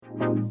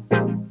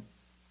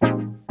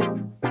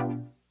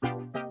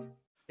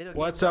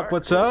What's up?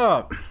 What's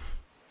up?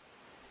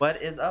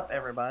 What is up,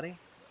 everybody?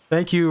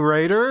 Thank you,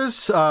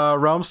 Raiders.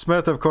 Realm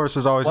Smith, of course,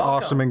 is always Welcome.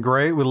 awesome and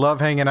great. We love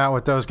hanging out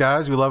with those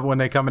guys. We love it when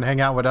they come and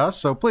hang out with us.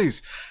 So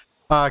please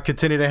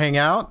continue to hang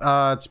out.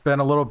 It's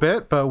been a little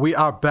bit, but we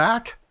are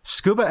back.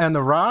 Scuba and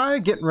the Rye,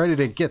 getting ready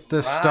to get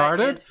this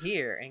started. Is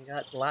here and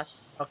got lots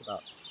to talk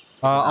about.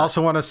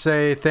 Also want to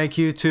say thank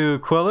you to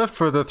Quillif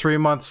for the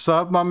 3-month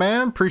sub, my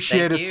man.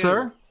 Appreciate Thank it, you.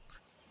 sir.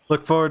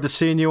 Look forward to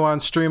seeing you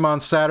on stream on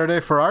Saturday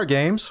for our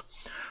games.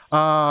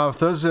 If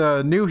those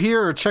new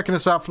here or checking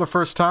us out for the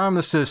first time,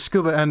 this is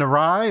Scuba and the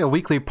Rye, a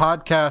weekly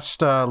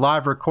podcast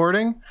live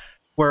recording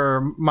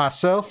where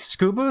myself,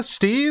 Scuba,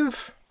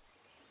 Steve,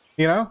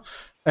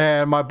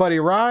 and my buddy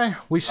Rye,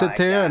 we sit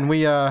there and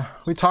we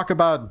talk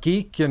about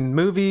geek and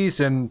movies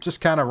and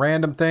just kind of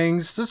random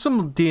things. There's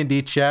some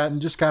D&D chat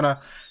and just kind of,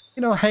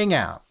 hang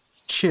out,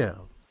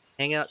 chill.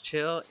 Hang out,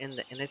 chill in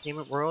the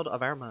entertainment world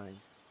of our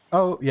minds.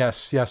 Oh,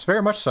 yes,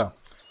 very much so.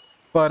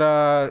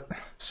 But,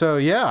 so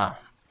yeah.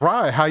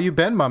 Rye, how you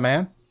been, my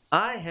man?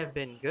 I have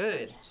been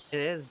good.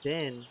 It has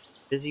been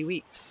busy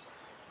weeks.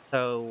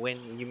 So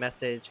when you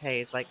message,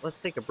 hey, it's like,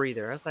 let's take a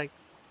breather. I was like,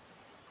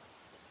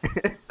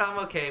 I'm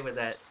okay with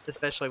that,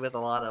 especially with a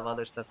lot of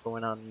other stuff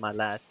going on in my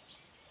life.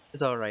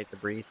 It's all right to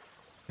breathe.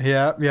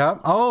 Yeah.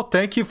 Oh,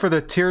 thank you for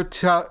the tier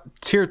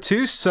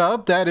 2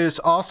 sub. That is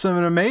awesome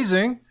and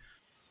amazing.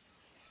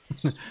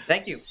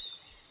 Thank you.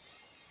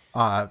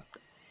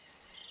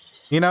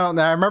 Now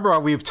I remember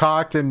we've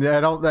talked, and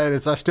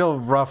it's still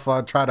rough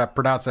try to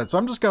pronounce that. So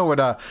I'm just going with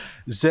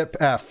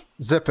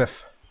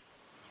Zipif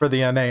for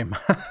the name.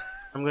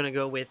 I'm gonna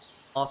go with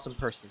awesome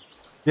person.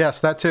 Yes,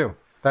 that too.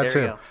 There you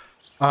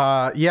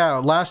go.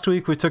 Yeah, last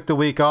week we took the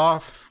week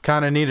off.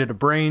 Kind of needed a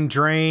brain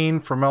drain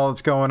from all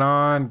that's going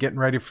on, getting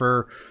ready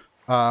for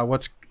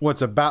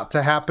what's about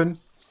to happen,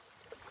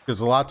 because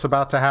a lot's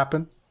about to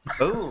happen.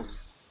 Boom.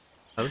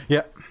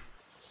 Yeah.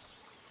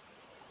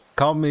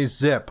 Call me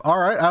Zip. All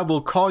right, I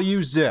will call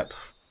you Zip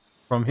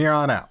from here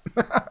on out.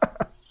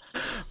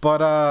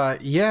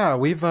 But yeah,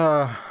 we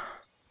kind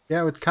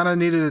of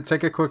needed to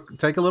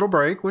take a little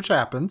break, which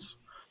happens.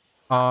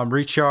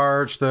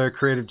 Recharge the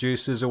creative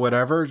juices or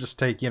whatever. Just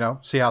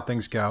see how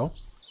things go.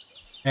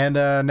 And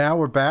now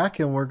we're back,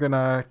 and we're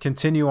gonna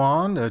continue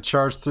on to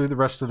charge through the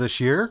rest of this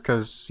year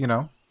because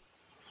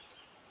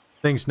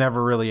things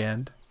never really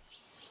end.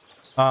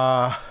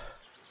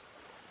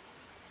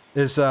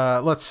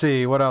 Let's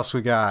see what else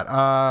we got.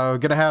 We're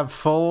gonna have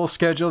full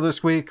schedule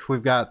this week.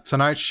 We've got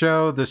tonight's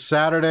show this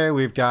Saturday.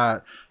 We've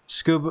got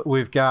Scuba.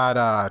 We've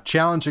got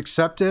Challenge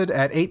Accepted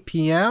at 8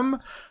 p.m.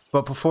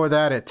 But before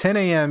that, at 10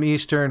 a.m.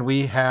 Eastern,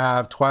 we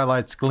have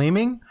Twilight's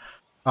Gleaming.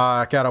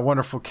 Got a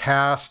wonderful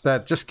cast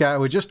that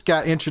we just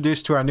got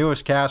introduced to our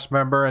newest cast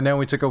member, and then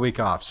we took a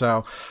week off.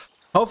 So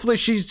hopefully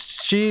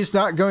she's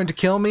not going to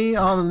kill me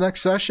on the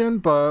next session,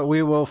 but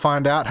we will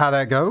find out how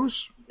that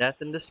goes. Death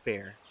and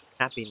despair.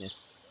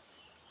 Happiness.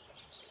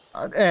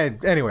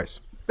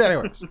 Anyways,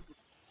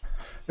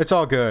 it's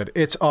all good.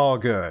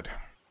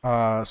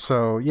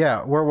 So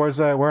yeah, where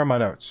are my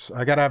notes?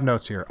 I gotta have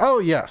notes here. Oh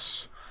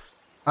yes.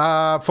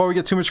 Before we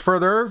get too much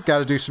further,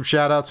 gotta do some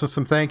shout outs and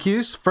some thank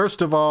yous.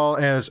 First of all,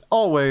 as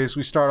always,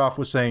 we start off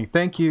with saying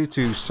thank you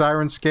to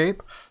Sirenscape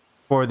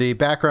for the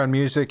background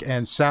music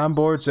and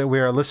soundboards that we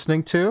are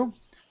listening to.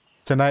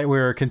 Tonight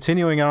we're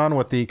continuing on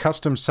with the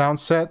custom sound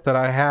set that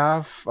I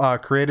have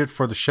created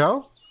for the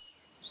show.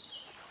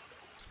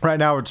 Right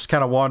now, we're just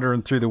kind of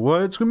wandering through the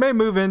woods. We may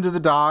move into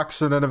the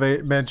docks and then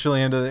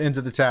eventually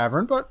into the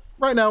tavern, but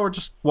right now we're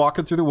just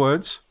walking through the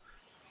woods.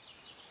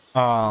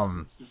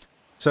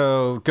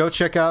 So go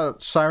check out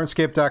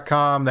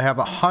Sirenscape.com. They have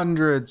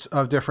hundreds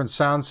of different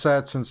sound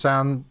sets and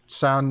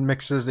sound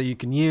mixes that you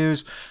can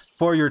use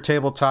for your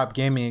tabletop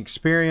gaming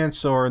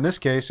experience, or in this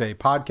case, a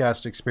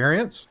podcast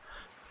experience.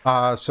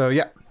 So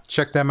yeah,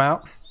 check them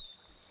out.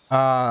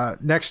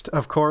 Next,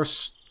 of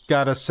course,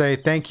 gotta say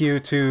thank you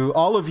to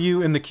all of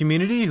you in the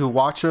community who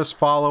watch us,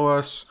 follow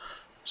us,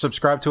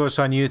 subscribe to us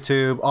on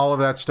YouTube, all of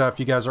that stuff.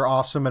 You guys are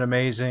awesome and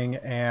amazing,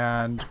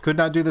 and could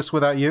not do this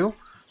without you.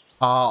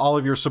 All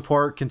of your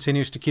support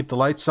continues to keep the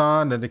lights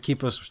on and to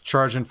keep us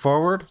charging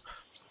forward.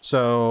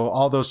 So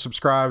all those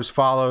subscribes,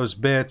 follows,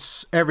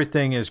 bits,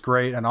 everything is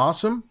great and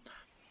awesome.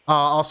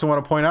 Also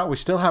want to point out we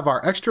still have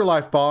our Extra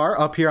Life bar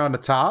up here on the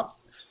top.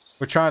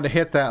 We're trying to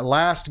hit that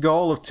last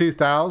goal of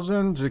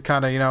 2,000 to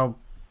kind of,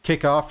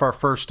 kick off our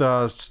first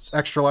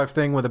Extra Life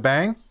thing with a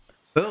bang.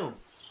 Boom.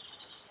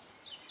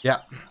 Yeah.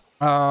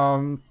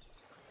 Yeah,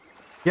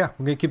 we're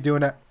going to keep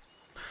doing that.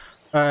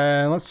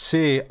 Let's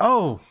see.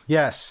 Oh,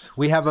 yes.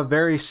 We have a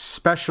very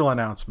special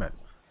announcement.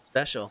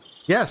 Special.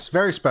 Yes,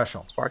 very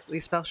special. Sparkly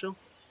special?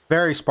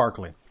 Very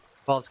sparkly.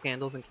 Involves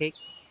candles and cake?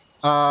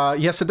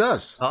 Yes, it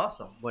does.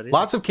 Awesome. What is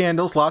Lots of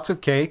candles, lots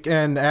of cake,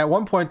 and at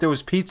one point there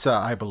was pizza,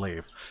 I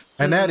believe.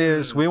 And that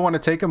is, we want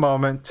to take a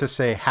moment to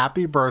say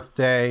happy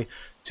birthday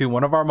to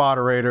one of our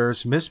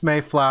moderators, Miss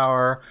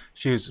Mayflower.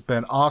 She's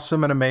been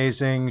awesome and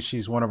amazing.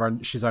 She's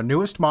our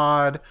newest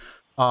mod.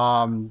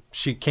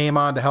 She came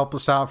on to help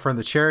us out for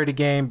the charity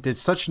game, did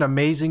such an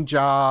amazing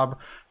job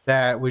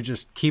that we're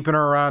just keeping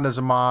her around as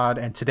a mod.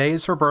 And today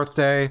is her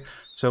birthday,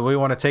 so we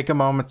want to take a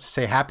moment to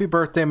say happy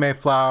birthday,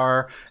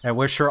 Mayflower, and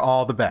wish her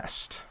all the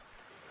best.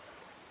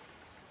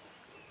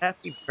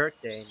 Happy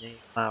birthday,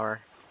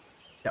 Mayflower.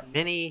 Yep.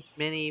 Many,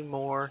 many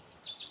more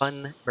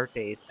fun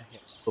birthdays ahead,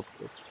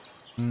 hopefully.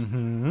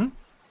 Mm-hmm.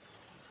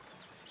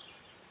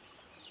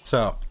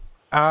 So,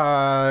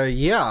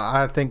 yeah,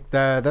 I think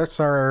that's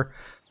our,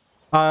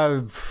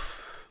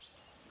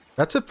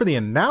 that's it for the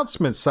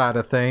announcement side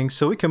of things.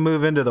 So we can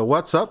move into the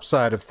what's up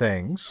side of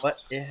things. What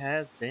it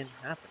has been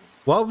happening.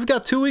 Well, we've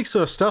got 2 weeks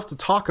of stuff to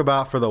talk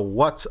about for the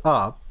what's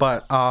up,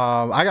 but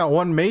I got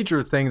one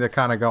major thing that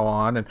kind of go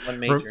on. And One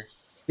major.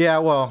 yeah,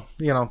 well,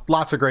 you know,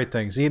 lots of great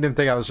things. You didn't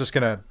think I was just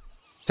going to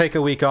take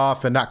a week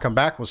off and not come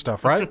back with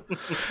stuff, right?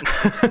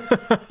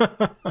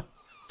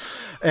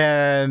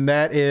 And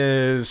that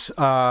is,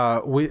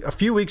 a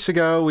few weeks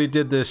ago, we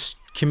did this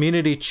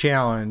community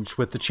challenge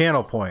with the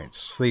channel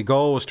points. The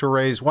goal was to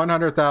raise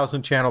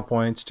 100,000 channel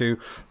points to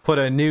put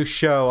a new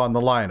show on the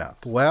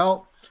lineup.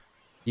 Well,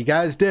 you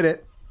guys did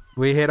it.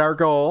 We hit our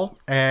goal,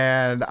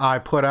 and I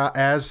put out,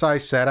 as I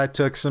said, I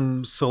took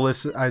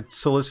I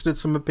solicited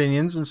some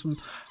opinions and some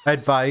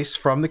advice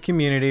from the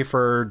community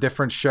for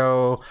different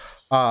show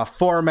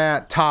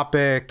format,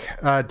 topic,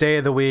 day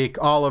of the week,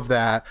 all of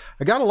that.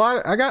 I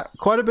got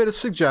quite a bit of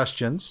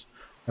suggestions.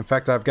 In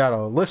fact, I've got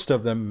a list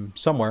of them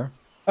somewhere.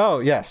 Oh,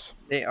 yes.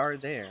 They are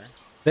there.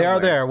 They are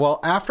there. Well,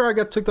 after I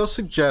took those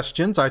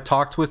suggestions, I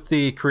talked with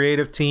the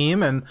creative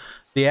team and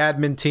the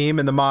admin team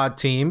and the mod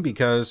team,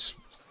 because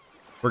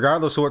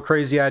regardless of what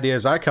crazy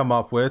ideas I come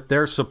up with,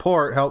 their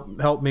support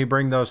helped me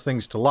bring those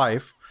things to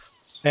life.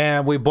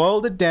 And we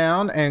boiled it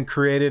down and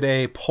created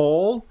a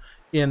poll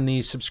in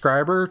the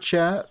subscriber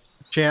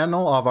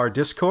channel of our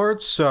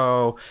Discord.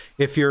 So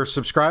if you're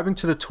subscribing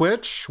to the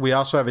Twitch, we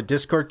also have a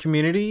Discord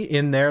community.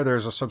 In there,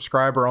 there's a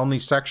subscriber only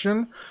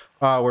section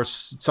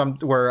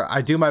where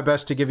I do my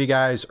best to give you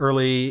guys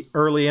early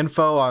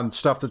info on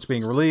stuff that's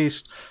being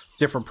released,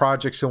 different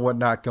projects and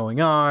whatnot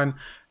going on,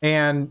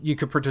 and you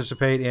can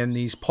participate in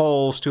these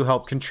polls to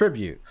help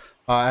contribute.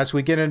 As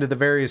we get into the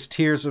various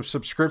tiers of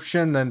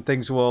subscription, then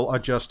things will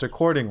adjust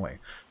accordingly.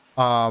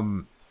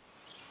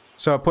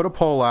 So I put a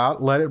poll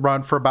out, let it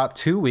run for about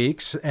 2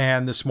 weeks,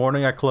 and this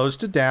morning I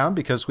closed it down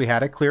because we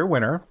had a clear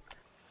winner,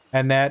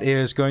 and that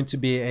is going to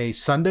be a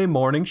Sunday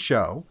morning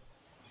show.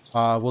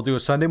 We'll do a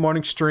Sunday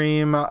morning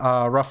stream,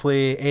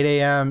 roughly 8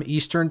 a.m.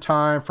 Eastern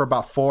time for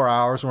about 4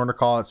 hours. We're going to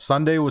call it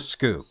Sunday with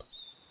Scoop.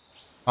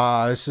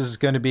 This is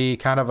going to be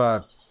kind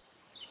of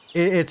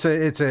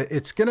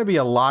it's going to be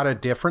a lot of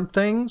different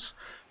things,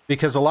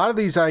 because a lot of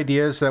these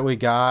ideas that we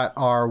got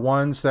are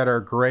ones that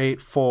are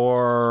great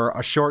for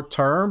a short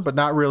term, but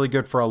not really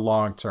good for a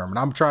long term. And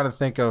I'm trying to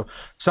think of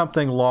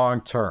something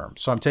long term.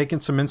 So I'm taking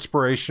some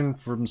inspiration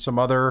from some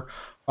other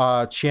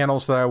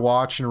channels that I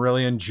watch and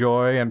really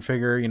enjoy, and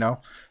figure, you know,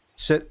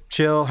 sit,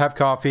 chill, have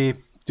coffee,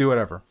 do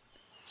whatever.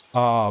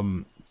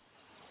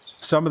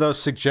 Some of those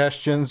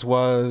suggestions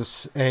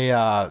was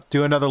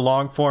do another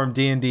long form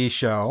D&D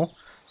show.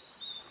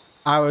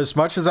 As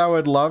much as I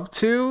would love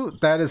to,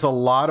 that is a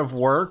lot of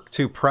work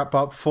to prep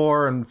up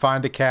for and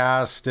find a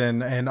cast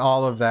and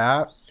all of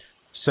that.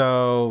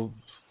 So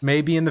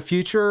maybe in the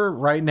future.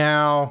 Right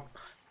now,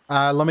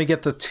 let me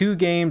get the 2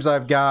 games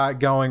I've got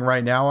going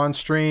right now on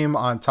stream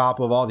on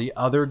top of all the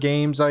other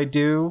games I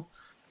do,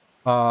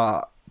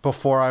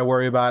 before I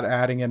worry about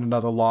adding in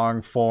another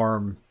long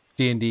form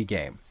D&D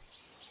game.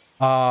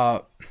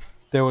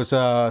 There was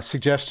a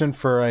suggestion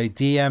for a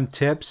DM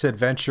tips,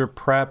 adventure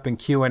prep, and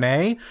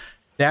Q&A.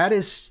 That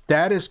is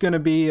going to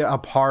be a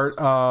part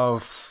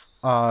of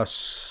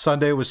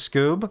Sunday with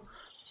Scoob,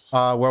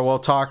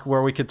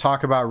 where we could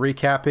talk about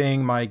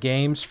recapping my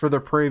games for the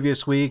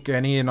previous week,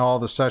 any and all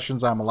the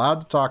sessions I'm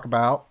allowed to talk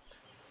about,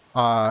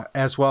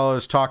 as well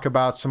as talk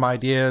about some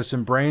ideas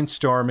and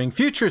brainstorming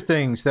future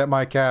things that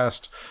my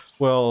cast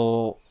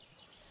will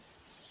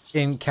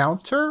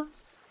encounter.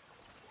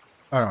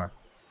 I don't know.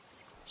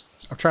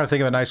 I'm trying to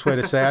think of a nice way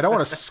to say it. I don't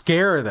want to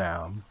scare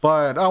them,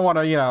 but I want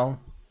to, you know,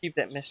 keep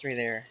that mystery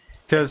there.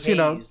 Because, you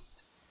know,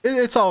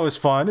 it's always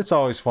fun. It's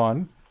always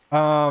fun.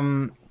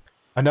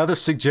 Another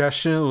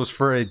suggestion was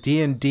for a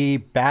D&D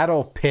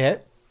battle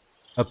pit,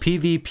 a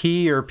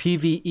PvP or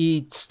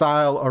PvE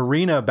style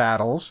arena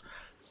battles.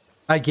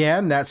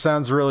 Again, that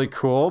sounds really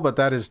cool, but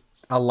that is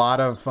a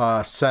lot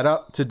of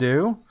setup to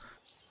do.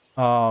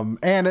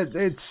 And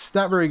it's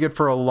not very good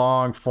for a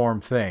long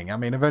form thing. I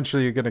mean,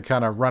 eventually you're going to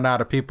kind of run out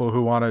of people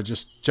who want to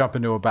just jump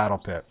into a battle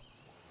pit.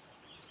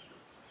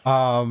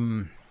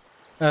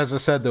 As I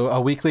said, though,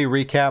 a weekly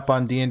recap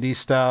on D&D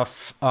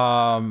stuff.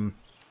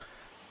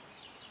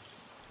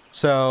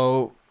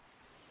 So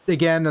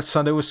again, the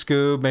Sunday with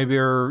Scoob, maybe,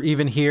 or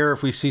even here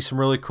if we see some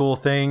really cool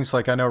things.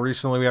 Like I know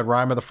recently we had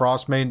Rime of the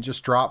Frost Maiden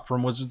just dropped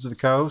from Wizards of the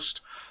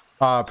Coast.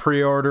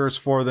 Pre-orders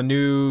for the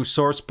new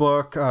source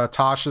book,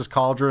 Tasha's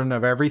Cauldron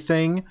of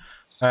Everything,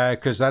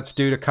 because that's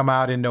due to come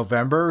out in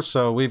November.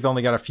 So we've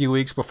only got a few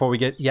weeks before we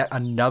get yet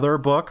another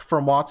book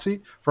from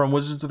WotC, from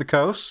Wizards of the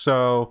Coast.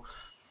 So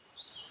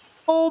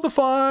all the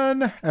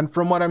fun. And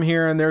from what I'm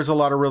hearing, there's a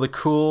lot of really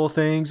cool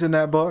things in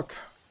that book.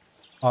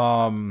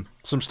 Some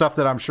stuff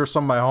that I'm sure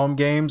some of my home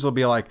games will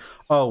be like,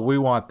 oh, we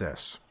want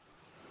this.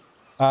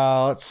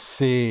 Let's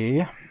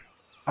see.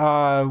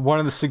 One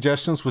of the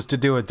suggestions was to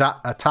do a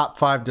top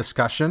 5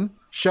 discussion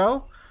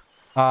show.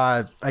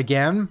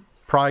 Again,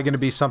 probably going to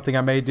be something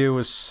I may do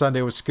with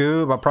Sunday with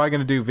Scoob. I'm probably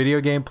going to do video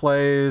game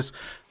plays,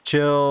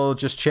 chill,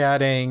 just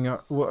chatting,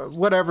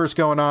 whatever's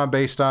going on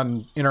based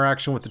on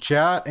interaction with the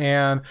chat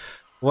and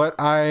what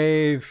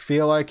I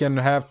feel like and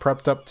have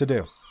prepped up to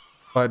do.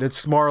 But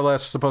it's more or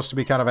less supposed to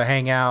be kind of a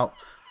hangout,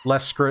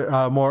 less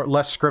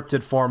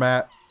scripted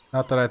format.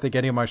 Not that I think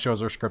any of my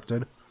shows are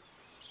scripted.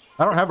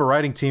 I don't have a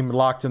writing team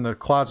locked in the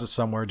closet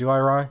somewhere, do I,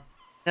 Rye?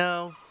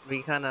 No,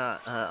 we kind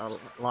of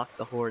locked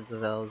the hordes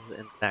of elves in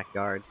the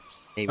backyard.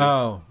 Maybe.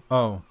 Oh.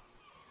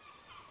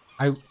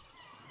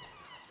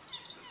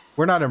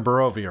 We're not in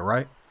Barovia,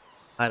 right?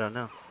 I don't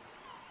know.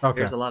 Okay.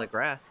 There's a lot of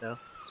grass, though.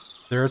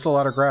 There is a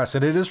lot of grass,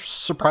 and it is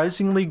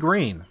surprisingly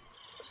green.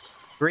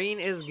 Green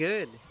is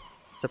good,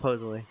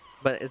 supposedly,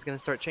 but it's going to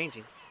start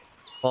changing.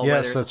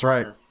 Yes, that's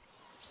right.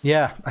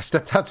 Yeah, I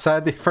stepped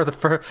outside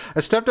I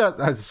stepped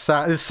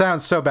outside. This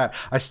sounds so bad.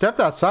 I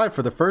stepped outside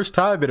for the first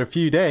time in a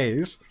few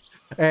days,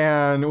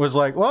 and was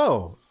like,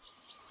 "Whoa,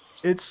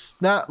 it's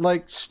not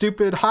like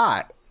stupid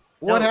hot.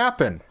 What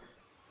happened?"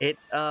 It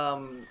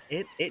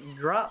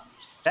dropped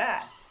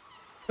fast.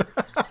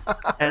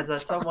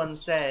 As someone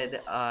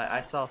said, I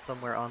saw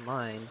somewhere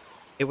online,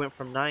 it went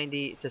from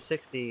 90 to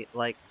 60,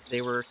 like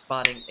they were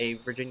spotting a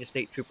Virginia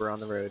State Trooper on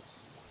the road.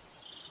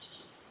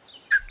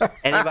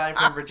 Anybody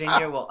from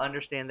Virginia will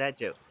understand that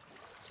joke.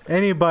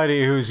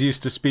 Anybody who's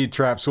used to speed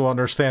traps will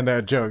understand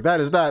that joke. That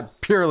is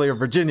not purely a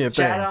Virginia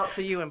thing. Shout out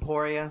to you,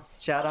 Emporia.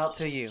 Shout out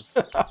to you.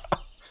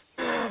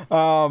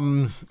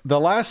 The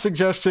last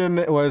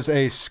suggestion was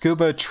a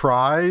scuba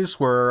tries,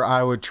 where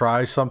I would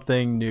try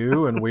something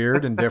new and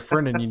weird and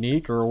different and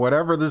unique, or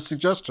whatever the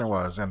suggestion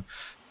was. And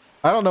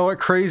I don't know what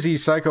crazy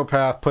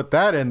psychopath put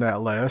that in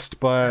that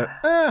list, but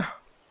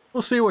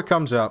we'll see what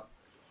comes up.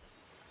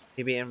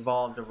 Maybe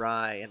involved a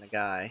Rye and a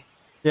guy.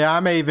 Yeah, I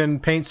may even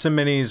paint some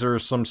minis or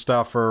some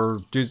stuff,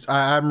 or do.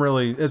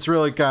 It's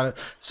really kind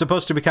of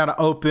supposed to be kind of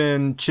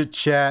open, chit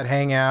chat,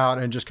 hang out,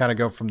 and just kind of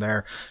go from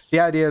there. The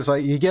idea is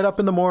like you get up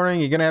in the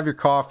morning, you're gonna have your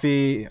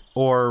coffee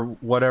or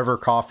whatever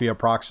coffee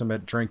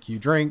approximate drink you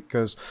drink,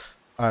 because,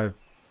 and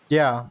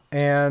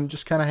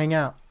just kind of hang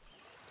out.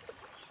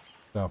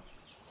 So,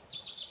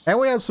 and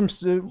we had some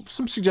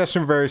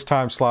suggestion for various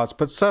time slots,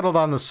 but settled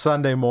on the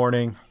Sunday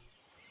morning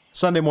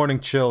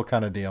chill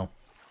kind of deal.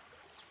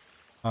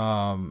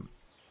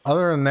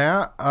 Other than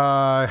that,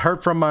 I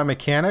heard from my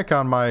mechanic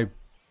on my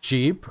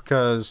Jeep,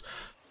 because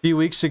a few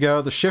weeks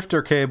ago the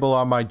shifter cable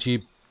on my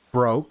Jeep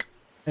broke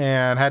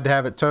and had to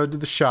have it towed to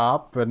the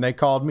shop, and they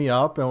called me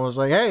up and was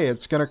like, hey,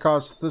 it's going to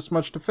cost this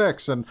much to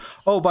fix, and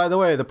oh, by the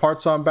way, the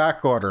part's on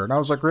back order. And I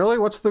was like, really?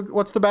 What's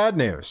the bad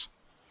news?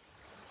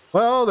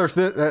 Well, there's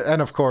this, and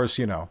of course,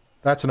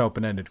 that's an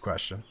open-ended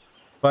question.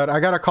 But I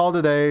got a call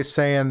today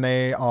saying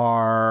they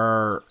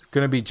are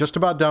going to be just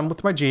about done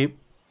with my Jeep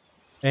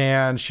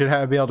and should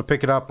be able to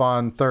pick it up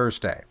on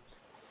Thursday.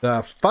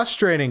 The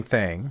frustrating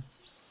thing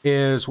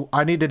is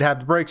I needed to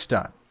have the brakes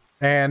done,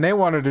 and they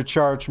wanted to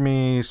charge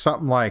me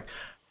something like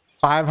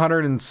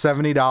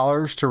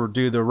 $570 to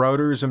do the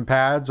rotors and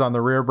pads on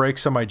the rear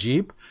brakes of my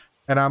Jeep.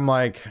 And I'm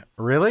like,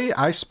 really?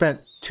 I spent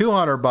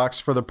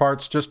 $200 for the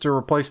parts just to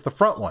replace the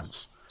front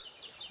ones,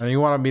 and you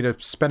wanted me to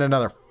spend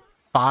another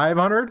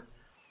 $500?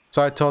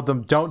 So I told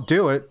them, don't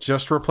do it.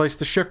 Just replace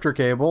the shifter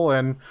cable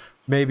and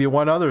maybe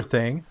one other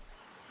thing.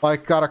 I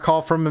got a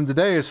call from him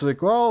today. It's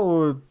like,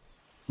 well,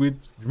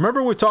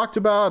 remember we talked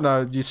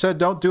about, you said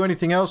don't do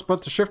anything else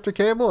but the shifter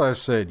cable? I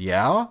said,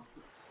 yeah.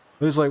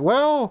 He was like,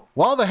 well,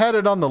 while they had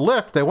it on the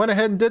lift, they went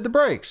ahead and did the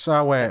brakes.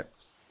 I went,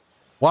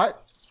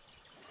 what?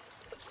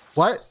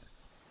 What?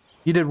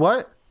 You did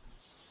what?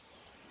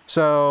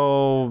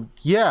 So,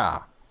 yeah.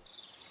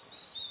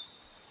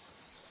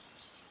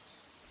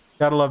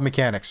 Gotta love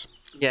mechanics.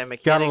 Yeah,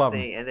 mechanics. Gotta love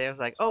and they was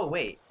like, oh,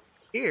 wait,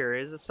 here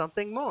is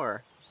something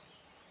more.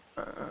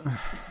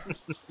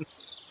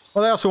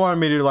 Well, they also wanted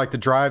me to do like the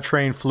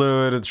drivetrain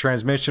fluid, the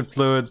transmission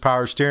fluid,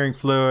 power steering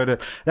fluid.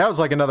 That was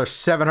like another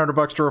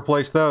 $700 to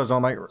replace those.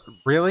 I'm like,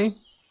 really?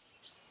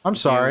 I'm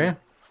sorry.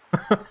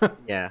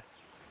 Yeah.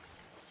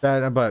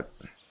 But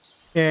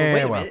yeah,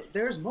 wait a minute,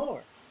 there's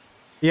more.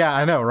 Yeah,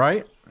 I know,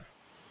 right?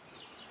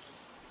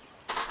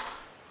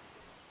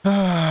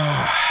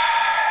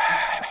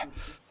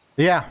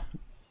 Yeah,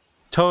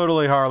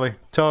 totally, Harley,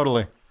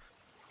 totally.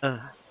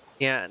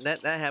 Yeah,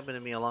 that happened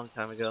to me a long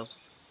time ago.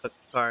 Took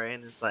the car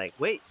in, and it's like,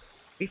 wait,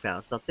 we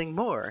found something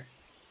more.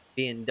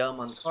 Being dumb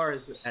on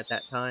cars at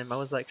that time, I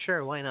was like,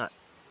 sure, why not?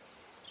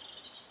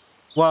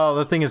 Well,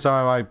 the thing is,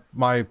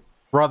 my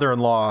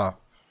brother-in-law,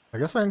 I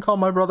guess I can call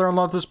my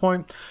brother-in-law at this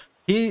point.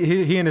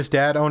 He and his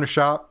dad own a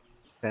shop,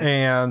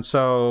 And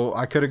so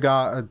I could have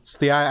got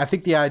I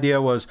think the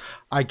idea was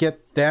I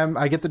get the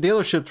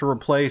dealership to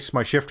replace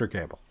my shifter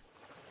cable.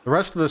 The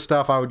rest of the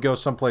stuff I would go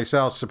someplace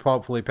else to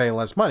probably pay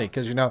less money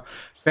because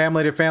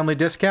family to family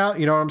discount.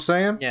 You know what I'm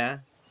saying? Yeah.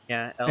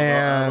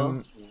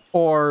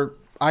 Or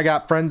I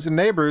got friends and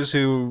neighbors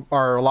who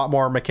are a lot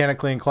more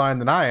mechanically inclined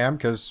than I am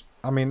because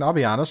I'll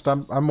be honest,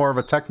 I'm more of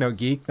a techno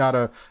geek, not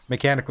a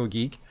mechanical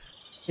geek,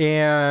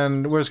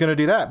 and we're just gonna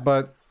do that,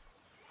 but.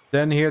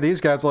 Then here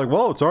these guys are like,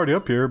 well, it's already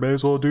up here. May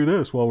as well do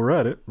this while we're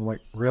at it. I'm like,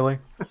 really?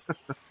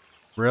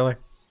 Really?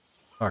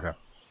 Okay.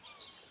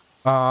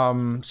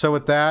 So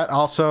with that,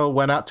 also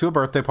went out to a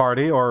birthday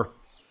party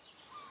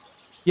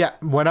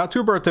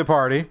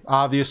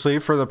obviously,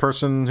 for the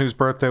person whose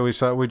birthday we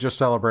just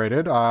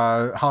celebrated.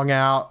 Hung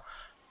out,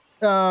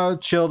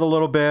 chilled a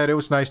little bit. It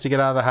was nice to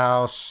get out of the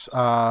house.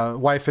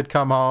 Wife had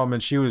come home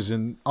and she was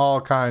in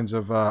all kinds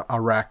of a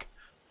wreck.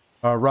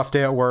 A rough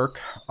day at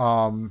work.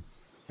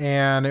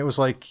 And it was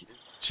like,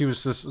 she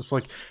was just, it's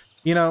like,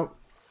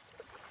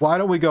 why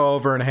don't we go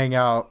over and hang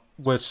out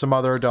with some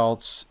other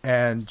adults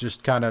and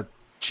just kind of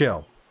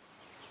chill?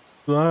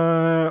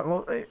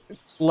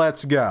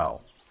 Let's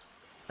go.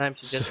 Sometimes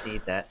you just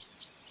need that.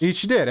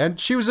 She did. And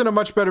she was in a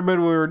much better mood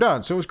when we were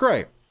done. So it was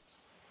great.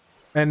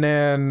 And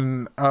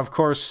then, of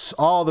course,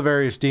 all the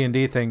various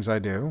D&D things I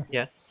do.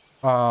 Yes.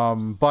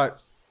 But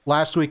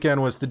last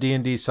weekend was the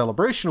D&D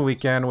celebration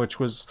weekend,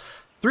 which was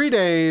 3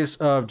 days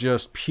of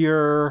just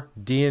pure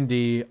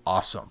D&D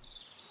awesome.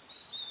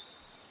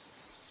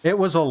 It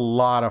was a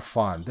lot of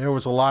fun. There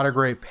was a lot of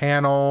great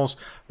panels.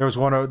 A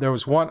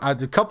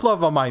couple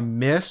of them I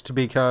missed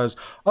because,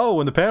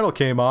 when the panel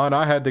came on,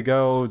 I had to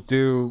go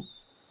do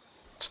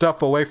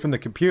stuff away from the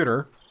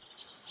computer.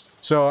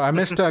 So I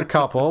missed a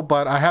couple,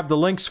 but I have the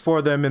links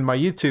for them in my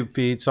YouTube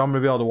feed, so I'm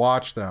going to be able to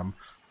watch them.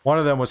 One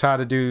of them was how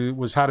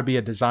to be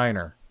a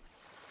designer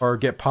or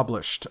get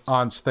published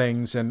on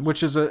things, and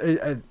which is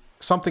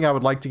something I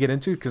would like to get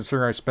into,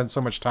 considering I spend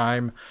so much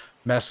time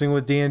messing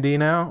with D&D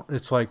now.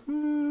 It's like,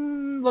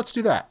 let's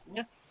do that.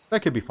 Yeah.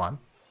 That could be fun.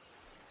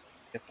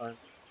 Good fun.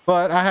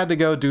 But I had to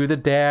go do the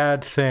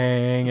dad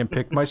thing and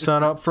pick my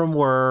son up from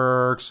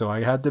work, so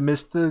I had to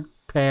miss the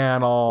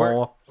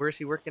panel. Where's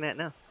he working at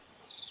now?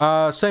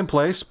 Same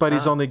place, but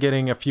he's only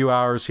getting a few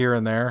hours here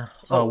and there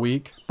a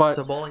week. But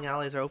so bowling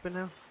alleys are open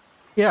now?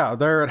 Yeah,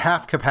 they're at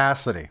half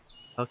capacity.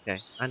 Okay,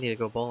 I need to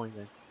go bowling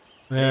then.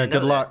 Yeah,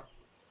 good luck.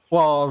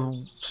 Well, I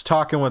was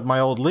talking with my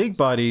old league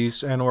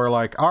buddies, and we're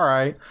like, all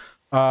right,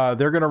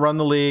 they're going to run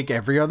the league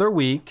every other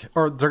week,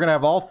 or they're going to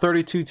have all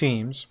 32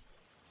 teams,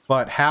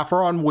 but half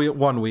are on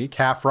 1 week,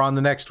 half are on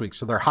the next week.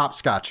 So they're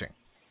hopscotching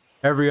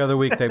every other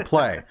week they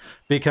play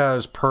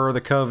because per the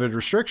COVID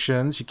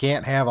restrictions, you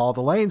can't have all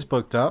the lanes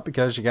booked up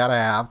because you got to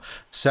have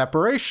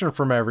separation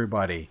from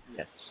everybody.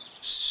 Yes.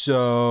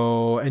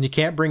 So, and you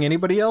can't bring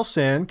anybody else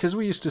in because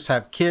we used to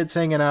have kids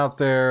hanging out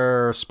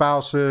there,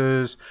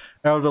 spouses,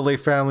 elderly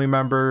family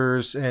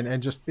members,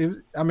 and just,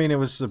 it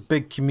was a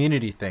big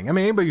community thing. I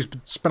mean, anybody who's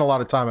spent a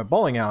lot of time at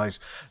bowling alleys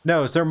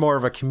knows they're more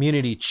of a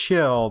community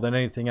chill than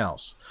anything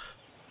else.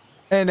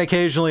 And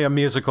occasionally a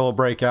musical will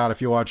break out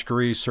if you watch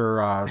Grease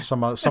or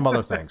some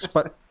other things,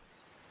 but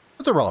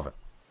it's irrelevant.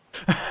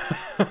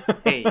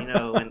 Hey,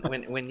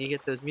 when you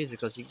get those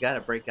musicals, you got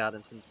to break out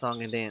in some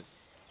song and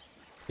dance.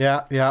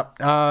 Yeah.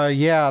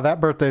 That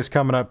birthday's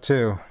coming up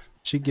too.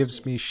 She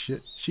gives me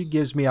shit. She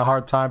gives me a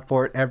hard time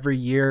for it every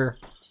year.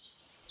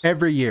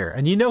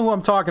 And you know who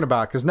I'm talking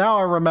about because now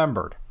I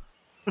remembered.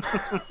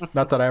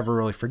 Not that I ever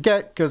really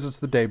forget because it's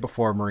the day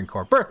before Marine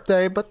Corps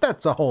birthday, but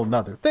that's a whole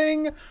nother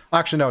thing.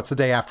 Actually, no, it's the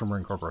day after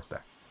Marine Corps birthday.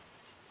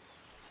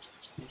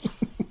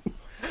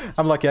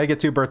 I'm lucky I get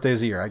 2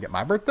 birthdays a year. I get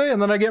my birthday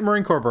and then I get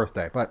Marine Corps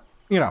birthday, but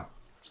I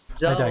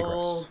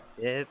digress.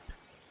 Dip.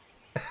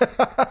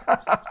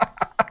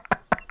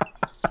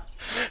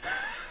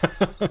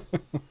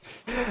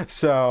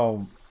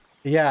 So,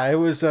 yeah, it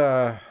was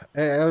that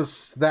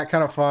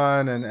kind of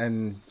fun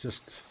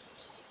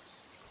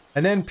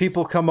and then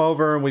people come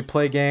over and we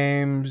play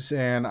games,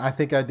 and I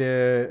think I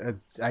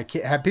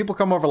had people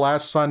come over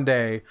last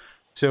Sunday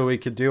so we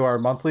could do our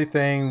monthly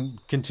thing,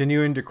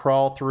 continuing to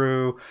crawl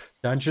through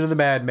Dungeon of the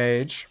Mad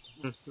Mage.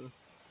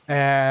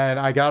 And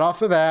I got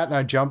off of that and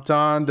I jumped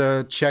on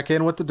to check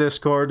in with the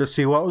Discord to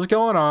see what was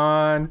going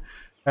on.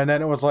 And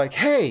then it was like,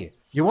 hey,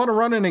 you want to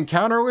run an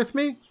encounter with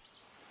me?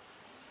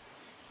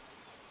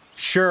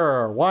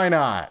 Sure, why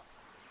not?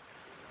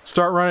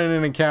 Start running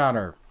an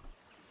encounter.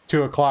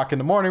 2:00 in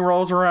the morning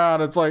rolls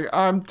around. It's like,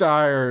 I'm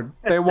tired.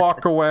 They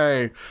walk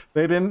away.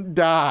 They didn't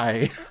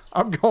die.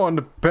 I'm going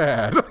to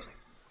bed.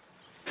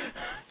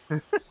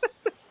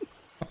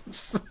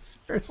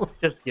 Seriously.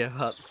 Just give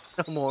up.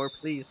 No more,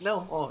 please.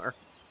 No more.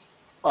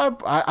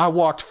 I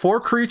walked 4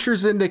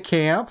 creatures into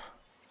camp.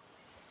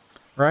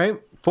 Right?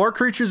 4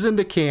 creatures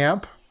into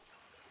camp.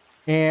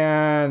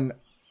 And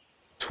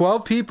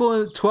 12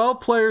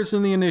 players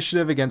in the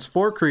initiative against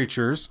 4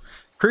 creatures.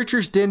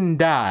 Creatures didn't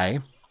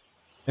die.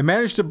 They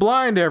managed to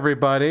blind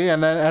everybody,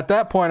 and then at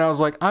that point I was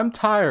like, I'm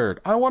tired.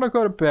 I want to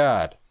go to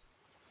bed.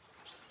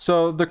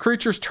 So the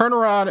creatures turn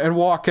around and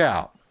walk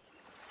out.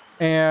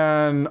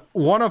 and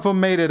one of them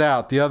made it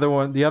out. The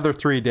other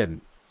three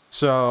didn't.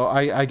 So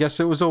I guess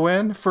it was a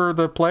win for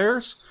the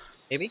players,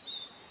 Maybe.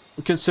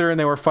 considering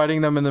they were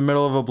fighting them in the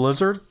middle of a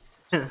blizzard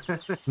and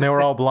they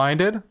were all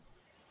blinded.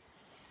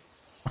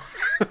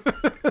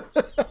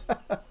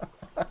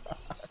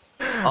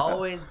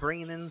 Always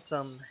bringing in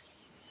some.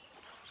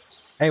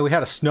 Hey, we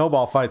had a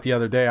snowball fight the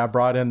other day. I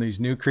brought in these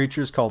new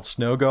creatures called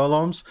snow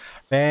golems.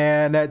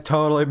 Man, that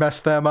totally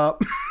messed them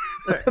up.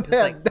 It's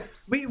like,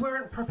 we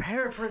weren't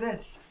prepared for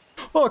this.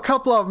 Well, a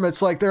couple of them,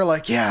 it's like they're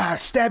like, yeah,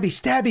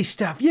 stabby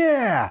stuff,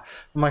 yeah.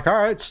 I'm like, all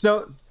right,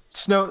 snow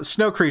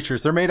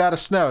creatures. They're made out of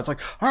snow. It's like,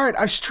 all right,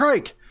 I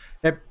strike.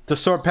 The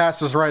sword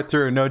passes right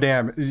through,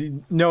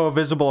 no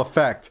visible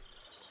effect.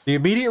 The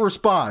immediate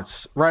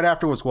response right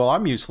after was, well,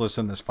 I'm useless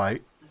in this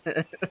fight.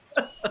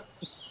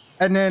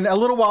 And then a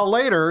little while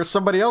later,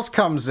 somebody else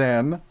comes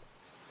in,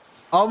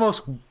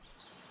 almost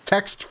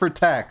text for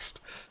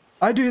text.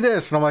 I do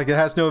this, and I'm like, it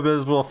has no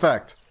visible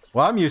effect.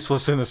 Well, I'm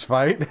useless in this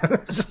fight.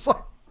 It's just like,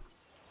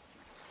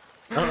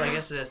 oh, I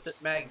guess it's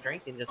sit back,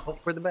 drink, and just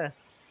hope for the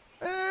best.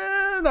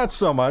 not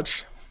so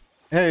much.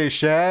 Hey,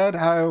 Shad,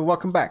 hi,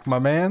 welcome back, my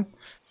man.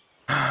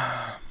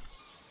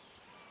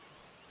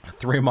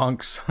 3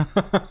 monks.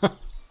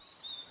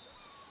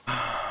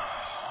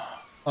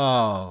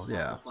 Oh,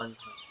 yeah.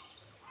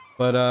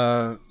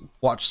 But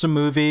watch some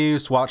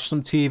movies, watch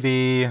some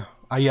TV.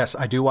 Yes,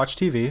 I do watch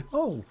TV.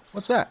 Oh,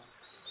 what's that?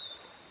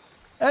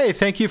 Hey,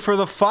 thank you for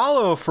the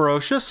follow,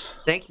 Ferocious.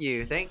 Thank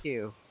you.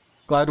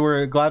 Glad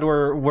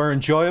we're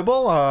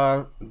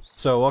enjoyable.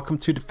 So welcome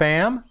to the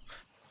fam.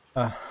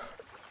 Let's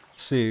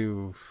see,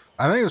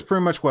 I think it's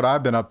pretty much what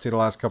I've been up to the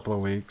last couple of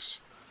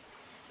weeks.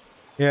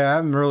 Yeah, I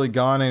haven't really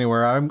gone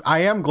anywhere. I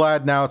am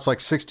glad now it's like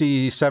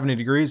 60, 70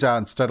 degrees out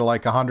instead of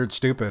like 100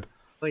 stupid.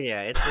 Well,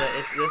 yeah,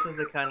 this is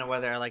the kind of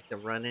weather I like to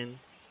run in.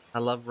 I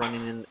love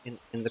running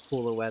in the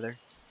cooler weather.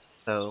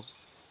 So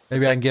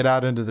maybe I can get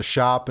out into the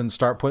shop and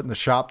start putting the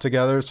shop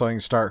together so I can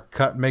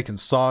start making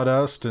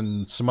sawdust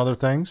and some other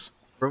things.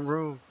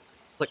 Room,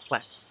 flick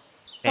flack.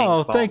 Bang,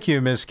 Oh, ball. thank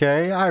you, Miss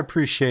K. I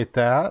appreciate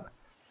that.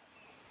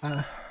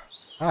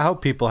 I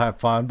hope people have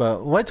fun,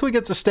 but wait till we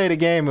get to State of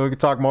Game and we can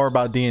talk more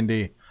about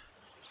D&D.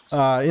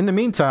 In the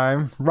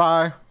meantime,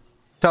 Rye,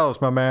 tell us,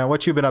 my man,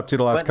 what you've been up to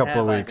the last couple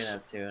of weeks.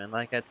 What have I been up to? And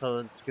like I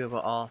told Scuba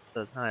all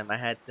the time, I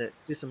had to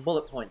do some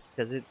bullet points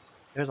because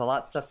there's a lot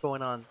of stuff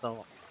going on,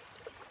 so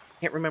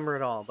I can't remember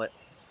it all. But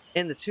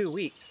in the 2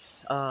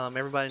 weeks,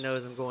 everybody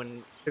knows I'm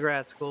going to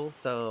grad school,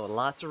 so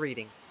lots of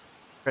reading.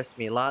 Trust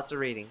me, lots of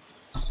reading.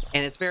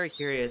 And it's very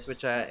curious,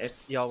 which if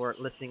y'all were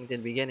listening to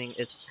the beginning,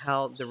 it's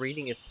how the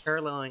reading is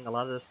paralleling a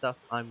lot of the stuff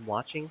I'm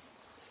watching.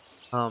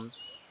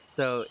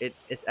 So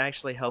it's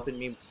actually helping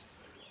me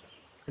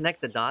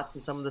connect the dots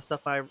in some of the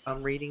stuff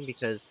I'm reading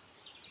because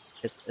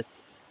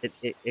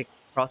it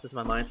crosses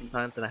my mind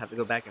sometimes and I have to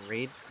go back and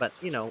read. But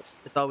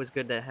it's always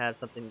good to have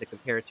something to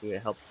compare to.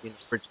 It helps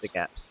bridge the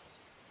gaps.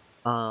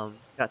 Got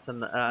some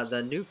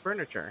the new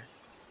furniture.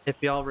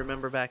 If y'all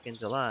remember back in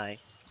July,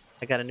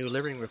 I got a new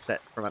living room set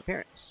for my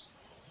parents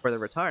for the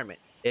retirement.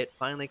 It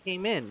finally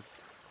came in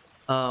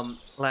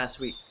last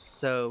week,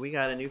 so we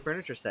got a new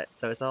furniture set.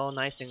 So it's all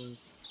nice and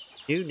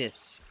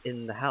newness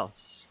in the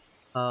house.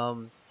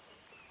 The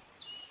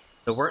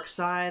work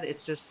side,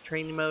 it's just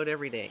training mode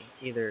every day.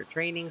 Either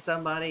training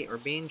somebody or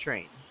being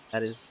trained.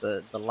 That is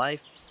the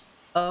life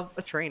of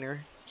a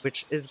trainer,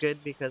 which is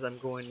good because I'm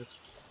going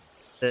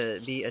to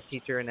be a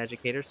teacher and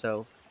educator.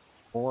 So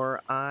the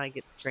more I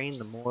get to train,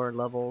 the more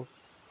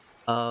levels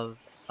of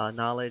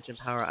knowledge and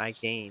power I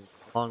gain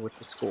along with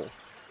the school.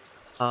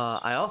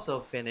 I also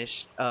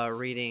finished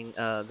reading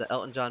the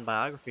Elton John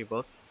biography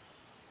book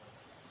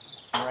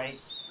right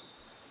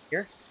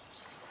here.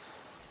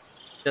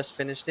 Just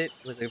finished it.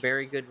 It was a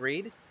very good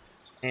read.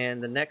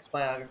 And the next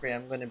biography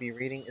I'm going to be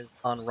reading is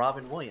on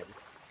Robin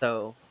Williams.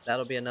 So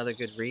that'll be another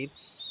good read.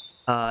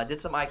 Did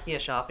some IKEA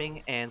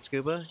shopping, and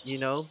Scuba,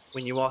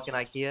 when you walk in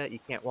IKEA, you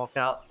can't walk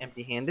out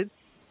empty-handed.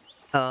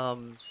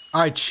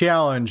 I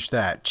challenge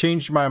that.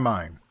 Change my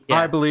mind. Yeah.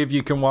 I believe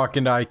you can walk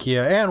into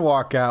IKEA and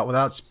walk out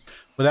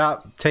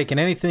without taking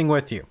anything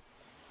with you.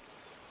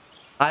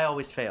 I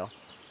always fail,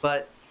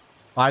 but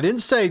I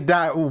didn't say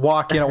that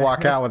walk in and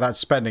walk out without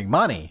spending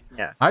money.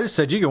 yeah. I just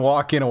said you can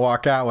walk in and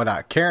walk out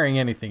without carrying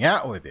anything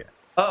out with you.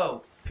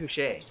 Oh,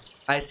 touche.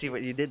 I see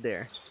what you did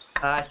there.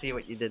 But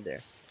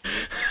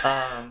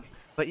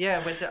yeah,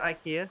 I went to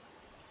IKEA,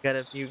 got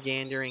a few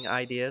gandering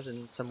ideas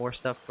and some more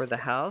stuff for the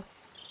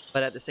house.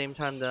 But at the same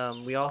time,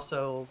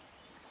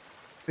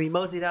 we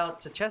moseyed out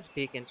to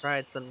Chesapeake and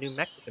tried some new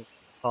Mexican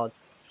called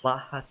La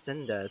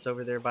Hacienda. It's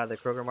over there by the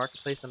Kroger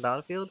Marketplace on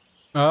Battlefield.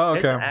 Oh, okay.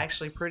 It's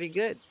actually pretty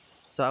good.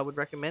 So I would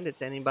recommend it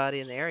to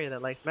anybody in the area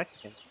that likes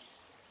Mexican.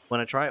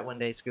 Want to try it one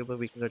day, Scuba?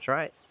 We can go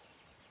try it.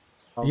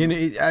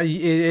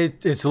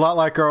 It's a lot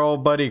like our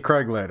old buddy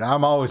Craiglet.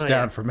 I'm always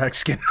down for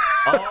Mexican.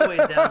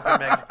 Always down for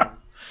Mexican.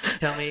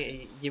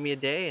 Give me a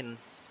day and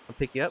I'll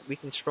pick you up. We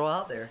can stroll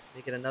out there.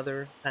 Make it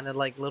another kind of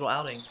like little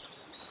outing.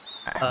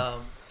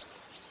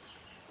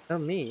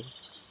 Me.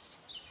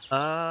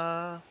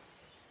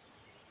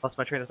 lost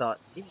my train of thought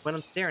when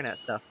I'm staring at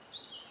stuff.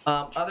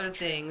 Other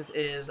things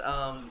is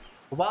a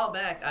while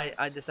back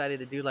I decided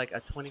to do like a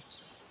 20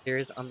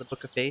 series on the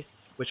Book of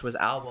Face, which was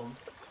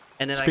albums,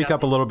 and then I Speak got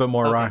up a little bit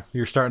more, okay. Ryan.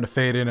 You're starting to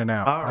fade in and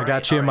out. All I got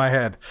right, you all in right. my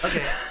head.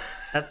 Okay,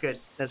 that's good.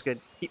 That's good.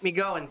 Keep me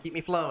going. Keep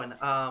me flowing.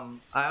 I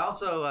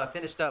also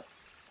finished up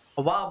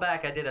a while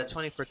back. I did a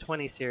 20 for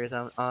 20 series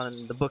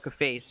on the Book of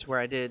Face, where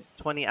I did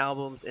 20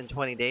 albums in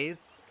 20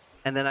 days,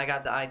 and then I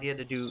got the idea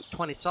to do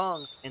 20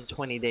 songs in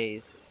 20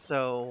 days.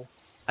 So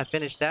I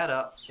finished that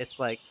up. It's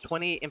like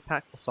 20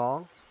 impactful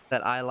songs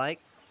that I like.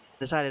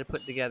 Decided to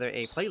put together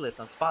a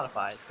playlist on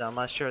Spotify, so I'm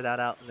gonna share that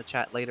out in the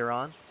chat later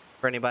on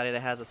for anybody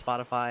that has a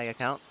Spotify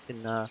account.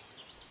 Can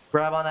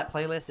grab on that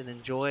playlist and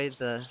enjoy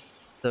the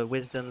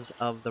wisdoms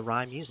of the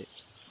rhyme music.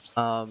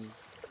 Um,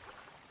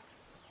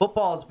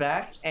 Football's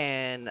back,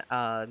 and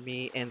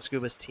me and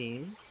Scuba's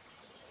team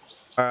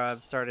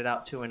have started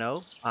out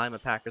 2-0. I'm a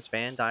Packers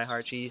fan,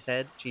 diehard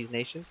Cheesehead, Cheese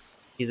Nation.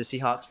 He's a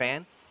Seahawks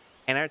fan,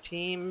 and our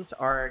teams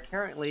are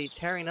currently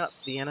tearing up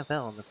the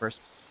NFL in the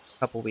first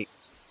couple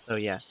weeks. So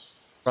yeah,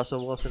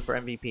 Russell Wilson for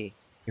MVP.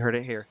 You heard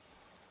it here.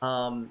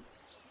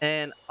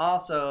 And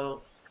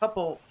also a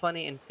couple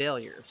funny and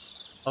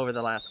failures over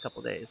the last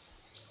couple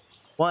days.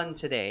 One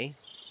today,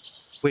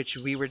 which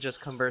we were just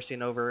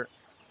conversing over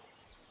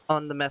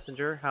on the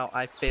messenger, how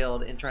I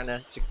failed in trying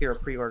to secure a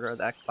pre-order of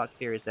the Xbox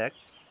Series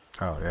X.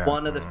 Oh yeah.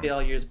 One of the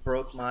failures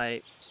broke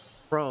my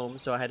Chrome,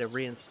 so I had to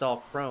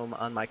reinstall Chrome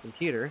on my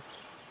computer.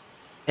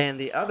 And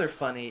the other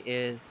funny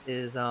is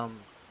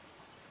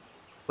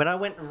when I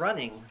went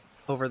running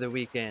over the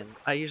weekend,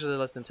 I usually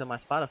listen to my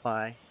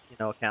Spotify,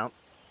 account.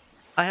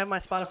 I have my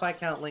Spotify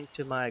account linked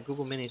to my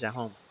Google Minis at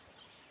home.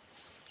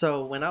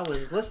 So when I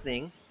was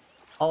listening,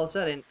 all of a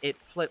sudden it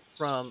flipped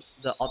from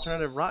the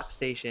alternative rock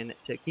station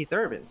to Keith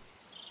Urban.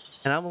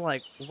 And I'm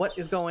like, what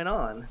is going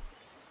on?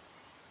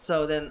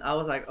 So then I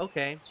was like,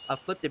 okay, I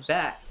flipped it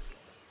back,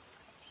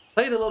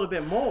 played a little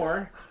bit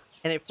more,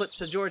 and it flipped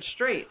to George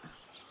Strait.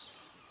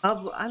 I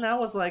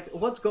was like,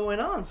 what's going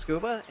on,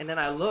 Scuba? And then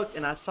I looked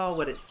and I saw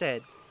what it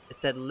said. It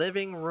said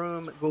living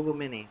room Google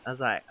Mini. I was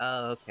like,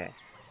 oh, okay.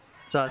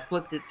 So I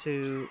flipped it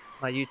to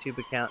my YouTube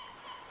account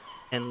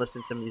and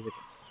listened to music.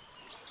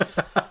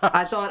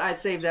 I thought I'd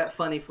save that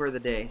funny for the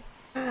day.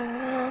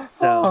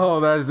 Oh,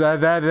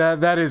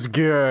 that is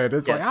good.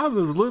 It's like I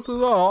was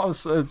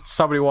listening.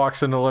 Somebody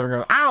walks in the living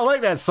room. I don't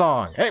like that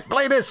song. Hey,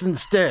 play this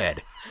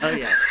instead. Oh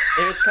yeah,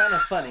 it was kind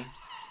of funny.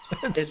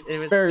 It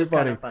was very just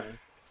funny. kind of funny.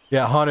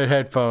 Yeah, haunted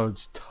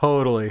headphones.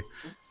 Totally.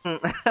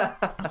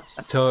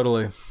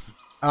 Totally.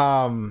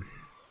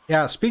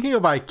 Yeah, speaking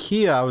of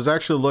IKEA, I was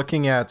actually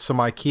looking at some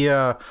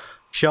IKEA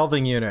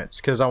shelving units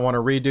because I want to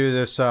redo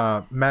this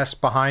mess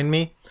behind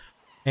me.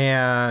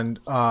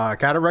 And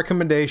got a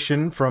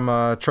recommendation from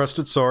a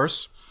trusted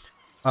source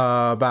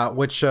about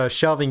which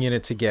shelving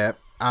unit to get.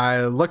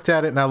 I looked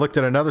at it and I looked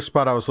at another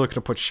spot I was looking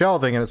to put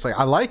shelving, and it's like,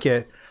 I like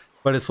it,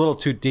 but it's a little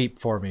too deep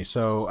for me.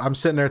 So I'm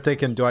sitting there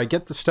thinking, do I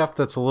get the stuff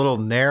that's a little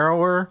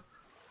narrower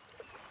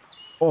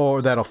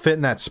or that'll fit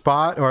in that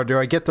spot, or do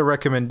I get the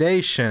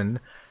recommendation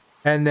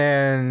and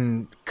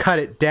then cut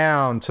it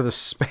down to the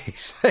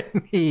space I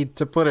need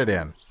to put it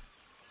in?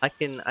 I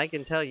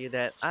can tell you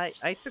that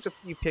I took a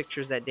few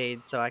pictures that day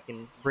so I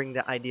can bring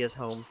the ideas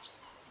home.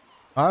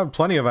 I have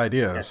plenty of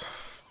ideas.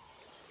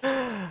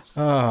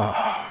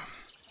 Oh.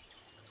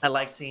 I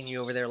like seeing you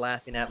over there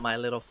laughing at my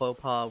little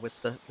faux pas with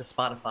the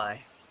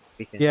Spotify.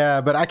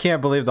 Yeah, but I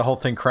can't believe the whole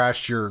thing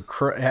crashed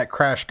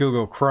crashed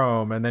Google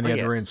Chrome, and then you had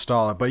to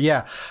reinstall it. But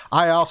yeah,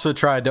 I also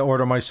tried to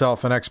order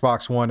myself an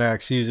Xbox One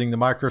X using the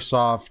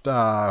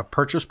Microsoft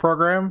purchase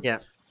program. Yeah.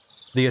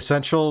 The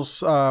Essentials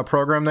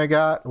program they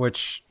got,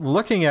 which,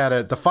 looking at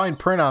it, the fine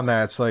print on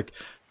that, it's like,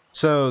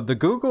 so the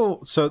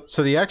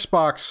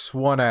Xbox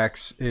One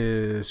X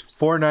is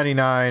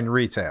 $499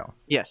 retail.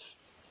 Yes.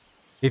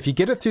 If you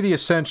get it through the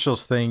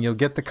Essentials thing, you'll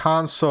get the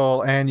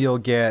console and you'll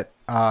get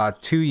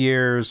 2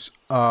 years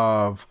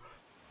of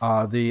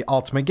the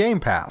Ultimate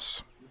Game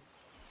Pass.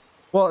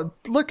 Well,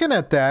 looking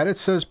at that, it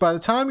says by the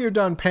time you're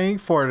done paying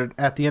for it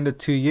at the end of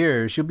 2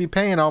 years, you'll be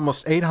paying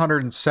almost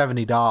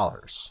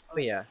 $870. Oh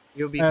yeah,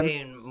 you'll be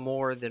paying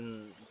more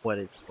than what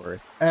it's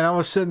worth. And I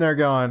was sitting there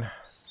going,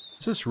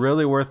 is this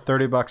really worth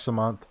 $30 a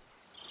month?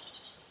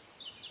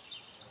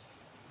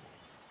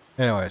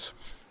 Anyways.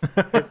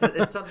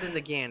 It's something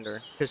to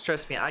gander. Because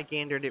trust me, I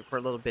gandered it for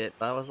a little bit,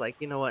 but I was like,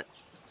 you know what?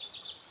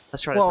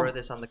 Let's try to throw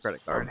this on the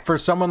credit card. For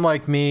someone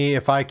like me,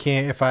 if I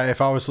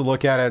was to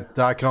look at it,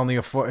 I can only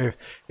afford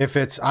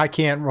I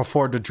can't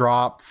afford to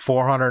drop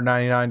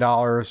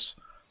 $499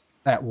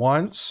 at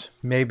once.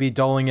 Maybe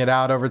doling it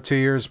out over 2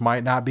 years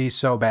might not be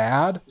so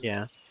bad.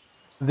 Yeah.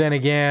 Then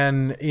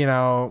again,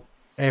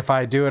 if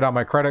I do it on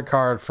my credit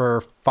card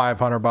for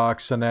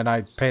 $500 and then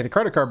I pay the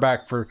credit card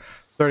back for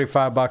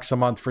 $35 a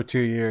month for 2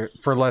 years,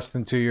 for less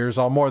than 2 years,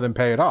 I'll more than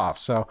pay it off.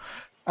 So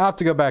I'll have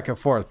to go back and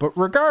forth. But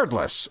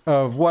regardless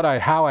of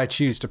how I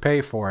choose to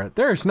pay for it,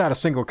 there's not a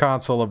single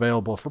console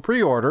available for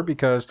pre-order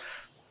because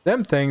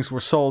them things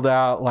were sold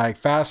out like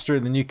faster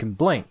than you can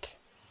blink.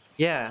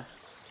 Yeah.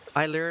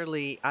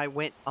 I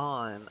went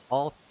on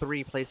all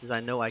 3 places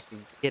I know I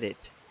can get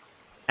it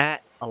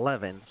at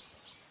 11.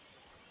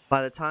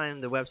 By the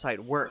time the website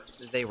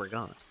worked, they were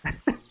gone.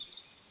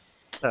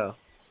 So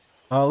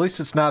Well, at least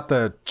it's not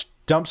the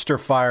dumpster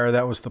fire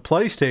that was the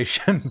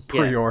PlayStation yeah,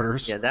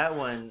 pre-orders. yeah, that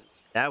one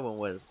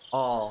was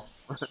all.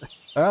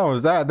 That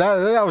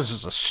was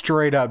just a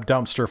straight up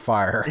dumpster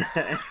fire.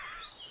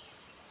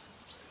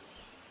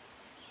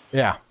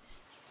 Yeah.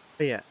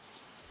 But yeah,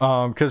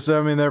 Because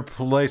I mean, their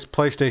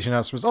PlayStation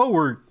house was,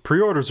 we're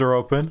pre-orders are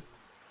open.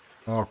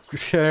 Oh,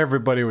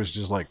 everybody was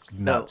just like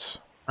nuts.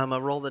 I'm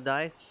gonna roll the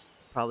dice.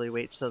 Probably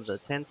wait till the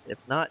 10th. If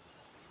not,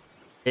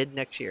 mid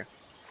next year.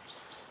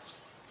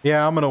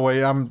 Yeah, I'm gonna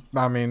wait.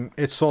 I mean,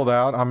 it's sold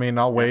out. I mean,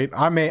 I'll wait.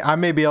 I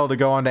may be able to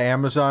go onto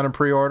Amazon and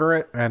pre-order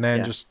it, and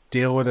then just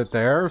deal with it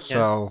there.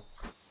 So,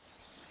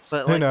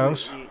 but who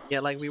knows?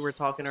 Like we were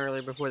talking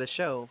earlier before the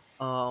show.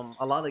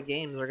 A lot of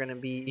games are gonna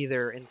be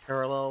either in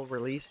parallel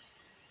release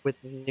with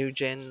the new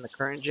gen, the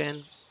current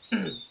gen,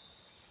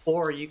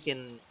 or you can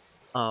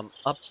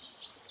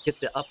get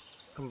the up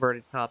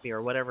converted copy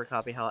or whatever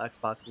copy how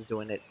Xbox is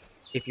doing it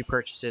if you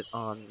purchase it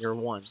on your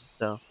one.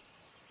 So,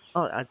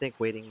 I think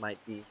waiting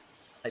might be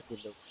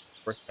the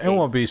worst. It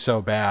won't be so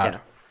bad. Yeah.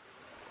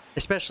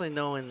 Especially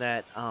knowing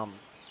that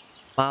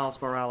Miles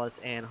Morales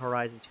and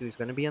Horizon 2 is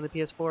going to be on the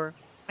PS4.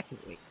 I can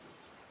wait.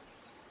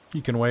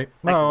 You can wait.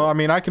 No, I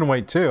mean, I can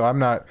wait too. I'm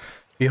not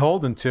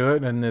beholden to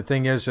it. And the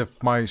thing is, if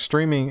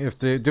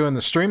they're doing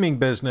the streaming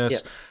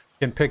business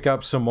can pick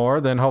up some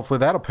more, then hopefully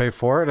that'll pay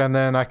for it. And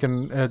then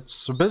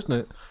it's a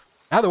business.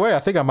 Either way, I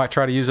think I might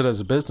try to use it as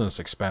a business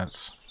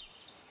expense.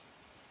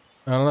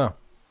 I don't know.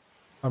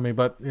 I mean,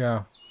 but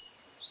yeah,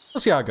 we'll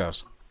see how it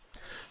goes.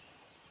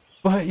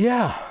 But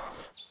yeah,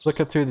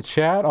 looking through the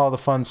chat, all the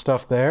fun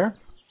stuff there.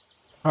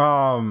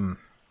 I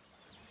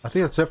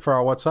think that's it for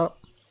our what's up.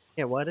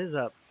 Yeah, what is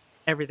up?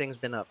 Everything's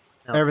been up.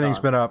 Everything's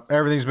been up.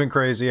 Everything's been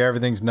crazy.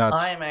 Everything's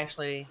nuts. I'm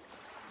actually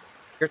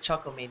your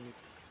chuckle made me,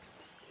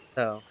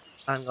 so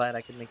I'm glad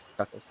I could make you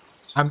chuckle.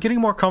 I'm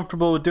getting more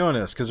comfortable with doing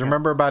this because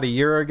remember about a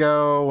year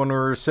ago when we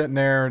were sitting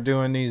there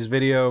doing these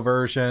video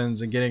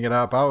versions and getting it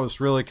up, I was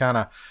really kind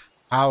of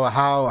how,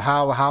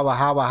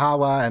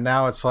 and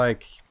now it's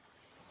like,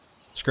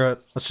 screw it,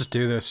 let's just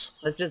do this.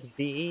 Let's just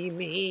be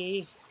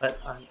me. But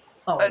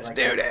let's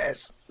do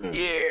this.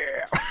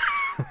 Yeah.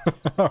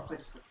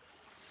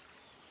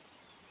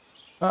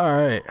 All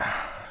right.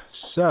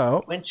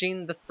 So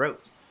quenching the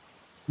throat.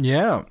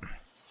 Yeah.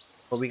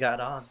 What we got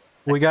on?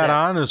 We're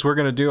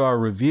going to do our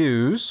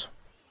reviews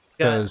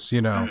because,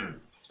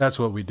 that's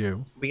what we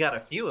do. We got a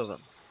few of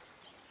them.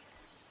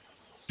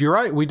 You're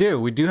right. We do.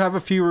 We do have a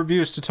few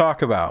reviews to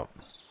talk about.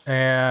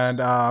 And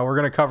we're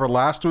going to cover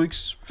last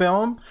week's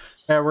film.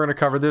 And we're going to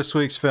cover this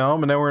week's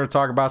film. And then we're going to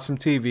talk about some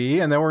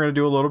TV. And then we're going to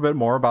do a little bit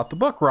more about the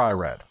book I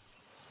read.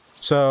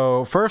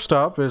 So first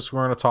up is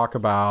we're going to talk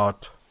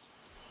about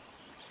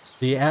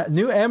the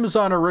new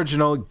Amazon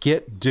original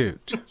Get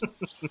Duked,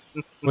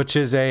 which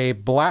is a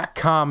black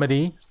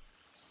comedy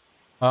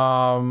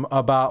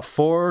about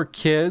 4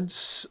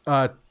 kids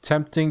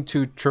attempting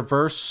to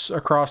traverse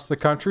across the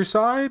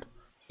countryside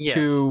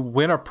to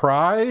win a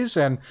prize.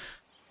 And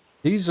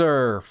these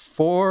are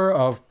 4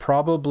 of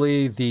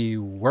probably the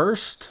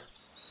worst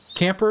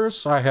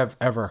campers I have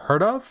ever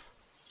heard of.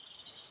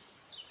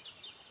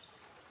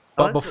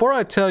 But before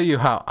I tell you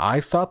how I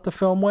thought the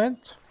film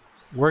went,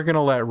 we're going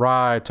to let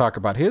Rye talk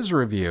about his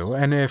review.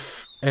 And at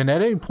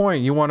any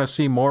point you want to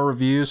see more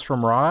reviews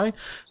from Rye,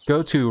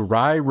 go to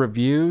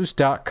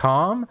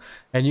riereviews.com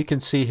and you can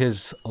see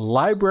his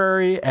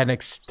library and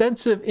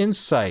extensive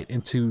insight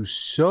into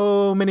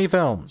so many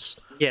films.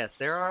 Yes,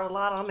 there are a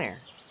lot on there.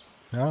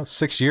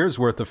 6 years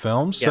worth of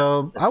films.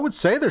 So I would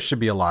say there should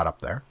be a lot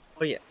up there.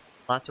 Oh, yes.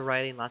 Lots of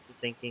writing, lots of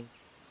thinking,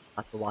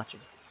 lots of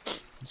watching.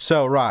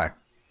 So, Rye,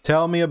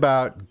 tell me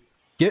about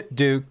Get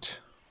Duked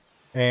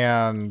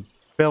and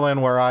fill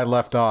in where I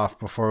left off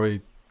before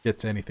we get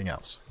to anything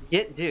else.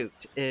 Get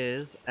Duked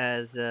is,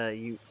 as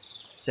you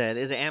said,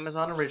 is an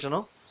Amazon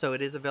original. So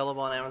it is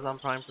available on Amazon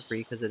Prime for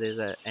free because it is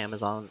an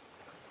Amazon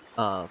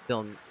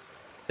film.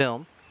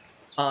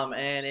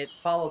 And it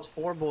follows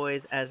 4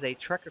 boys as they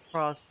trek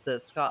across the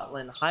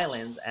Scotland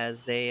Highlands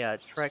as they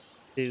trek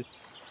to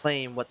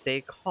claim what they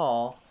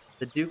call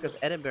the Duke of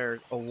Edinburgh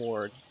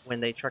Award when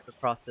they trek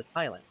across this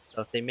highland.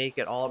 So if they make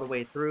it all the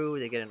way through,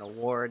 they get an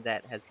award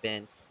that has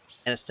been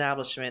an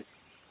establishment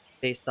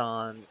based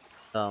on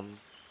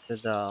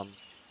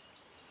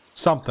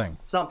something.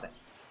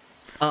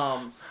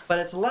 But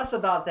it's less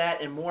about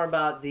that and more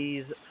about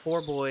these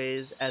 4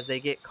 boys as they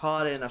get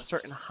caught in a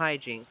certain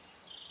hijinks,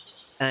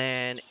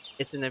 and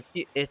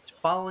it's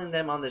following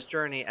them on this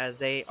journey as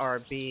they are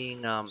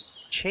being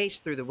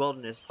chased through the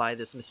wilderness by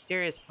this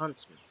mysterious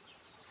huntsman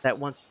that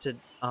wants to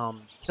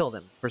kill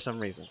them for some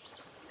reason.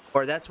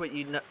 Or that's what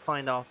you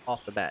find off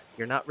the bat.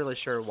 You're not really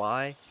sure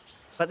why,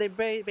 but they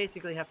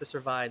basically have to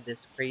survive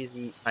this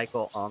crazy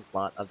cycle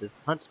onslaught of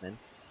this huntsman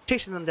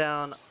chasing them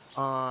down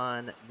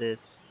on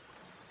this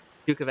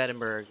Duke of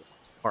Edinburgh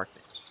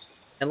apartment.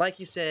 And like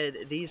you said,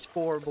 these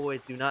 4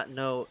 boys do not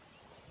know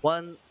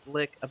one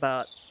lick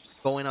about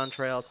going on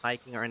trails,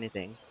 hiking, or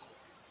anything.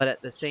 But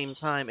at the same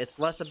time, it's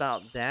less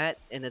about that,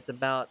 and it's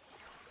about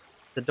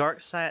the dark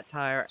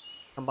satire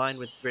combined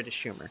with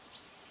British humor.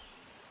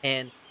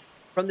 And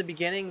from the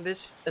beginning,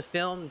 this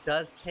film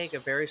does take a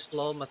very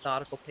slow,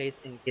 methodical pace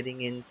in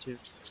getting into the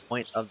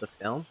point of the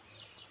film.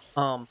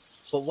 Um,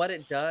 but what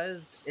it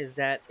does is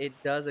that it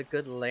does a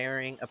good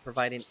layering of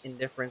providing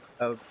indifference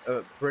of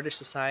British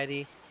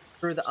society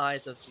through the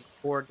eyes of the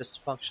poor,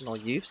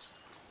 dysfunctional youths.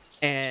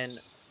 And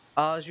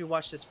as you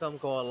watch this film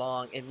go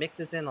along, it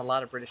mixes in a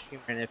lot of British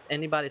humor. And if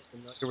anybody's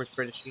familiar with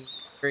British humor,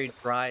 it's very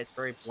dry, it's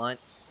very blunt.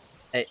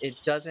 It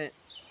doesn't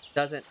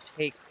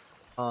take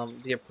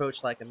the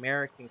approach like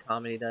American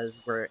comedy does,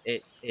 where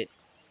it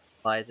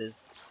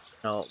utilizes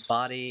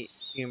body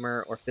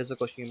humor or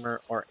physical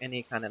humor or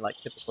any kind of like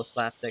typical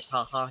slapstick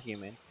haha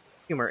humor.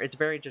 It's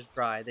very just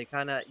dry. They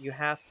kind of you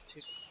have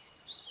to,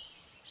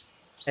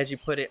 as you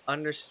put it,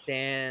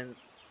 understand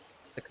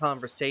the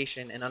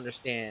conversation and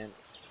understand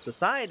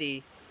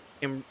society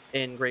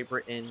in Great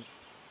Britain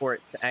for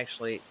it to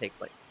actually take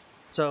place.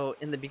 So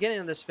in the beginning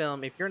of this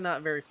film, if you're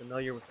not very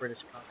familiar with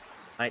British comedy,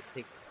 it might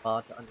take a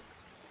while to understand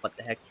what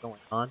the heck's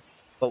going on.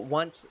 But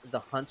once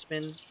the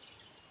huntsman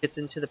gets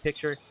into the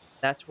picture,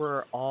 that's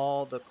where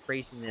all the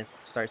craziness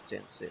starts to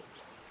ensue.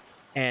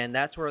 And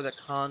that's where the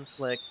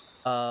conflict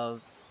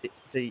of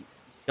the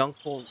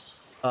youngful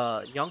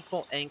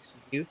angst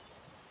youth,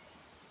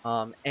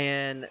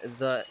 and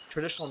the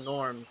traditional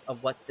norms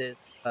of what this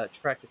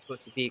trek is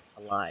supposed to be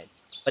collide.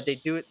 But they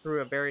do it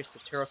through a very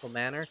satirical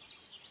manner.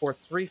 For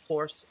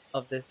three-fourths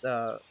of this,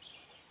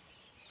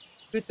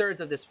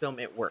 two-thirds of this film,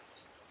 it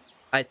works.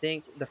 I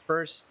think the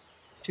first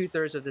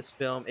two-thirds of this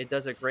film, it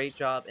does a great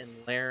job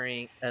in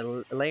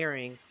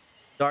layering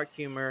dark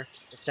humor,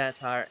 the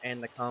satire,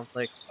 and the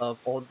conflict of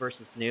old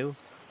versus new.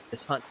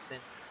 This Huntsman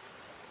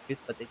youth,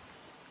 but they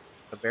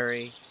a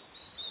very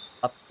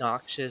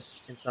obnoxious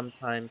and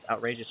sometimes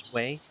outrageous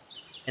way.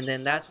 And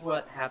then that's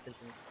what happens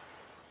in the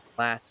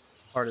last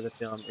part of the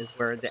film is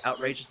where the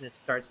outrageousness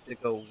starts to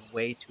go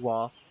way too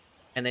off,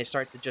 and they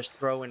start to just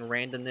throw in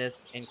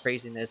randomness and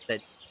craziness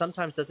that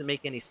sometimes doesn't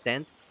make any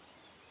sense,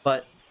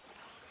 but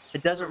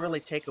it doesn't really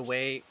take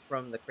away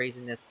from the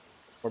craziness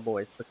of four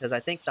boys, because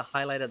I think the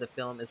highlight of the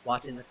film is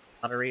watching the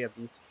camaraderie of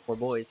these four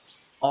boys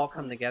all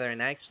come together,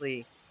 and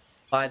actually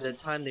by the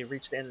time they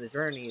reach the end of the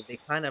journey, they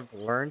kind of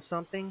learn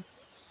something,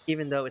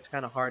 even though it's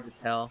kind of hard to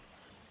tell.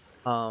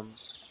 Um,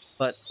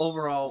 but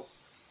overall,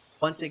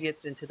 once it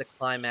gets into the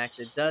climax,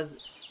 it does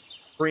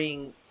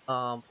bring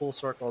full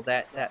circle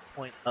that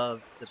point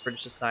of the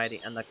British society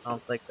and the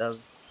conflict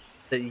of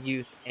the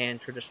youth and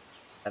traditions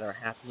that are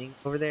happening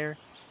over there.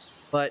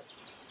 But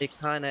it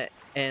kind of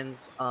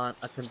ends on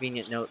a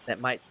convenient note that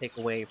might take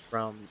away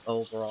from the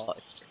overall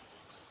experience.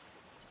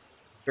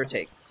 Your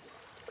take.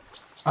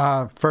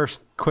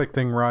 First, quick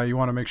thing, Rye. You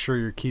want to make sure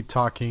you keep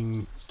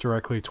talking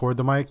directly toward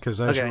the mic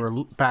because as you Okay.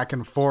 were back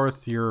and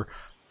forth, your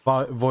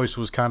voice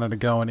was kind of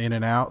going in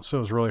and out, so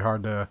it was really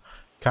hard to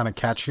kind of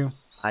catch you.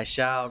 I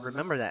shall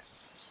remember that.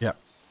 Yep.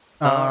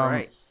 All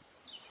right.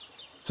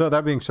 So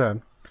that being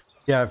said,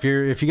 yeah, if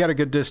you got a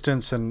good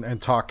distance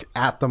and talk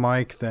at the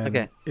mic, then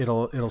Okay.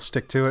 it'll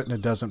stick to it and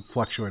it doesn't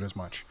fluctuate as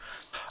much.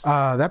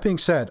 That being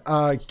said,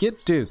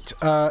 Get Duked.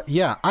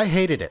 Yeah, I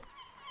hated it.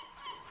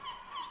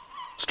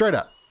 Straight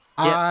up.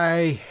 Yep.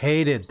 I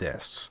hated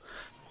this.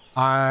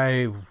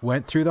 I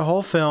went through the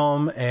whole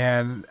film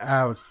and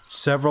at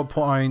several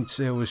points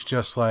it was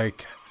just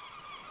like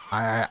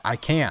I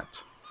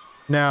can't.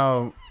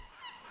 Now,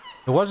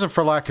 it wasn't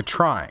for lack of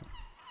trying.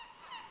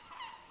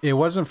 It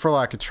wasn't for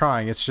lack of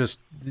trying. It's just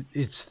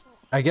it's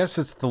I guess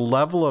it's the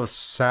level of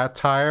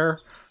satire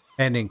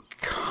and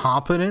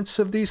incompetence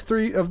of these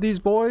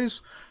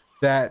boys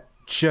that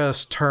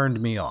just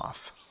turned me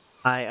off.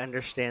 I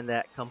understand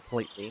that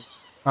completely.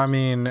 I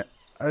mean,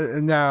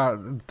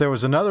 now there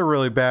was another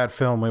really bad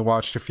film we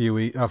watched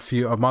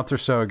a month or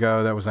so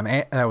ago that was a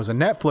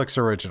Netflix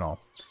original.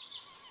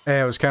 And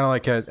it was kind of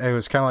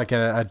like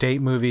a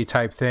date movie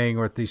type thing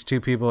where these two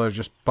people are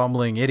just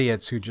bumbling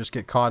idiots who just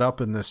get caught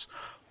up in this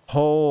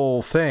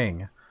whole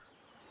thing.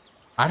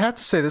 I'd have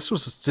to say this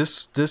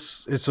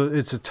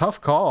it's a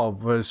tough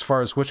call as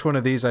far as which one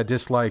of these I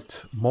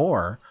disliked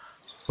more,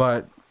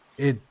 but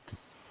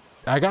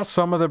I got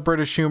some of the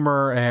British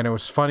humor, and it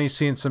was funny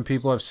seeing some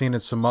people I've seen in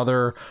some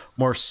other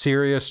more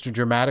serious,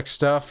 dramatic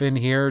stuff in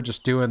here,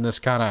 just doing this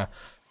kind of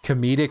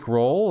comedic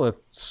role. It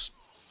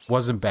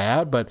wasn't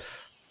bad, but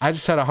I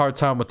just had a hard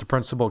time with the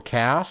principal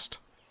cast,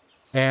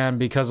 and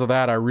because of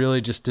that, I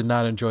really just did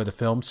not enjoy the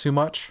film too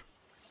much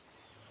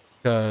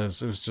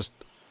because it was just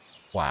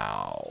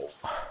wow.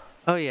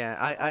 Oh yeah,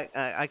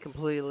 I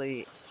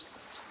completely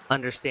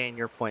understand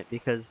your point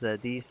because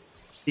these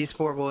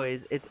four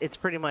boys, it's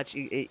pretty much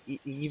you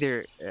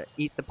either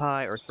eat the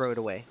pie or throw it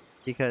away,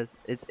 because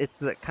it's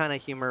the kind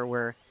of humor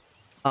where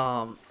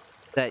um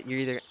that you're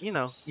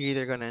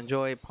either going to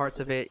enjoy parts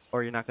of it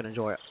or you're not going to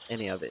enjoy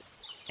any of it.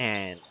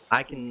 And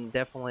I can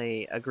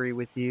definitely agree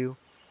with you,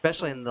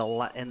 especially in the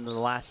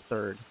last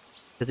third,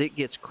 because it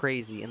gets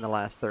crazy in the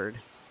last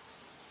third.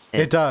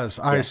 It does.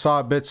 I yeah.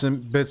 saw bits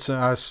and bits.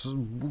 I was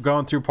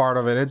going through part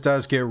of it. It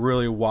does get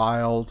really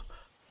wild,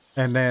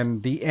 and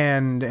then the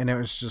end, and it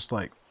was just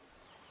like,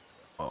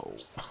 oh,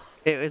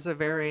 It's a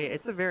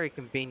very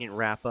convenient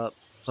wrap up,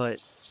 but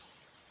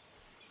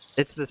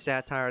it's the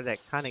satire that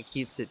kind of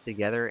keeps it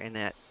together, and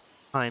at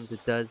times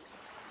it does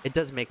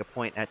make a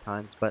point at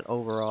times, but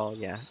overall,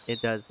 yeah,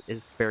 it does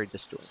is very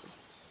disjointed.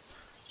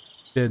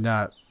 did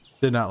not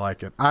did not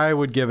like it. I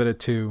would give it a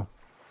 2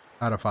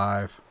 out of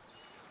 5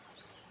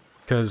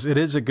 because it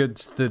is a good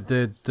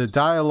the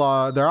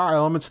dialogue. There are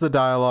elements of the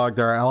dialogue.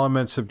 There are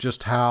elements of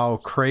just how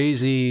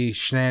crazy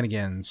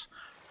shenanigans.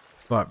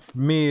 But for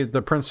me,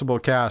 the principal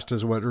cast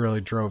is what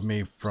really drove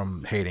me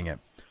from hating it.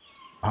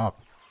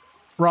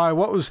 Rye,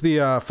 what was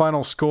the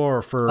final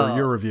score for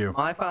your review?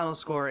 My final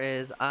score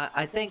is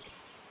I think,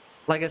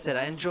 like I said,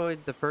 I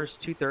enjoyed the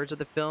first 2/3 of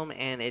the film,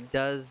 and it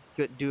does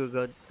do a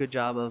good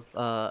job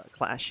of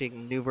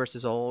clashing new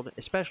versus old,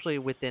 especially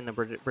within a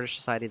British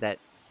society that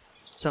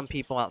some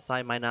people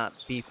outside might not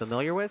be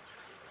familiar with.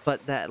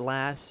 But that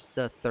last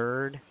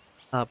third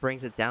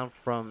brings it down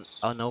from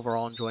an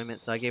overall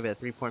enjoyment. So I gave it a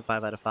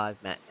 3.5 out of 5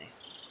 matinee.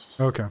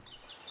 Okay.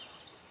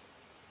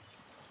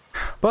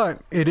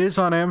 But it is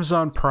on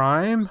Amazon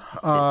Prime.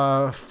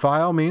 By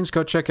all means,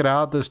 go check it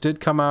out. This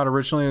did come out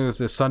originally with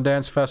the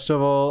Sundance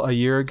Festival a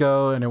year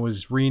ago, and it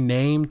was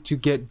renamed to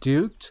Get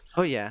Duked.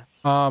 Oh yeah.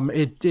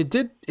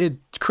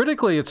 It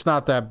critically, it's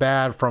not that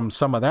bad from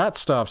some of that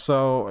stuff,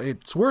 so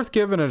it's worth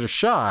giving it a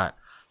shot.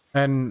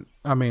 And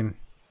I mean,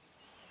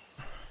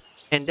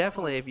 And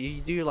definitely, if you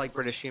do like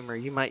British humor,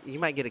 you might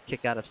get a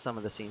kick out of some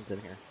of the scenes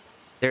in here.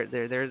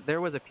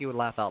 There was a few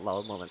laugh out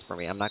loud moments for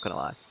me. I'm not gonna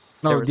lie.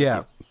 There oh was a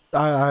yeah, few.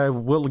 I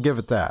will give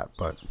it that.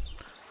 But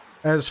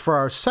as for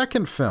our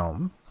second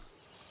film,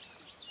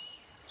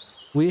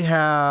 we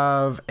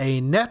have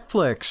a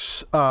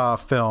Netflix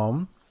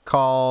film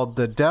called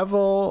The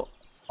Devil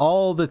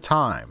All the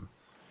Time.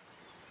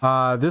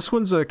 This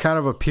one's a kind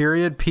of a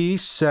period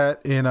piece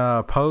set in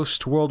a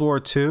post World War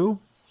II.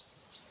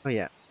 Oh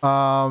yeah.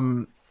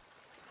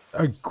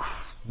 A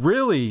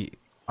really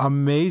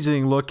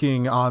amazing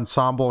looking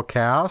ensemble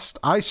cast.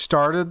 I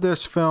started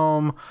this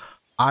film.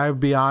 I'll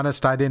be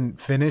honest, I didn't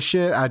finish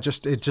it.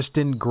 It just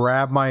didn't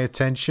grab my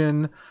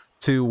attention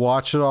to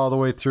watch it all the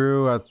way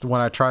through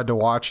when I tried to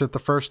watch it the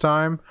first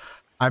time.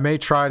 I may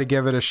try to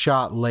give it a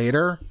shot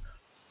later,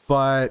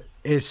 but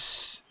it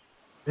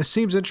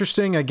seems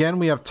interesting. Again,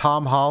 we have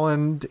Tom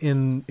Holland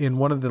in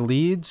one of the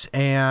leads,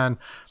 and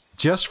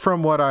just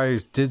from what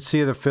I did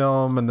see of the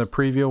film and the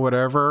preview,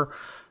 whatever,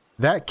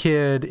 that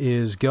kid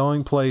is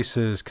going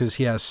places because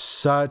he has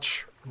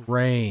such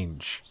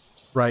range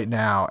right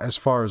now as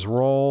far as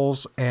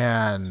roles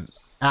and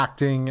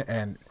acting,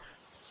 and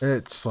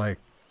it's like,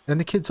 and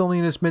the kid's only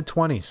in his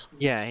mid-20s.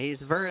 Yeah,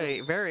 he's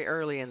very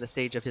early in the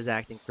stage of his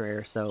acting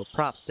career, so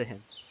props to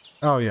him.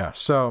 Oh yeah.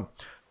 So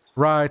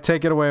Rye,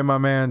 take it away, my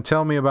man.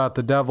 Tell me about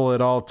The Devil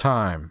at All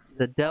Time.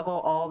 The Devil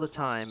All the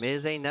Time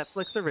is a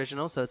Netflix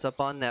original, so it's up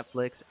on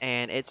Netflix,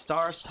 and it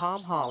stars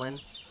Tom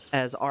Holland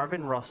as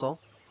Arvin Russell.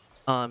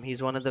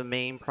 He's one of the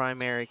main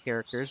primary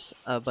characters,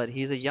 but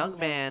he's a young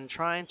man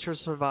trying to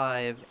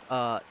survive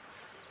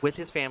with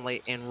his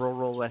family in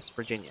rural West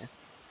Virginia.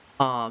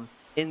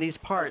 In these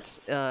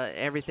parts,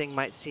 everything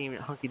might seem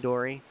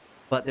hunky-dory,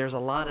 but there's a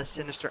lot of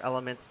sinister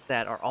elements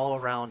that are all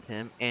around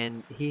him,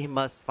 and he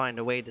must find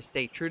a way to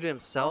stay true to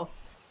himself,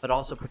 but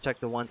also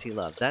protect the ones he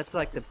loves. That's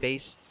like the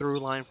base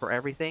through line for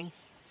everything.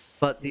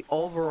 But the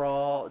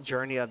overall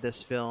journey of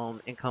this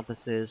film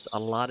encompasses a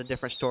lot of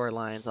different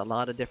storylines, a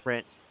lot of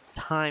different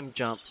time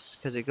jumps,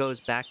 because it goes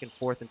back and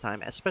forth in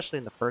time, especially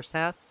in the first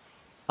half.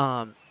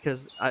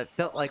 Because I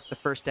felt like the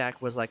first act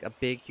was like a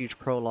big, huge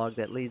prologue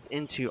that leads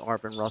into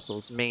Arvin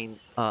Russell's main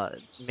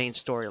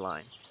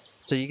storyline.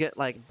 So you get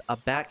like a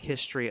back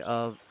history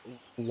of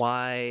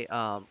why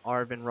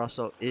Arvin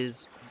Russell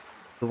is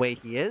the way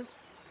he is,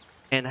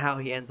 and how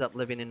he ends up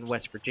living in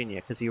West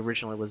Virginia, because he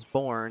originally was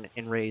born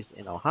and raised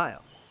in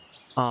Ohio.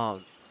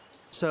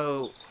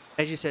 So,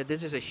 as you said,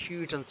 this is a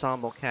huge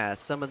ensemble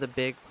cast. Some of the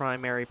big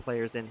primary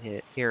players in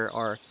here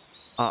are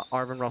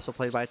Arvin Russell,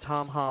 played by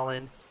Tom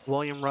Holland,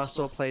 William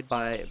Russell, played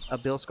by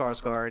Bill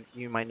Skarsgård.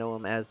 You might know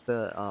him as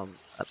the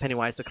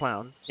Pennywise the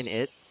Clown in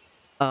It.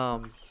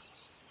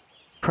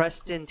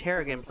 Preston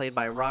Terrigan, played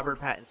by Robert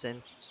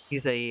Pattinson.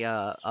 He's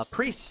a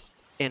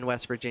priest in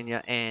West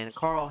Virginia, and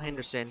Carl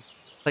Henderson,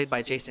 played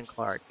by Jason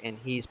Clarke, and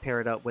he's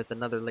paired up with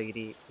another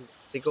lady.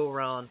 They go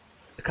around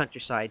the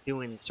countryside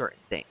doing certain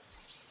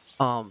things.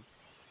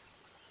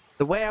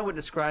 The way I would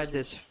describe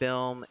this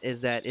film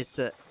is that it's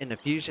an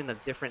infusion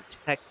of different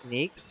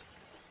techniques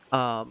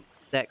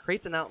that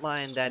creates an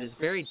outline that is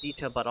very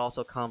detailed but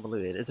also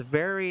convoluted. It's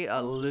very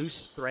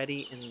loose,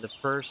 thready in the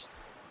first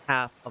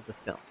half of the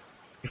film.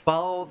 You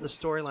follow the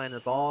storyline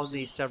of all of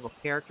these several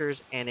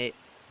characters, and it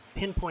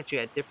pinpoints you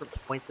at different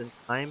points in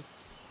time,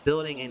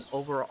 building an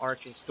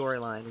overarching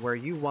storyline where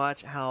you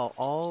watch how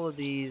all of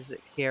these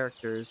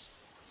characters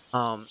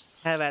have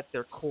at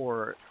their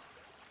core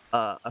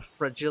a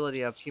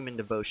fragility of human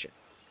devotion.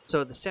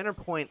 So the center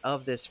point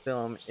of this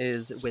film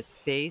is with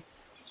faith,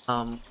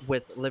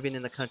 with living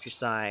in the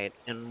countryside,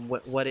 and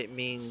what it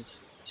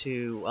means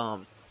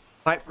to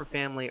fight for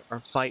family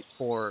or fight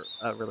for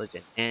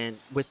religion. And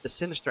with the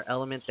sinister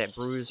element that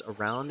brews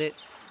around it,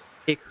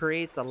 it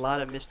creates a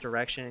lot of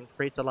misdirection,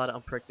 creates a lot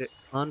of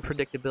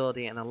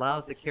unpredictability, and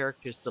allows the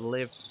characters to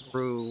live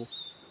through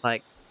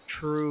like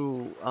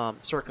true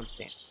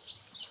circumstance.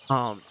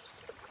 Um,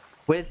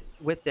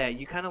 with that,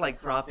 you kind of like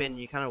drop in,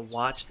 you kind of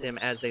watch them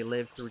as they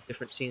live through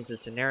different scenes and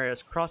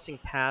scenarios, crossing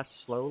paths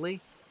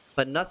slowly,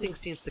 but nothing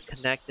seems to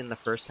connect in the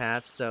first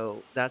half.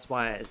 So that's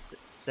why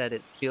said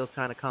it feels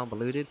kind of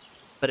convoluted.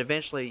 But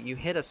eventually, you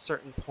hit a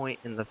certain point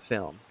in the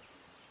film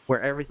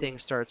where everything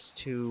starts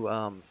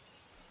to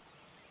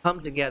come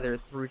together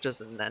through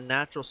just a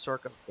natural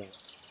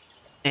circumstance,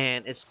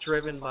 and it's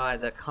driven by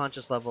the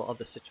conscious level of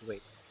the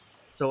situation.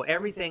 So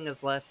everything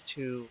is left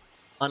to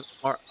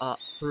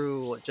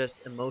through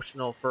just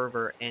emotional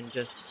fervor and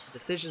just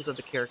decisions of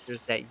the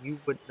characters that you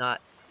would not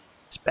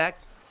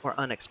expect or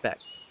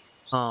unexpect.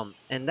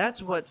 And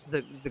that's what's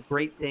the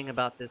great thing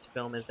about this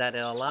film, is that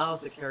it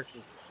allows the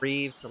characters to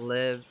breathe, to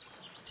live,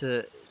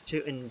 to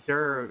to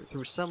endure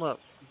through some of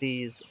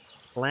these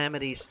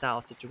calamity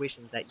style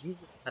situations that you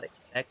would not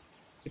expect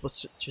people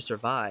to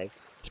survive.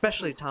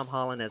 Especially Tom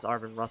Holland as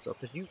Arvin Russell,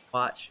 because you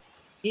watch,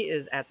 he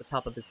is at the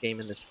top of his game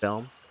in this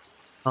film.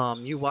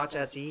 You watch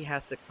as he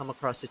has to come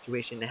across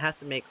situation and has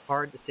to make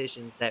hard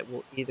decisions that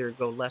will either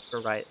go left or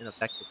right and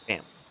affect his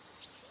family.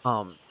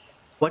 Um,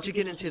 Once you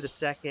get into the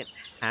second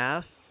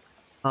half,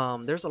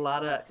 there's a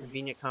lot of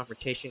convenient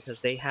confrontation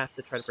because they have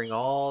to try to bring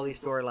all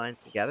these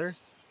storylines together,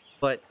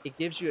 but it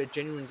gives you a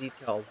genuine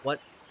detail of what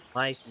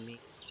life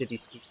means to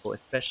these people,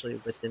 especially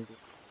within the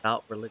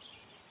about religion,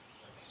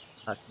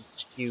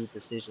 skewed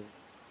decisions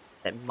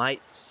that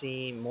might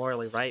seem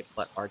morally right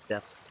but are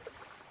definitely.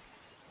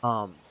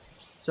 Um,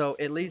 so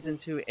it leads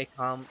into a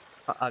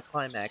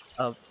climax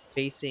of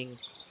facing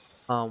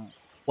um,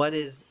 what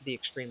is the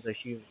extremes of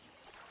human.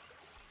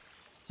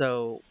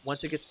 So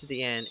once it gets to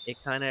the end, it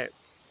kind of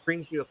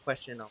brings you a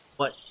question of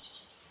what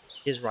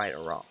is right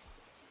or wrong,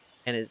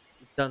 and it's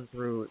done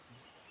through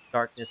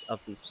darkness of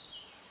these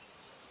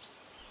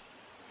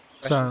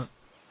So questions.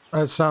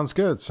 that sounds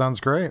good. Sounds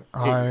great.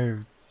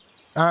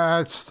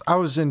 I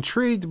was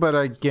intrigued, but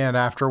again,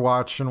 after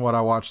watching what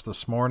I watched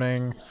this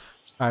morning,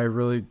 it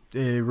really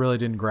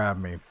didn't grab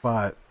me.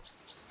 But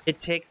It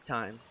takes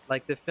time.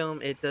 Like the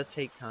film, it does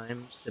take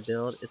time to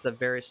build. It's a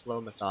very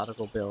slow,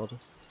 methodical build.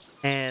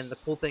 And the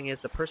cool thing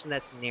is, the person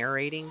that's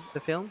narrating the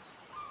film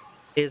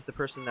is the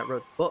person that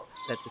wrote the book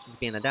that this is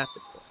being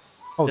adapted for.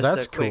 oh, Just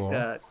that's a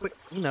cool. quick,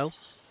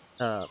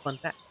 fun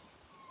fact.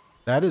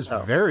 That is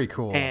So, very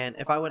cool. and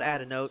if I would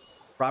add a note,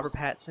 Robert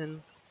Pattinson,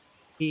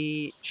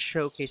 he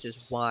showcases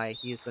why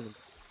he is going to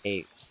be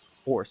a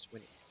force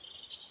when it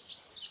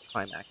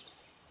climax,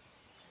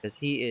 because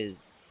he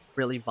is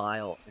really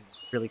vile and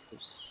really cool.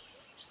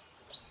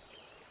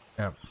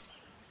 Yeah.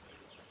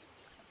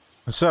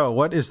 So,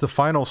 what is the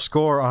final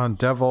score on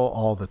Devil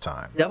All the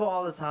Time? Devil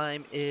All the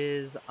Time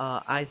is,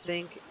 I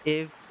think,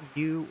 if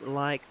you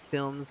like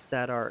films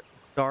that are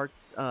dark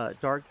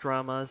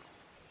dramas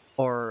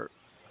or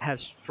have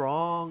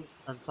strong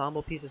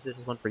ensemble pieces, this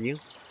is one for you.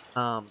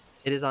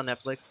 It is on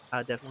Netflix. I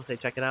would definitely say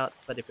check it out.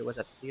 But if it was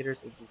at the theaters,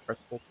 it would be worth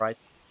full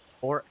price.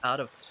 4 out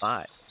of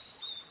 5.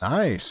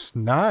 Nice,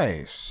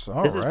 nice.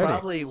 This is Alrighty.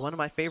 probably one of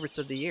my favorites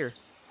of the year,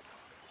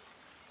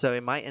 so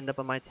it might end up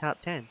on my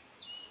top 10.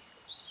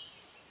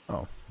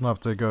 Oh, I'll have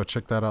to go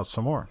check that out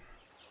some more.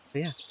 But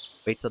yeah,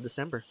 wait till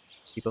December,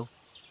 people.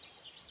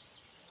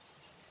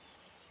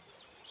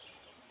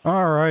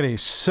 Alrighty,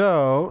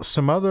 so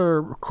some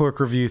other quick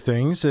review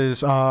things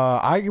is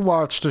I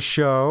watched a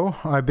show.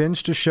 I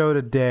binged a show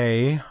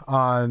today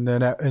on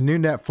a new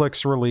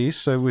Netflix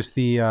release. It was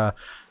the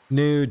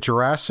new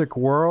Jurassic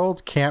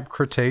World Camp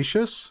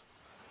Cretaceous.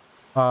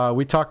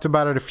 We talked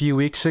about it a few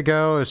weeks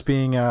ago as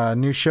being a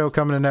new show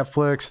coming to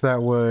Netflix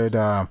that would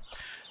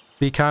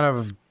be kind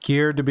of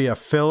geared to be a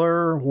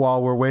filler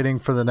while we're waiting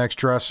for the next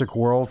Jurassic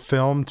World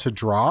film to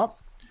drop.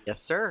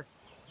 Yes, sir.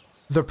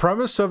 The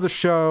premise of the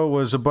show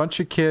was a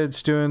bunch of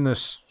kids doing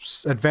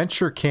this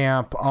adventure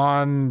camp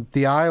on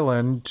the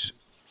island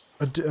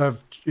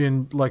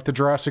in like the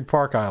Jurassic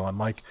Park island.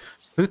 Like,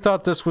 who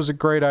thought this was a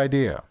great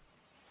idea?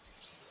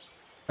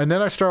 And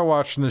then I started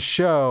watching the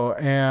show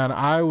and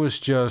I was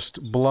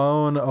just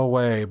blown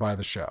away by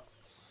the show.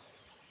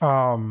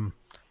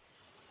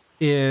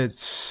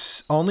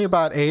 It's only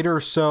about 8 or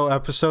so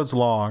episodes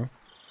long,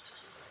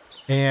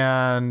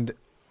 and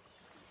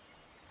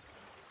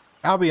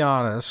I'll be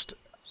honest,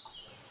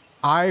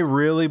 I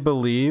really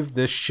believe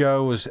this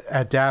show was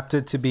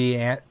adapted to be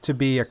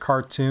a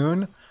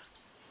cartoon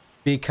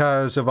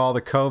because of all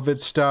the COVID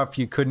stuff.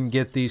 You couldn't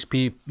get these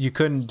people. You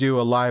couldn't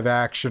do a live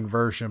action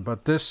version,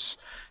 but this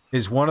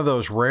is one of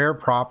those rare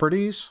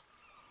properties,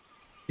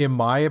 in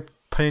my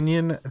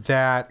opinion,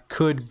 that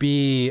could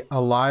be a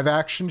live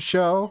action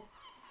show,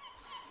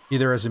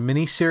 either as a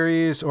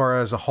miniseries or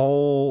as a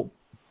whole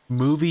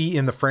movie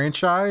in the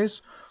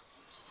franchise.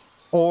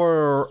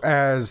 or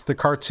as the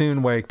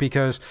cartoon way,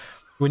 because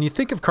when you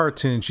think of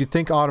cartoons, you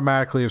think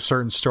automatically of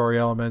certain story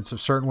elements, of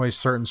certain ways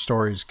certain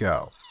stories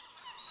go.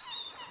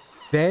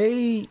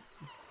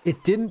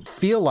 It didn't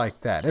feel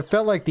like that. It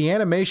felt like the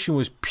animation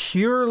was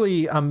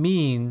purely a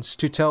means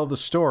to tell the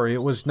story.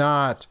 It was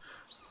not,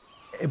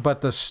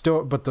 but the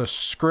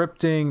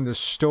scripting, the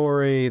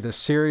story, the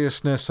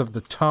seriousness of the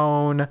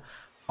tone,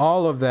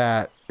 all of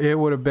that, it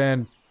would have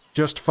been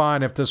just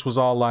fine if this was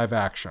all live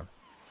action.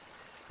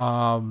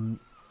 I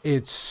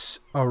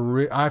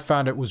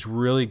found it was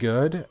really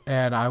good,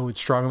 and I would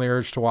strongly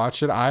urge to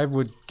watch it. I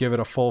would give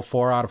it a full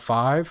 4 out of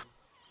 5.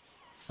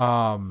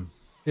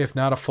 If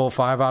not a full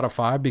 5 out of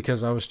 5,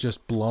 because I was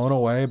just blown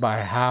away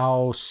by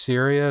how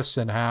serious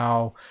and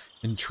how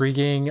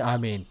intriguing. I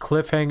mean,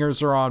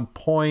 cliffhangers are on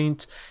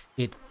point.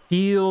 It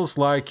feels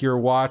like you're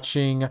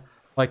watching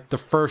like the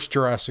first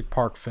Jurassic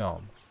Park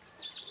film.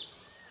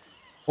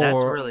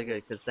 That's really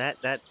good, because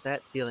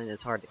that feeling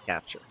is hard to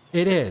capture.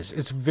 It is.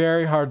 It's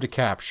very hard to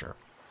capture.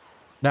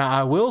 Now,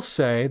 I will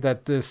say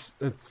that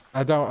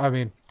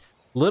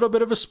little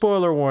bit of a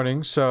spoiler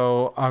warning,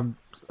 so I'm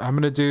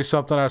going to do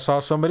something I saw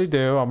somebody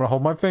do. I'm going to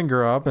hold my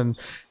finger up, and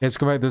this is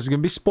going to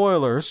be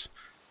spoilers.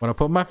 When I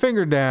put my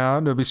finger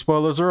down, it'll be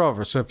spoilers are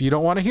over. So if you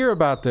don't want to hear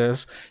about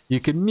this, you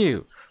can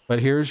mute. But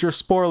here's your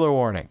spoiler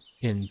warning.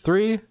 In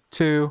 3,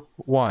 2,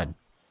 1.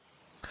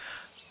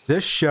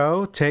 This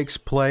show takes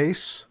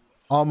place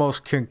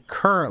almost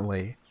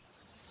concurrently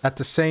at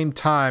the same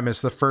time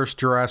as the first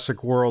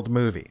Jurassic World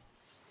movie.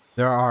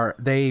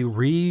 They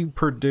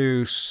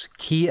reproduce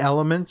key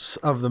elements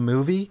of the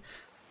movie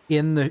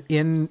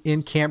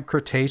in Camp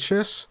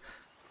Cretaceous,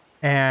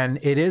 and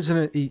it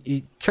isn't,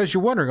 because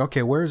you're wondering,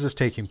 okay, where is this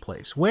taking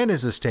place? When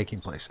is this taking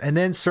place? And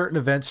then certain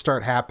events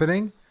start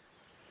happening,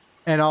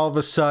 and all of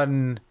a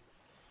sudden,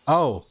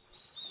 oh,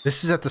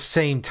 this is at the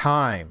same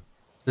time,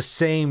 the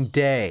same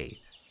day,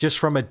 just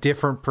from a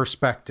different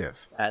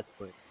perspective. That's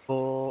pretty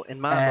cool. In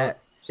my book,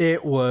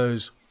 it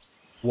was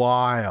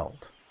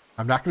wild.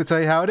 I'm not going to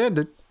tell you how it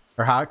ended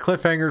or how it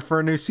cliffhangered for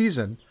a new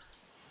season,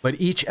 but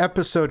each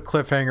episode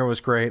cliffhanger was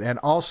great. And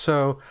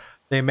also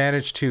they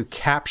managed to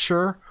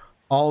capture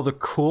all the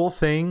cool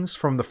things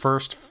from the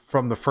first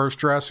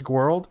Jurassic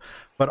World,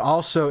 but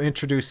also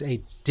introduce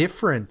a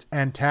different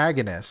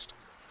antagonist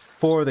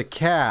for the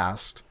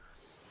cast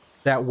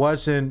that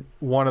wasn't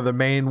one of the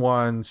main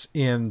ones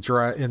in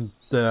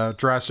the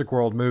Jurassic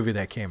World movie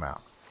that came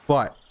out.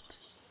 But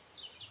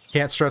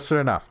can't stress it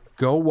enough.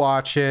 Go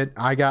watch it.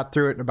 I got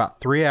through it in about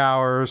 3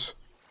 hours.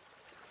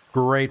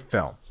 Great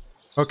film.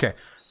 Okay,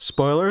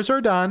 spoilers are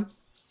done.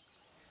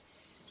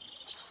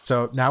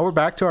 So now we're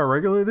back to our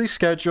regularly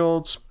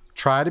scheduled.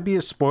 Try to be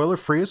as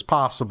spoiler-free as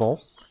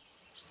possible.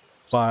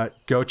 But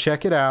go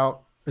check it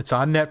out. It's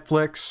on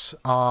Netflix.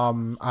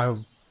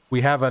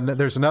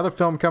 There's another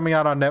film coming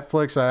out on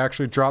Netflix that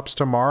actually drops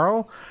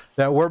tomorrow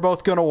that we're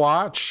both going to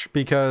watch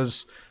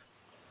because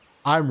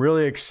I'm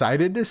really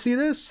excited to see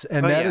this.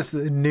 And is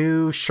the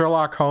new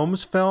Sherlock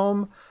Holmes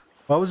film.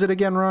 What was it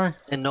again, Rye?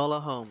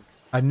 Enola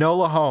Holmes.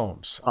 Enola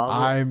Holmes.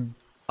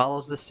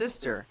 Follows the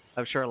sister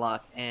of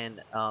Sherlock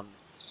and I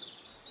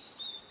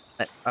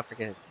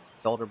forget his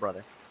older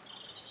brother.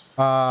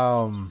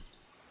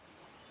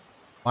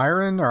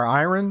 Myron or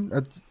Iron?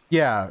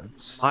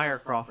 It's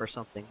Myrecroft or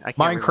something. I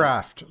can't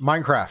Minecraft.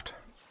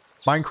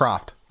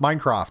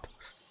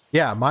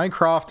 Yeah,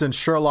 Minecraft and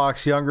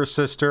Sherlock's younger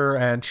sister,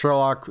 and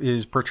Sherlock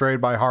is portrayed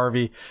by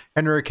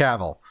Henry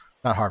Cavill.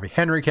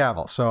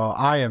 So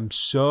I am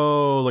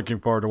so looking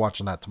forward to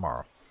watching that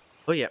tomorrow.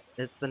 Oh yeah,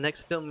 it's the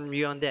next film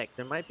review on deck.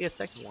 There might be a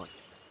second one,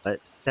 but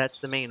that's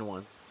the main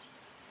one.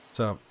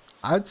 So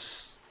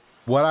that's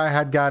what I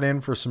had got in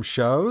for some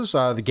shows.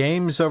 The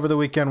games over the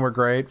weekend were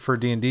great for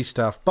D&D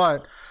stuff,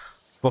 but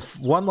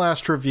one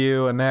last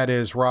review, and that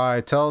is,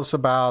 Rye, tell us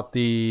about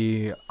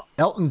the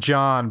Elton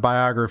John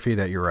biography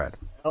that you read.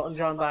 Elton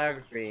John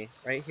biography,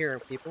 right here,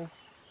 people.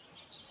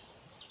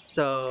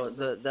 So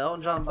the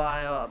Elton John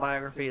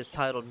biography is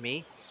titled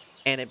Me,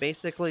 and it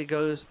basically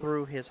goes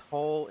through his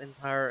whole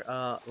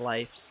entire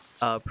life,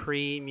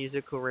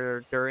 pre-music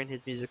career, during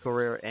his music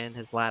career, and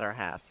his latter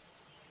half.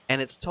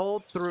 And it's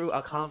told through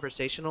a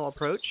conversational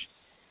approach,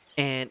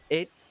 and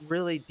it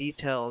really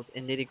details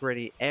in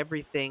nitty-gritty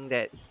everything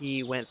that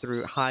he went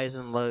through, highs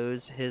and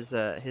lows, his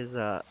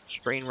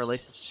strained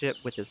relationship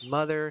with his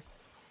mother,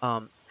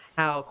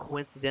 how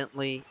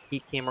coincidentally he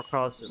came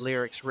across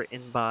lyrics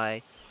written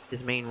by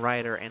his main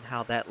writer and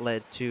how that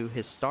led to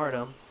his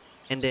stardom,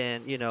 and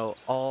then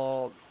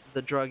all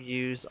the drug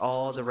use,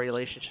 all the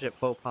relationship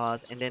faux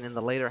pas, and then in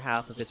the later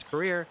half of his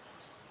career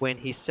when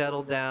he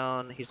settled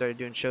down, he started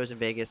doing shows in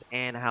Vegas,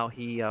 and how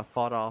he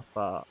fought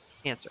off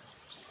cancer.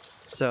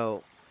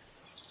 So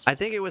I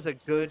think it was a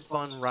good,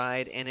 fun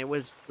ride, and it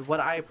was what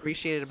I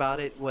appreciated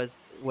about it was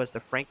the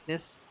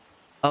frankness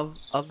of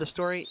the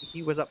story.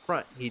 He was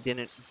upfront. He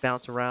didn't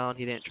bounce around.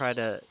 He didn't try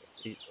to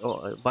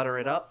butter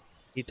it up.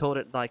 He told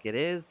it like it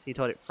is. He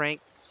told it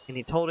frank, and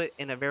he told it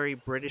in a very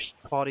British,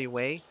 haughty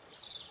way.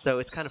 So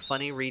it's kind of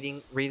funny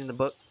reading the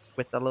book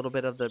with a little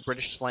bit of the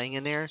British slang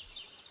in there.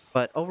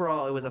 But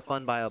overall, it was a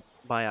fun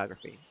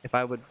biography. If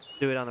I would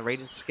do it on the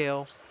rating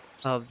scale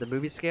of the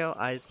movie scale,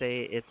 I'd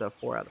say it's a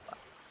 4 out of 5.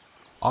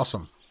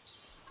 Awesome.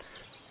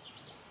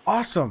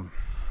 Awesome.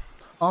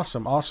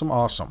 Awesome. Awesome.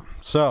 Awesome.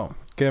 So,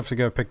 you have to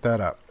go pick that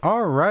up.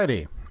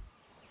 Alrighty.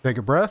 Take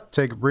a breath,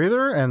 take a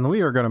breather, and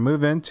we are going to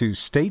move into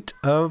State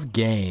of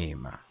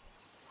Game.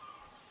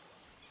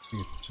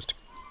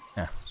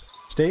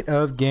 State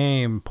of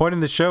Game. Point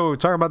in the show, we're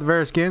talking about the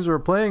various games we're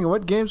playing and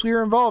what games we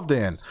are involved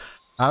in.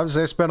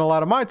 Obviously, I spend a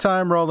lot of my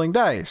time rolling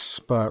dice,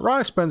 but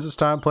Rye spends his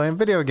time playing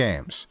video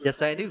games.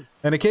 Yes, I do.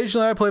 And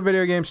occasionally I play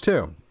video games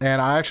too.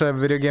 And I actually have a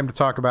video game to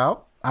talk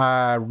about.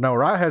 I know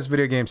Rye has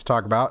video games to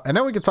talk about. And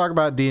then we can talk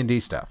about D&D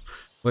stuff,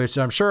 which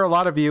I'm sure a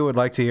lot of you would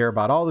like to hear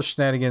about all the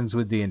shenanigans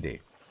with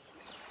D&D.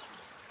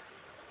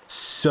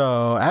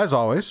 So, as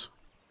always...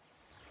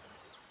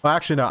 Well,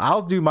 actually, no.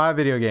 I'll do my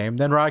video game,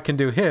 then Rye can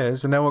do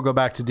his, and then we'll go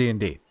back to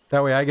D&D.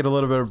 That way I get a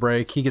little bit of a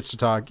break. He gets to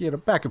talk,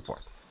 back and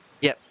forth.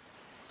 Yep.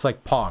 It's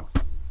like Pong.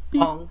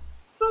 Beep, Pong.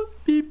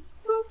 beep,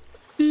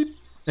 beep.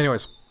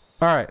 Anyways.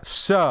 All right.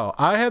 So,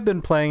 I have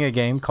been playing a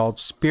game called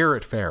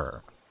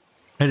Spiritfarer.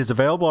 It is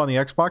available on the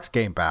Xbox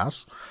Game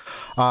Pass.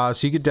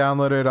 So, you could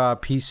download it on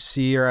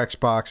PC or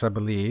Xbox, I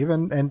believe,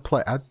 and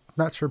play. I'm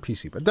not sure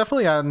PC, but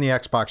definitely on the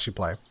Xbox you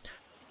play.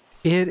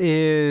 It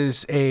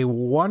is a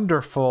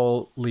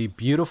wonderfully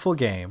beautiful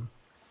game.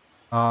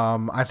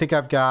 I think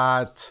I've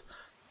got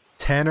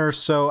 10 or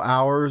so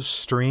hours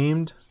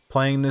streamed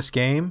playing this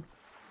game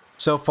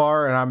so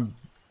far, and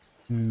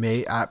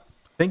I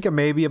think I'm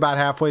maybe about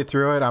halfway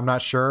through it. I'm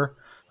not sure.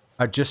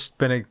 I've just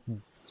been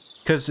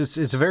because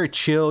it's a very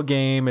chill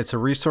game. It's a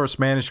resource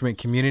management,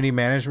 community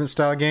management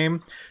style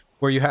game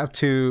where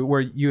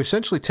you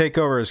essentially take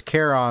over as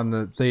Charon,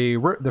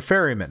 the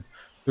ferryman,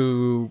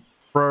 who,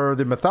 for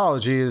the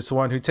mythology, is the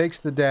one who takes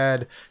the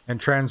dead and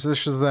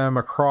transitions them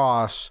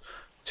across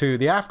to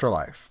the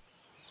afterlife.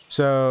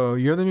 So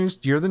you're the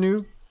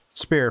new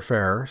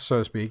Spiritfarer, so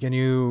to speak, and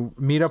you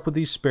meet up with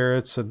these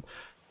spirits and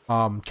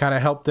kind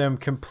of help them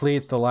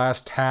complete the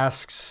last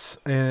tasks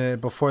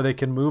before they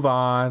can move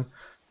on.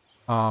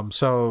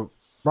 So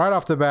right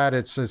off the bat,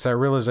 it's a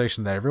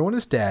realization that everyone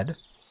is dead,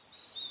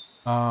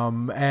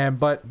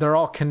 but they're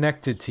all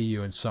connected to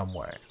you in some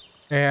way.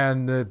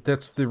 And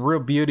that's the real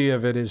beauty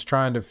of it, is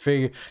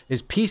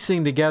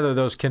piecing together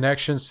those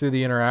connections through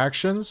the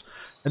interactions.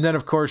 And then,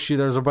 of course,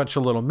 there's a bunch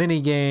of little mini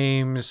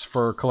games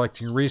for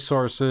collecting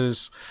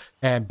resources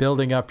and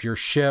building up your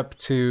ship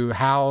to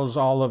house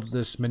all of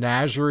this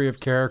menagerie of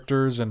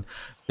characters and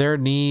their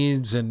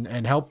needs and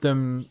help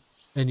them.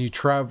 And you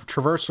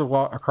traverse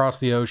across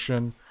the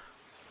ocean.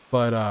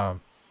 But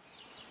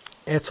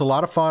it's a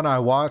lot of fun. I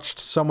watched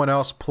someone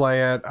else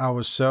play it. I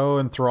was so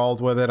enthralled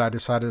with it, I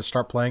decided to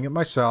start playing it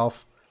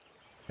myself.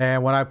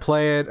 And when I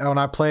played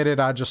it,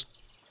 I just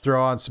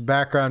throw on some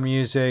background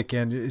music,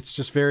 and it's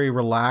just very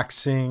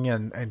relaxing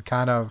and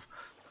kind of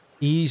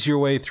ease your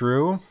way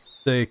through.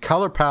 The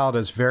color palette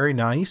is very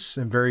nice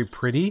and very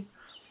pretty.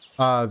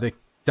 The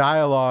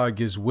dialogue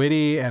is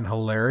witty and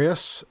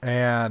hilarious,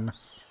 and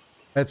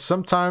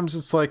sometimes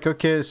it's like,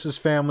 okay, this is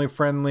family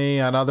friendly,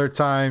 and other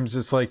times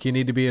it's like you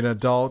need to be an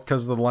adult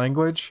because of the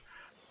language.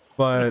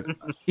 But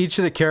each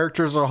of the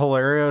characters are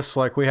hilarious.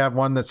 Like, we have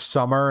one that's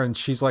Summer, and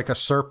she's like a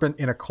serpent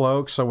in a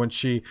cloak, so when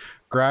she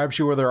grabs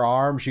you with her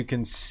arms, you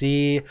can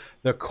see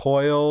the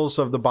coils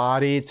of the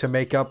body to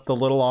make up the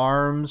little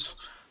arms.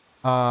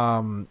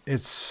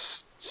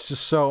 It's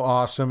just so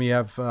awesome. You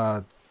have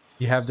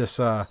this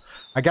I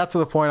got to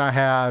the point I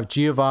have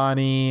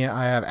Giovanni,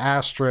 I have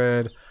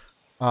Astrid,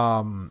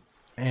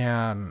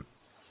 and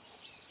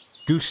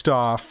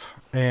Gustav,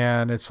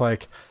 and it's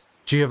like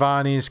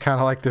Giovanni's kind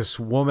of like this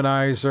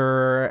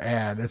womanizer,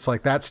 and it's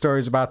like that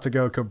story's about to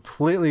go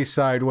completely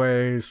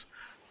sideways.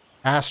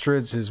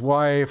 Astrid's his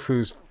wife,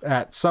 who's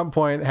at some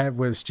point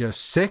was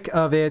just sick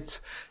of it,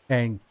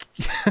 and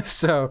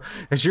so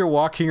as you're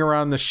walking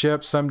around the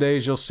ship, some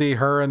days you'll see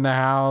her in the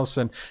house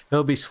and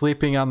he'll be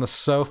sleeping on the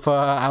sofa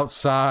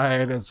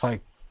outside. It's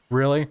like,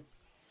 really?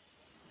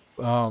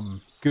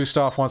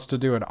 Gustav wants to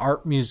do an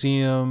art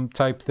museum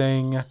type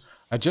thing.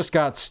 I just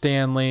got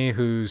Stanley,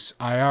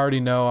 I already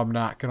know I'm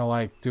not going to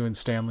like doing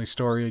Stanley's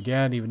story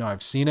again, even though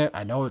I've seen it.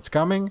 I know it's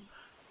coming,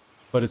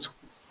 but it's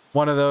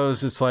one of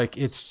those, it's like,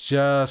 it's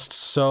just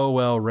so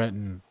well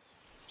written.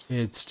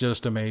 It's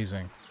just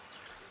amazing.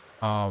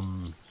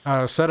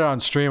 I said it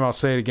on stream, I'll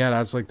say it again. I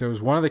was like, there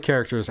was one of the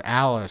characters,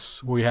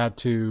 Alice, we had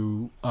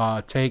to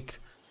take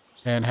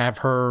and have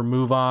her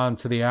move on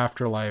to the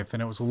afterlife,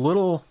 and it's a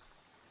little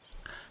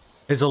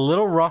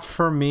rough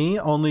for me,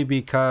 only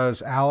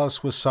because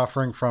Alice was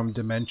suffering from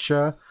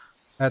dementia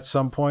at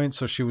some point,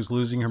 so she was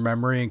losing her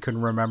memory and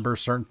couldn't remember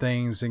certain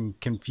things and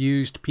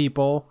confused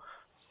people.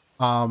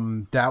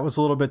 That was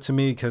a little bit to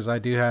me, because I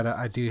do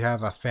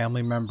have a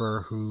family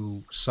member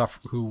who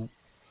suffered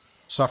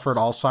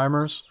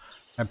Alzheimer's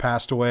and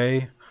passed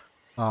away.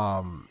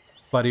 But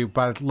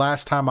by the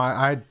last time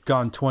I'd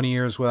gone 20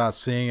 years without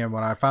seeing him.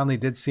 When I finally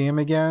did see him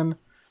again,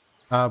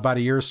 about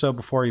a year or so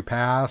before he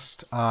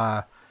passed,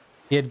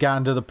 he had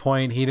gotten to the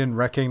point he didn't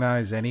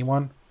recognize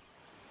anyone.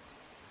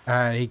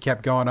 and he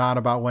kept going on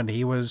about when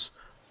he was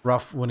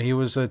rough when he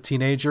was a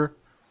teenager.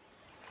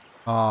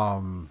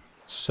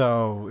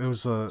 So it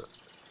was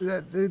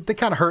they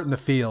kind of hurt in the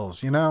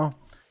feels, you know.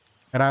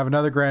 And I have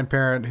another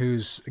grandparent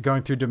who's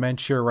going through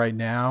dementia right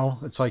now.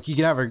 It's like you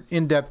can have an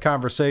in-depth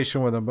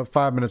conversation with him, but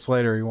 5 minutes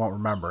later he won't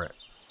remember it.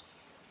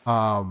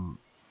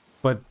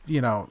 But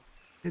you know,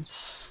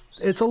 it's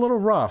a little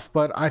rough.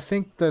 But I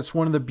think that's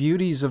one of the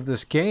beauties of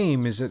this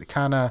game is it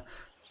kind of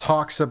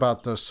talks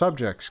about those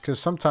subjects, because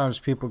sometimes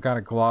people kind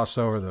of gloss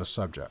over those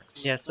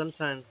subjects. Yeah,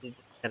 sometimes you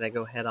gotta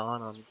go head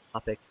on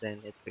topics,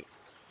 and a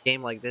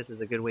game like this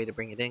is a good way to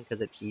bring it in because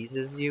it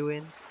eases you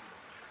in,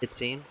 it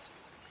seems,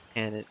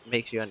 and it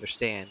makes you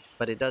understand.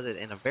 But it does it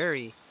in a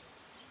very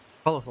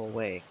colorful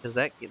way because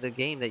the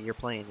game that you're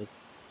playing, it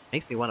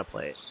makes me want to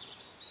play it.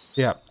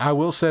 Yeah, I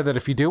will say that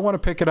if you do want to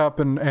pick it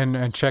up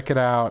and check it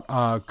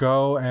out,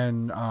 go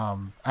and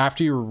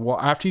after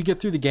you get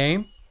through the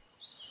game,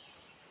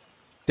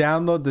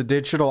 download the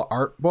digital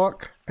art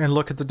book and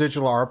look at the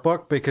digital art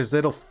book, because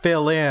it'll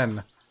fill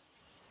in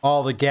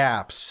all the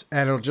gaps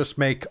and it'll just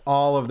make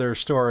all of their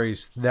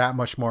stories that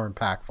much more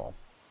impactful.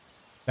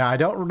 Now, I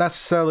don't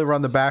necessarily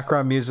run the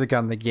background music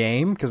on the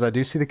game because I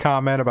do see the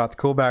comment about the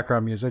cool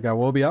background music. I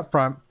will be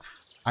upfront.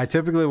 I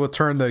typically will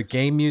turn the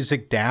game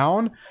music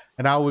down,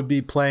 and I would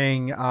be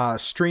playing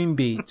Stream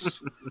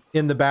Beats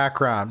in the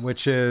background,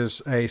 which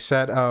is a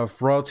set of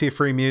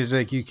royalty-free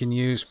music you can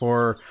use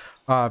for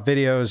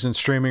videos and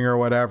streaming or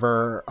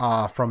whatever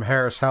from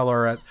Harris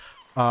Heller,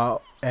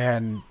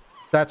 and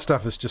that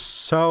stuff is just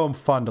so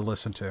fun to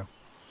listen to.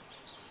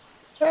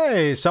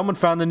 Hey, someone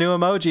found the new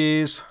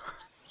emojis.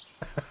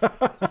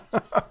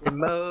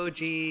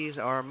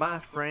 Emojis are my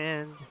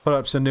friend. Put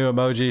up some new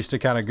emojis to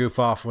kind of goof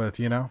off with,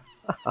 you know?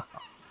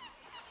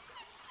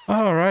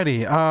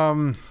 Alrighty.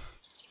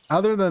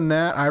 Other than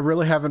that, I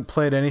really haven't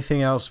played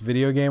anything else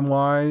video game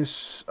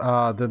wise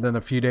other than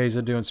a few days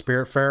of doing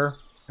Spiritfarer,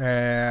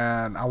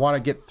 and I want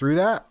to get through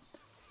that.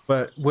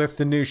 But with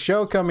the new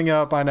show coming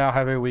up, I now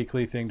have a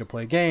weekly thing to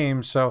play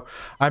games. So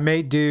I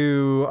may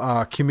do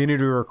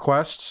community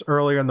requests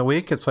earlier in the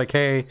week. It's like,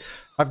 hey,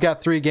 I've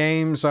got 3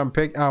 games I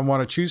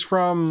want to choose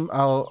from.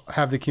 I'll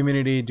have the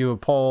community do a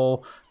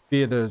poll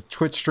via the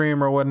Twitch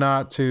stream or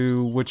whatnot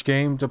to which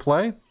game to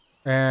play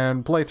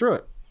and play through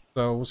it.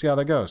 So we'll see how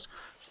that goes.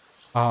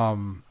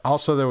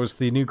 Also, there was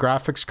the new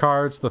graphics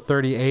cards, the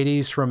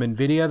 3080s from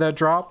NVIDIA that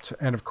dropped.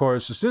 And of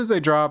course, as soon as they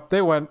dropped,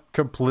 they went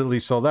completely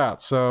sold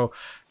out. So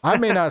I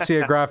may not see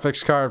a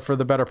graphics card for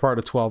the better part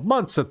of 12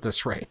 months at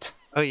this rate.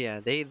 Oh yeah,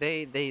 they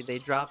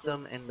dropped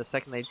them, and the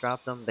second they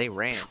dropped them, they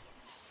ran.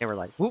 They were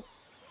like, whoop,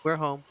 we're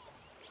home.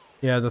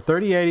 Yeah, the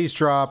 3080s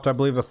dropped. I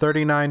believe the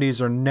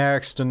 3090s are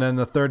next, and then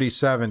the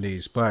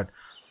 3070s. But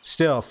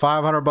still,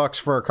 $500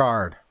 for a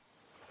card.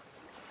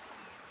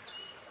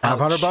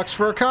 $500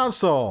 for a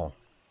console.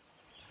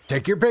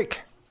 Take your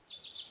pick.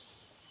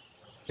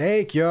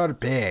 Take your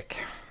pick.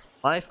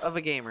 Life of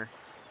a gamer.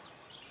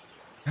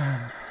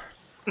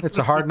 It's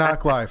a hard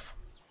knock life.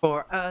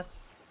 For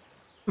us.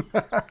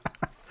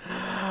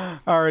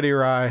 Alrighty,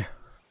 Rye.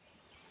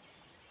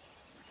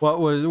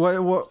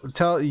 What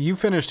tell you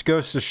finished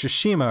Ghost of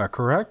Tsushima,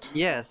 correct?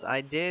 Yes,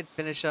 I did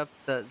finish up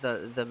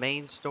the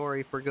main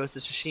story for Ghost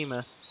of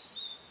Tsushima.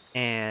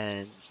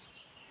 And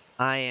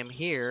I am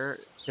here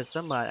because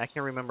somebody, I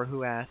can't remember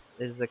who asked,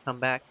 is to come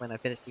back when I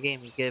finish the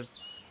game and give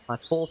my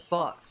full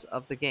thoughts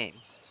of the game.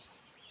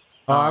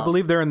 I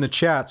believe they're in the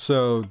chat,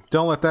 so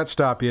don't let that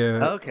stop you.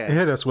 Okay.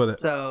 Hit us with it.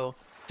 So,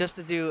 just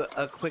to do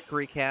a quick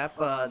recap,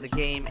 the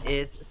game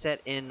is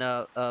set in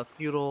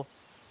feudal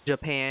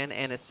Japan,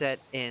 and it's set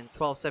in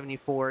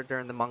 1274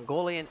 during the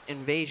Mongolian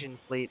invasion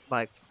fleet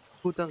by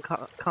Kublai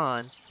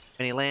Khan,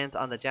 and he lands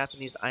on the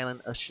Japanese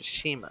island of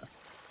Tsushima.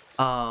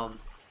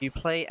 You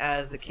play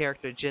as the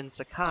character Jin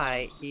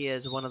Sakai. He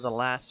is one of the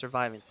last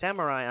surviving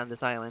samurai on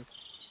this island,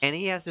 and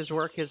he has to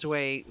work his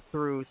way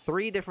through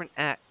 3 different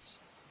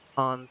acts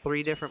on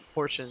 3 different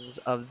portions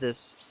of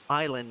this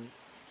island,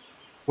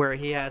 where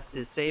he has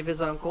to save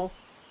his uncle,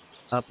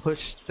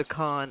 push the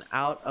Khan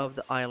out of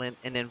the island,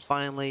 and then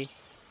finally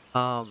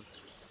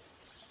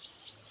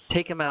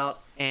take him out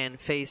and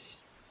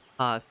face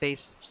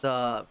the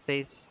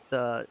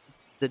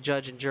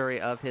judge and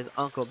jury of his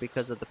uncle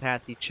because of the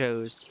path he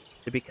chose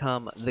to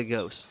become the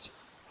ghost.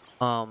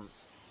 My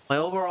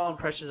overall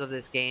impressions of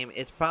this game,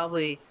 it's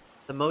probably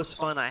the most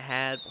fun I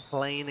had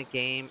playing a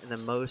game and the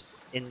most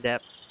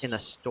in-depth in a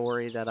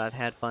story that I've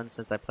had fun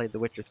since I played The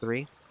Witcher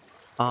 3.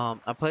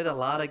 I played a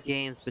lot of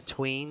games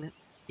between,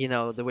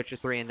 The Witcher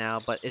 3 and now,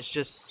 but it's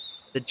just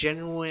the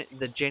genuine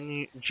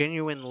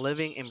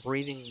living and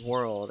breathing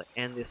world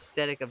and the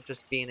aesthetic of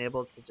just being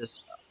able to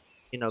just,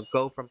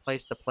 go from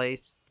place to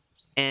place,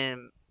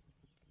 and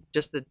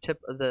just the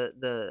tip of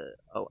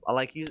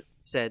like you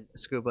said,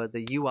 Scuba,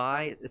 the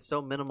UI is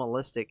so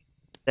minimalistic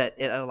that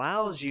it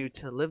allows you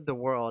to live the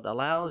world,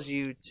 allows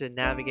you to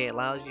navigate,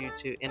 allows you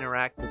to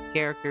interact with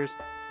characters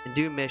and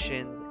do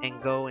missions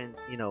and go and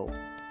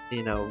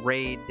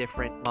raid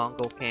different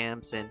Mongol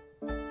camps and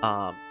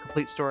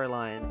complete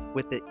storylines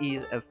with the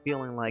ease of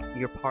feeling like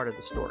you're part of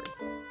the story.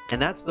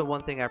 And that's the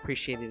one thing I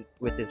appreciated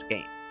with this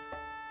game.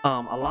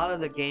 A lot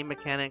of the game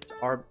mechanics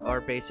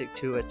are basic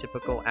to a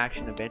typical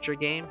action adventure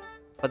game,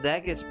 but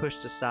that gets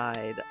pushed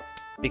aside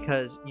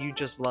because you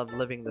just love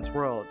living this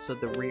world. So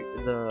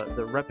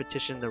the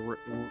repetition, the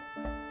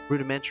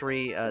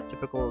rudimentary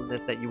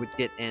typicalness that you would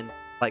get in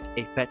like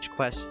a fetch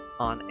quest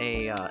on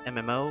a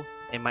MMO,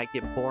 it might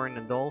get boring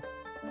and dull.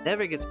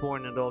 Never gets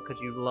boring and dull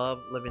because you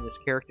love living this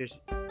characters,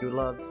 you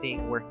love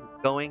seeing where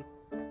he's going,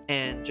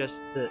 and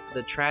just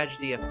the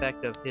tragedy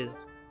effect of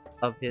his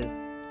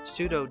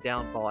pseudo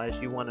downfall,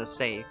 as you want to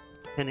say,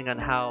 depending on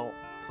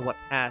what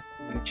path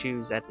you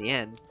choose at the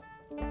end.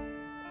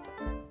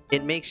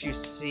 It makes you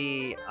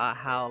see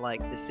how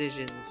like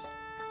decisions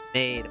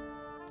made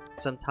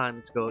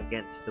sometimes go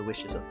against the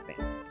wishes of the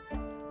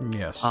family.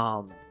 Yes.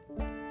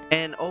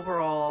 And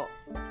overall,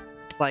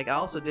 like I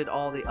also did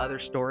all the other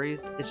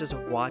stories. It's just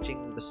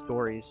watching the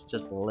stories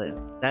just live.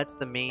 That's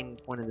the main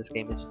point of this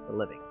game. Is just the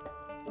living.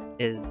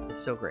 Is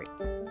so great.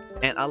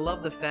 And I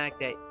love the fact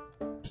that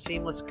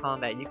seamless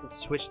combat, you can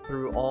switch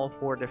through all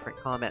 4 different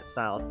combat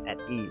styles at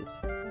ease,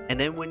 and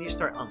then when you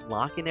start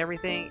unlocking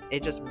everything,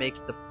 it just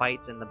makes the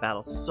fights and the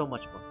battles so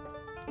much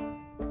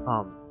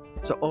fun.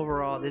 So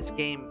overall, this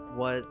game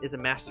is a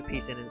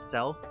masterpiece in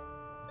itself.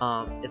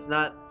 It's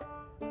not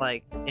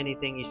like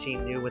anything you see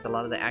new with a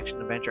lot of the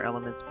action adventure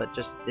elements, but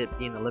just it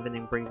being a living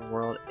and breathing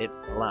world, it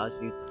allows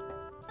you to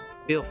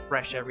feel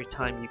fresh every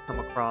time you come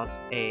across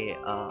a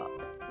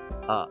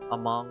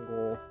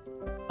Mongol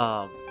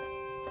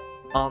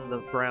on the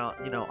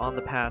ground, on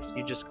the paths.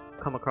 You just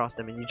come across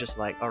them and you just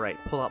like, all right,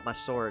 pull out my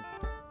sword,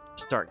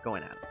 start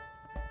going at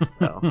it.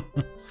 So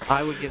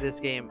I would give this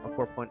game a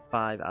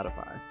 4.5 out of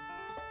 5.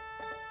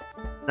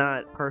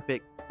 Not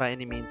perfect by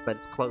any means, but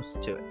it's close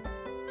to it.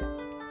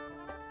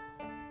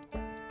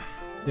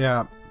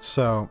 Yeah.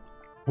 So,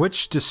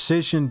 which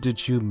decision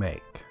did you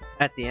make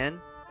at the end?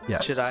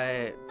 Yes. Should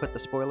I put the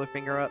spoiler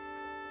finger up?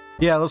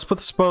 Yeah, let's put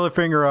the spoiler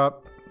finger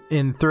up.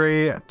 In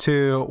 3,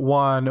 2,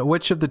 1,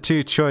 which of the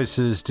 2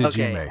 choices did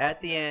you make? At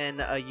the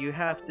end, you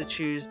have to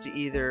choose to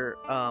either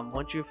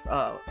once you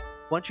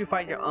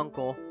fight your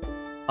uncle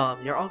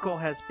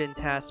has been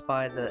tasked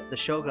by the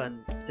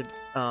shogun to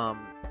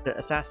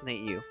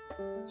assassinate you.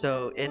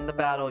 So in the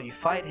battle, you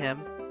fight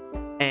him,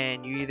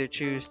 and you either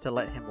choose to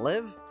let him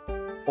live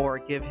or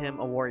give him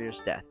a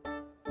warrior's death.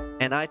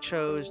 And I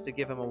chose to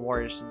give him a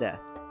warrior's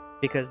death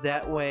because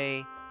that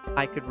way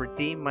I could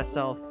redeem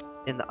myself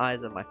in the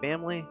eyes of my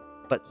family,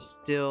 but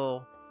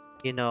still,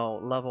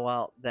 level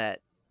out that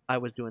I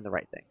was doing the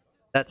right thing.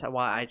 That's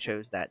why I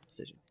chose that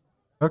decision.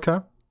 Okay.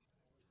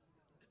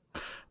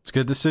 It's a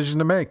good decision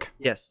to make.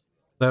 Yes.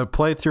 The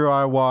playthrough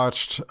I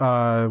watched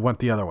went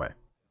the other way.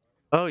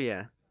 Oh,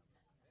 yeah.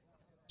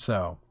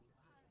 So,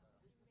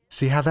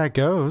 see how that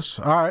goes.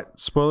 All right.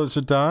 Spoilers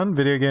are done.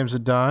 Video games are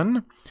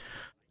done.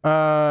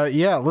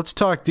 Yeah, let's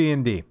talk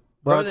D&D.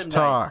 Let's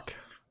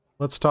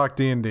talk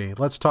D&D.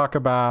 Let's talk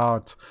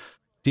about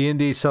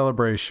D&D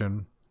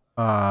Celebration.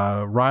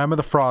 Rime of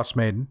the Frost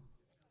Maiden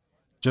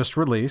just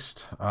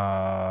released.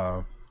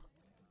 My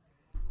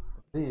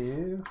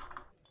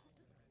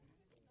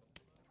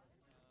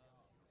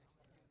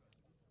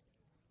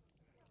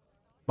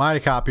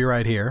copy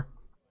right here.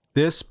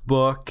 This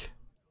book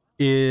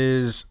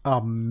is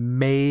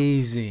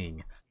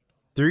amazing.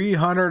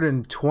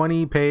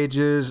 320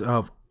 pages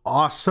of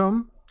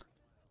awesome,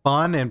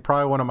 fun, and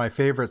probably one of my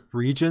favorite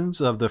regions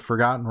of the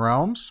Forgotten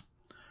Realms.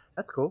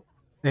 That's cool.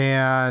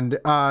 And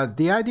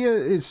the idea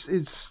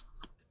is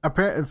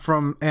apparent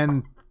from,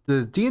 and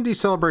the D&D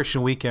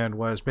Celebration weekend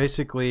was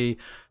basically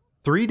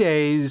 3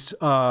 days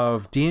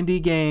of D&D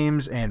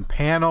games and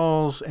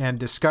panels and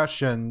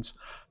discussions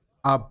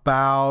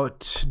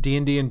about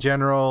D&D in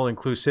general,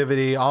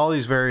 inclusivity, all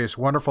these various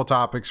wonderful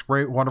topics,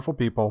 great, wonderful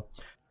people,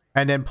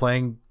 and then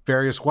playing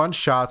various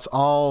one-shots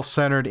all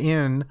centered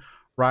in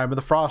Rime of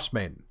the Frost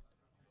Maiden.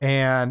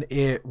 And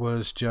it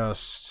was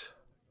just,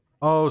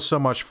 so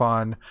much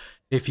fun.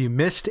 If you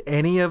missed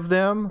any of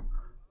them,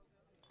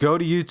 go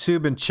to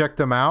YouTube and check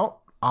them out.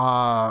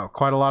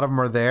 Quite a lot of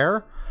them are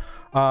there.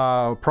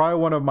 Probably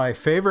one of my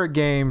favorite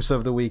games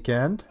of the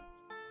weekend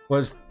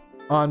was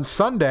on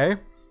Sunday.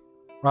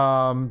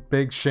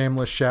 Big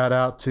shameless shout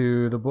out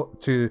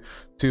to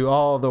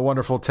all the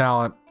wonderful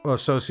talent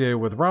associated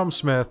with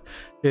Realmsmith.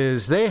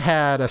 Is they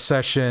had a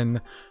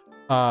session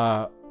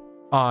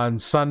on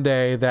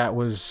Sunday that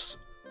was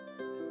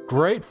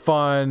great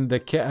fun.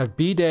 The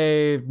B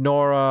Dave,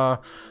 Nora,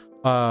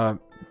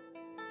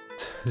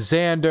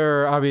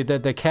 Xander, I mean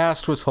the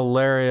cast was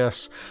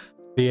hilarious.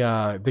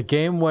 The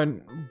game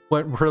went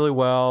really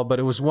well, but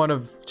it was one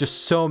of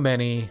just so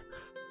many.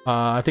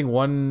 I think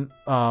one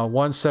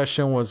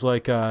session was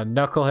like a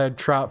knucklehead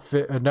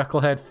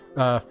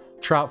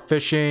trout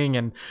fishing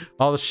and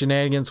all the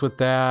shenanigans with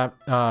that.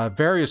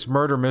 Various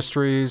murder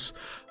mysteries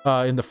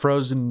in the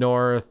frozen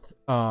north.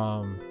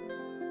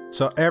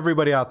 So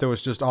everybody out there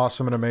was just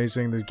awesome and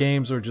amazing. The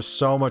games were just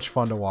so much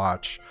fun to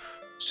watch.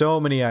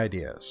 So many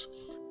ideas.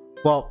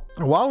 Well,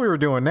 while we were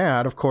doing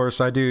that, of course,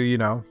 I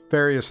do,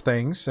 various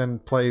things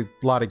and play a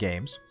lot of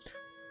games.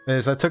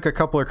 is I took a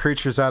couple of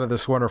creatures out of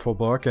this wonderful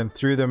book and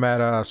threw them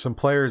at some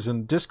players in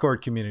the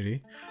Discord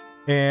community.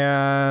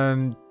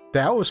 And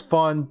that was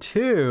fun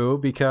too,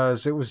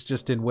 because it was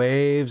just in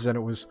waves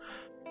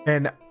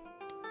and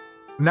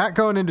not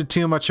going into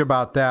too much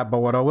about that, but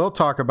what I will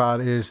talk about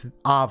is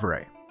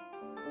Avray.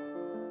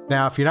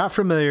 Now, if you're not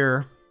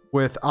familiar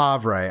with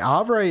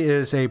Avray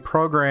is a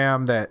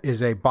program that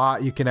is a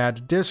bot you can add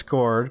to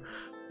Discord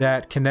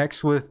that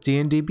connects with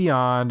D&D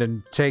Beyond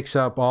and takes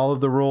up all of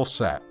the rule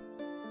set.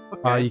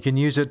 Okay. You can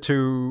use it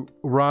to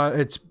run.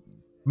 It's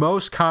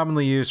most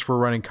commonly used for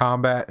running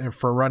combat and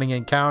for running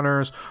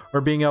encounters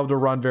or being able to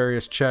run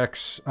various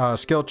checks,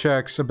 skill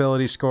checks,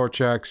 ability score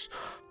checks,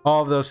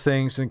 all of those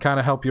things, and kind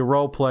of help you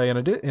role play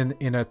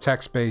in a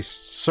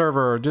text-based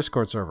server or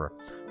Discord server.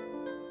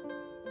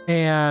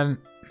 And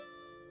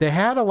they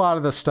had a lot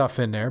of the stuff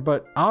in there,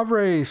 but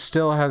Avray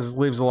still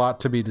leaves a lot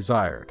to be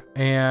desired.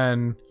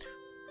 And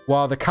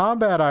while the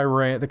combats I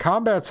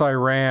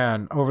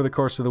ran over the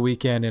course of the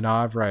weekend in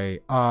Avray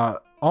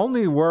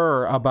only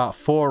were about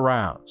 4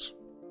 rounds.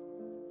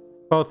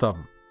 Both of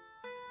them.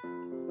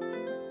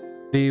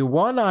 The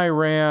one I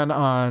ran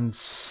on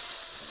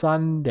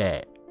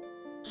Saturday,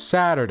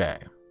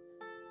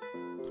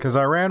 because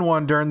I ran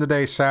one during the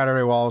day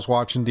Saturday while I was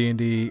watching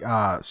D&D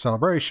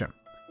Celebration.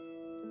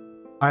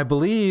 I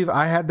believe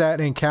I had that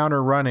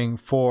encounter running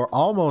for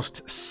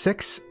almost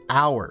 6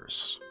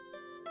 hours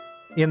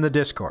in the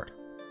Discord.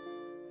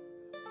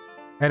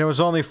 And it was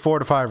only 4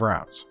 to 5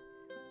 rounds.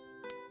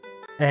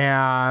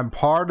 And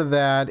part of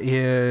that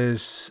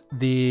is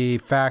the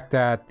fact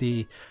that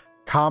the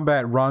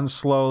combat runs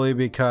slowly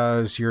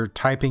because you're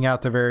typing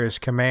out the various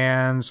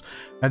commands.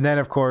 And then,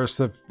 of course,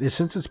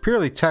 since it's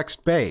purely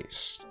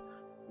text-based,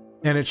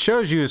 and it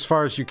shows you as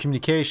far as your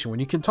communication, when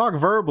you can talk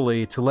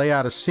verbally to lay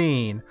out a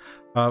scene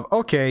of,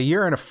 okay,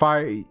 you're in a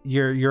fire,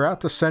 you're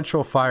at the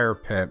central fire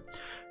pit.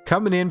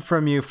 Coming in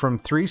from you from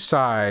 3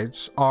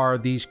 sides are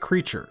these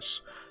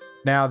creatures.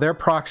 Now, their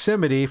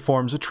proximity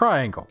forms a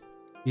triangle.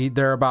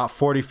 They're about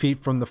 40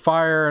 feet from the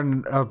fire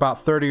and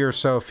about 30 or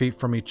so feet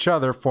from each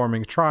other,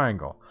 forming a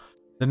triangle.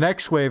 The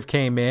next wave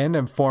came in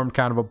and formed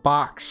kind of a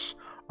box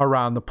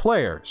around the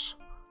players.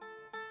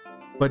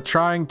 But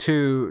trying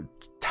to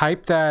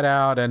type that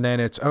out, and then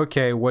it's,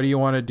 okay, what do you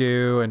want to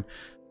do? And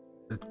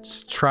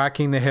it's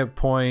tracking the hit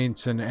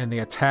points and the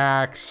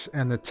attacks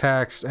and the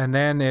text. And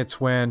then it's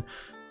when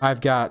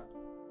I've got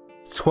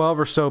 12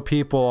 or so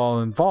people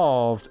all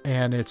involved,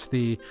 and it's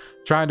the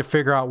trying to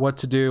figure out what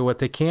to do, what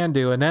they can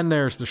do. And then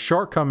there's the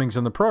shortcomings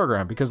in the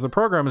program, because the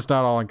program is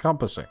not all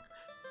encompassing.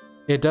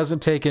 It doesn't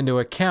take into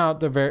account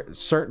the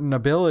certain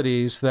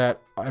abilities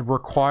that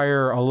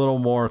require a little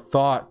more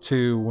thought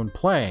to when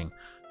playing.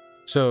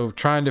 So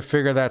trying to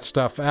figure that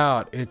stuff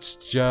out, it's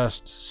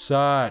just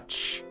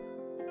such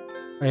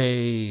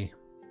a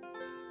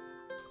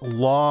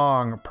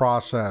long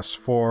process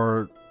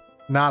for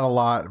not a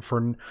lot.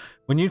 For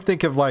when you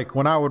think of like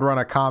when I would run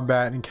a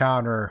combat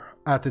encounter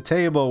at the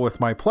table with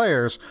my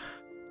players,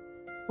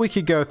 we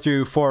could go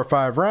through 4 or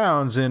 5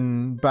 rounds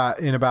in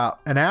about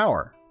an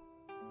hour.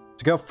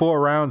 To go 4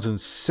 rounds in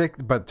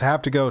 6, but to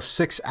have to go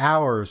 6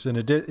 hours in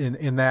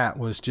that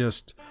was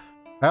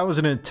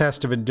a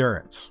test of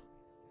endurance.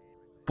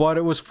 But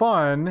it was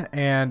fun,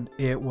 and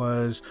it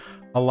was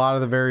a lot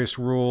of the various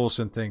rules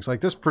and things.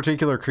 Like this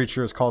particular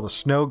creature is called a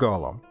snow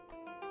golem.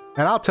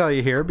 And I'll tell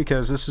you here,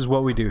 because this is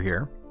what we do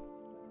here.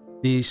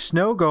 The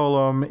snow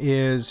golem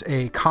is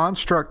a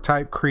construct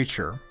type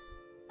creature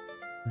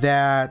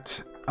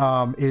that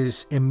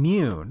is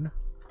immune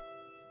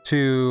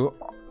to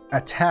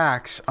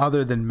attacks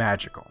other than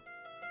magical.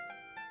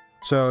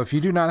 So if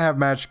you do not have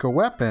magical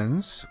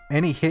weapons,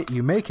 any hit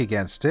you make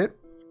against it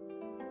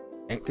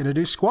ain't gonna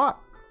do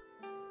squat.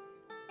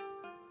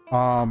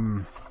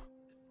 And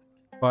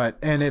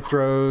it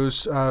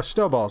throws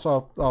snowballs.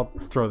 I'll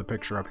throw the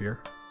picture up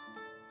here.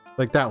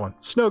 Like that one.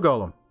 Snow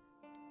golem.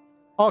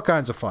 All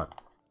kinds of fun.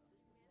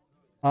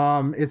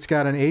 It's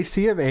got an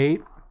AC of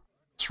 8.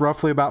 It's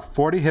roughly about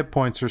 40 hit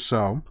points or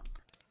so.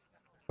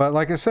 But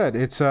like I said,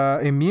 it's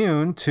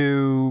immune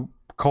to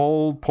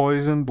cold,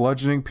 poison,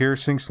 bludgeoning,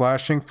 piercing,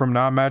 slashing from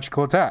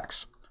non-magical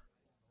attacks.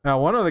 Now,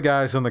 one of the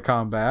guys in the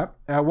combat,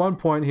 at one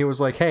point he was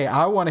like, hey,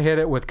 I want to hit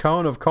it with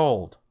Cone of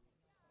Cold.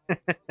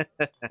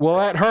 Well,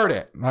 that hurt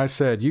it. And I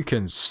said, you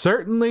can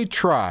certainly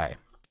try.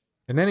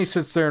 And then he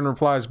sits there and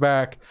replies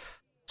back,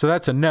 so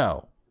that's a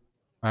no.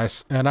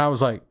 And I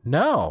was like,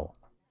 no.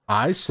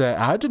 I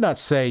did not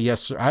say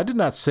yes. I did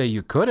not say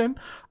you couldn't.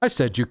 I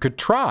said you could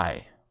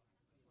try.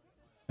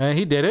 And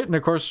he did it, and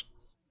of course,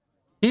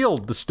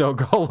 healed the snow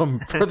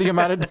golem for the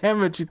amount of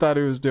damage he thought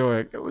he was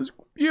doing. It was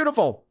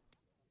beautiful.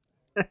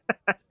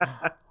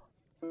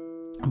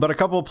 But a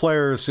couple of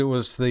players, it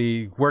was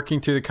the working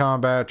through the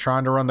combat,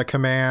 trying to run the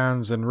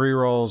commands and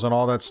rerolls and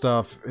all that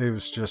stuff. It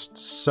was just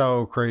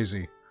so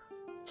crazy.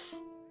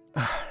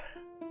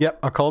 Yep,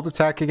 a cold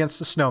attack against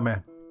the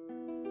snowman.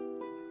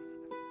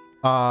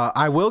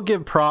 I will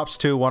give props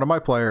to one of my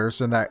players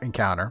in that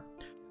encounter.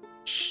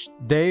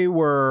 They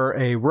were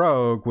a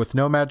rogue with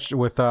no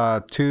with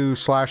 2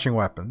 slashing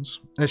weapons,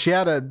 and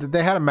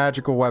they had a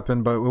magical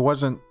weapon, but it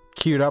wasn't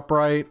queued up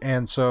right,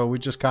 and so we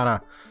just kind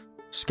of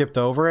skipped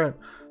over it.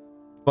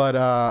 But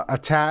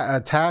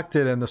attacked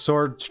it, and the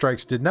sword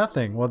strikes did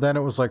nothing. Well, then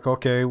it was like,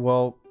 okay,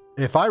 well,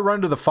 if I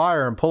run to the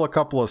fire and pull a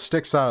couple of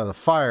sticks out of the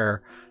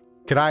fire,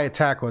 could I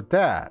attack with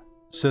that?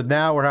 So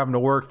now we're having to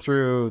work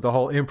through the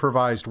whole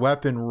improvised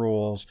weapon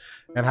rules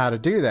and how to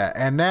do that.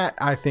 And that,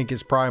 I think,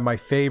 is probably my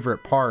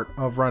favorite part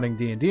of running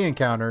D&D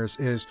encounters,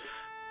 is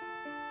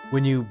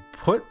when you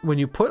put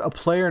a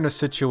player in a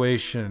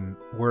situation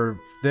where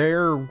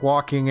they're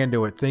walking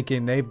into it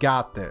thinking they've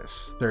got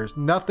this, there's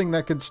nothing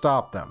that can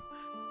stop them,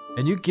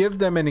 and you give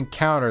them an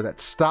encounter that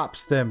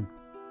stops them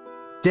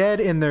dead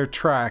in their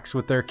tracks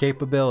with their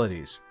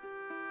capabilities,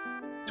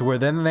 to where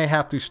then they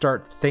have to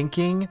start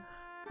thinking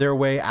their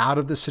way out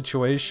of the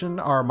situation,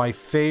 are my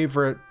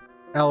favorite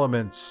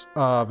elements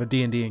of a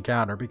D&D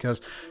encounter,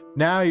 because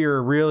now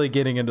you're really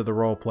getting into the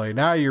role play.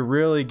 Now you're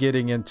really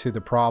getting into the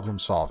problem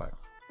solving.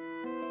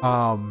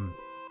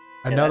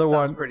 Another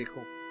one, pretty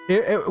cool.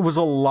 It was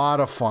a lot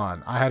of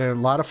fun. I had a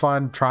lot of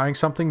fun trying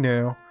something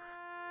new.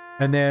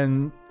 And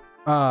then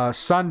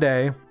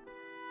Sunday,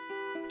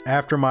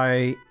 after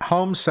my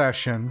home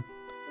session,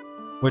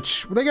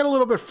 which they got a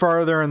little bit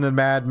further in the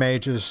Mad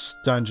Mage's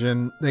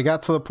dungeon, they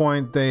got to the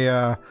point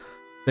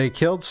they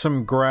killed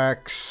some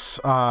Grex,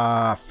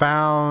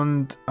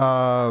 found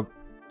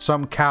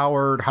some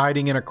coward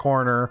hiding in a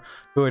corner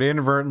who had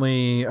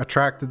inadvertently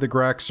attracted the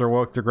Grex or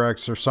woke the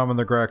Grex or summoned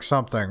the Grex,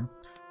 something.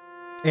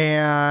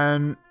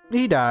 And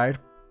he died.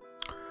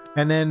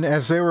 And then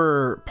as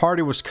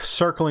party was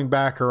circling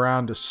back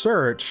around to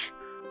search,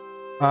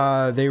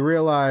 they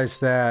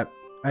realized that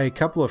a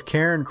couple of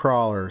cairn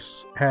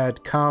crawlers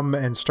had come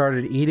and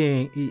started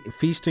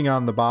feasting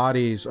on the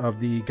bodies of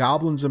the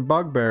goblins and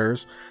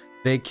bugbears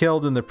they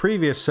killed in the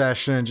previous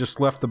session, and just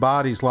left the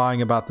bodies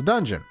lying about the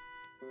dungeon.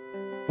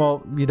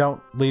 Well, you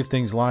don't leave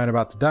things lying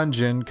about the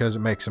dungeon because it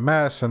makes a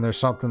mess, and there's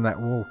something that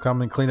will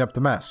come and clean up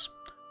the mess.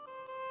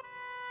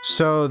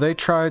 So they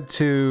tried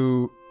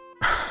to...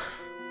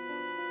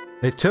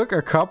 They took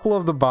a couple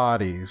of the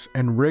bodies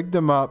and rigged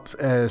them up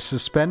as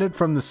suspended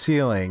from the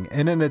ceiling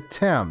in an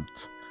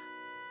attempt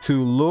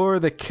to lure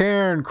the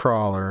cairn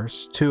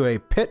crawlers to a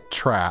pit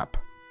trap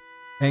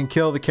and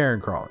kill the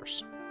cairn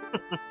crawlers.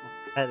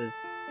 That is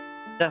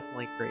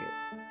definitely creative.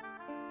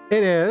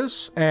 It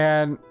is,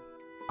 and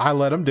I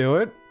let them do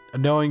it,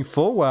 knowing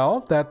full well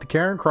that the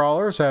cairn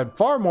crawlers had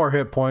far more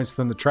hit points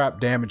than the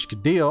trap damage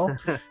could deal.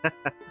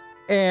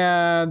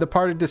 And the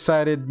party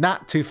decided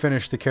not to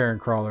finish the cairn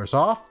crawlers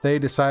off. They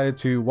decided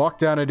to walk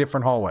down a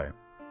different hallway.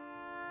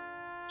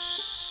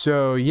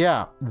 So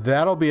yeah,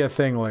 that'll be a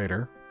thing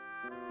later.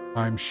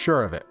 I'm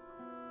sure of it.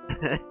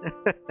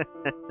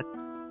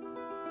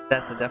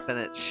 That's a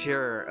definite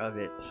sure of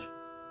it.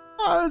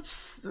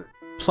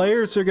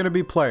 Players are going to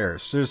be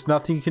players. There's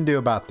nothing you can do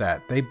about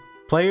that.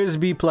 Players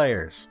be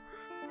players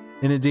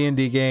in a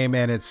D&D game,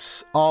 and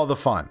it's all the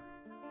fun.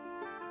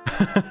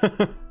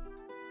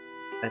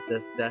 That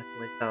just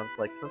definitely sounds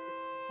like something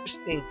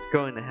interesting's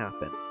going to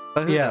happen.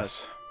 But who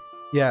knows?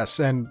 Yes,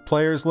 and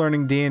players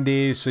learning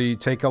D&D, so you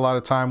take a lot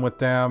of time with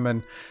them,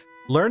 and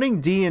learning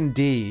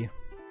D&D.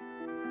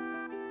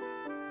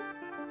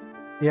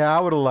 Yeah, I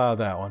would allow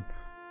that one.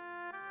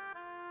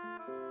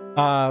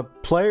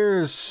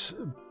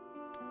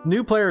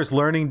 New players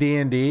learning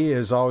D&D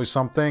is always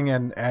something,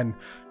 and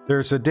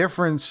there's a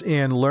difference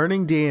in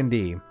learning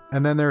D&D,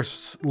 and then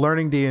there's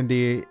learning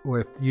D&D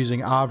with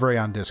using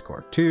Avre on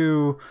Discord.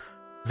 2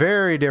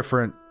 very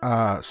different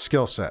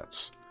skill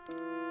sets.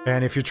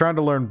 And if you're trying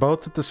to learn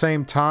both at the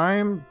same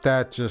time,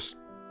 that just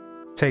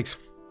takes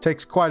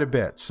quite a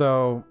bit.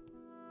 So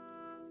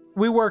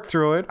we work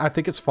through it. I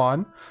think it's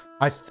fun.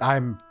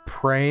 I'm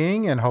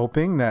praying and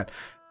hoping that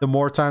the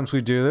more times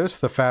we do this,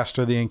 the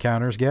faster the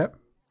encounters get.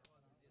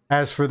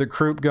 As for the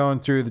group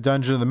going through the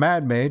Dungeon of the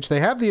Mad Mage, they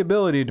have the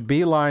ability to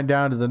beeline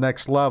down to the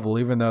next level,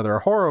 even though they're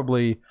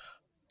horribly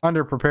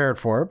underprepared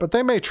for it. But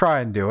they may try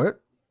and do it.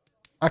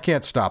 I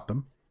can't stop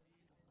them.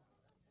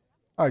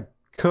 I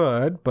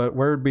could, but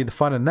where would be the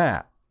fun in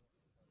that?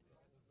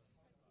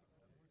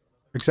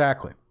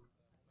 Exactly.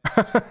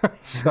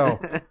 So,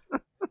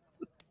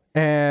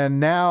 and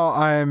now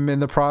I'm in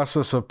the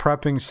process of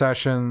prepping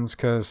sessions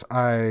because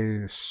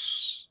I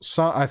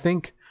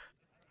think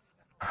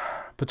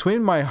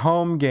between my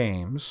home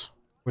games,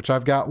 which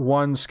I've got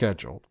one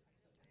scheduled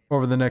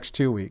over the next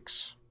 2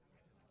 weeks,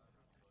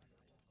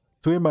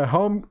 between my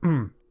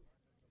home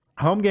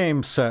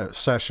game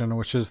session,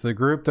 which is the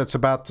group that's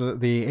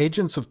the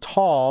Agents of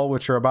Tall,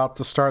 which are about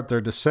to start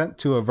their descent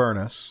to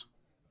Avernus.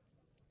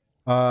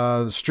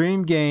 The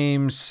stream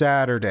games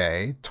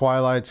Saturday,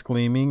 Twilight's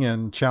Gleaming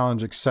and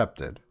Challenge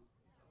Accepted.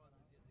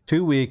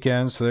 2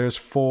 weekends, so there's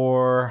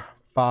 4,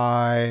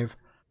 5,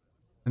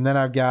 and then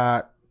I've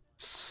got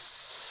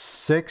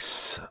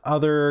 6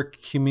 other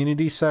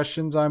community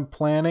sessions I'm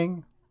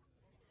planning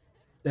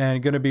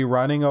and going to be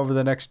running over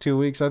the next 2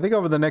 weeks. I think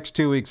over the next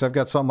 2 weeks, I've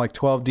got something like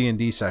 12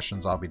 D&D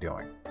sessions I'll be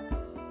doing.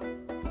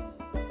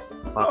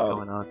 Lots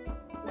going on.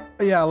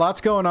 Yeah,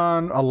 lots going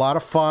on. A lot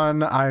of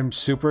fun. I'm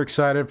super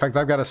excited. In fact,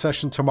 I've got a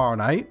session tomorrow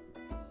night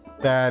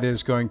that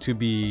is going to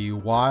be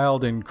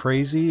wild and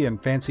crazy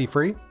and fancy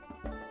free.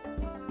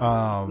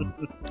 I'm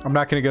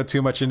not going to go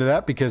too much into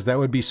that because that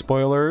would be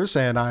spoilers,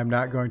 and I'm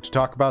not going to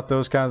talk about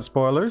those kinds of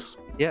spoilers.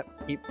 Yep,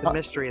 keep the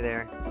mystery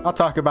there. I'll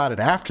talk about it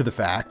after the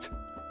fact,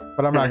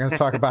 but I'm not going to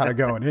talk about it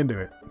going into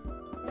it.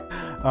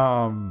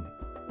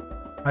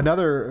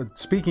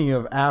 Speaking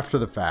of after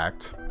the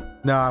fact,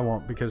 no, I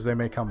won't, because they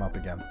may come up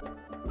again.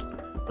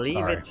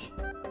 Leave it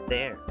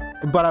there.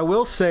 But I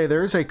will say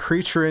there's a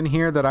creature in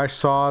here that I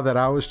saw that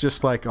I was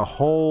just like a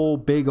whole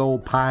big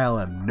old pile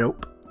of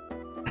nope.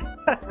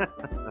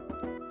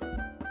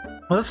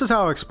 Well, this is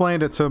how I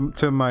explained it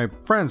to my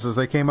friends as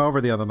they came over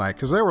the other night,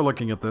 because they were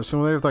looking at this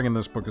and they were thinking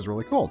this book is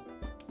really cool.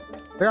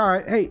 Like, all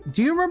right, hey,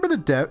 do you remember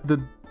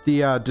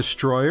the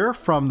Destroyer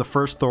from the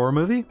first Thor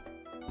movie?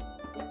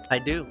 I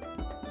do.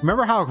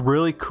 Remember how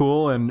really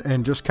cool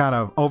and just kind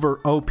of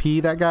over OP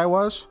that guy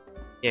was?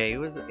 Yeah, it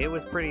was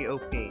pretty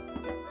OP.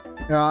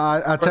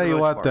 I'll tell you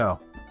what, though.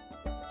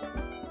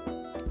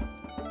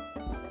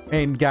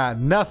 Ain't got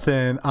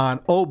nothing on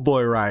Old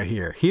Boy right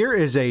here. Here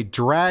is a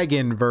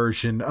dragon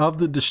version of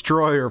the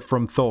Destroyer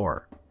from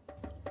Thor,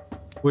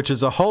 which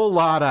is a whole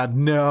lot of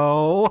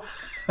no.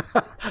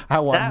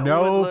 I want That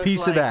no would look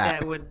piece of like that.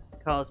 That would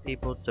cause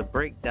people to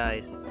break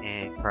dice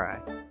and cry.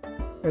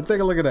 Hey,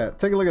 take a look at that.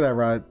 Take a look at that,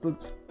 right?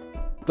 It's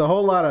a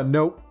whole lot of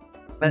nope.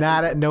 But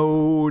Not at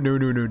no.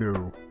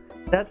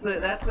 That's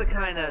the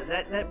kind of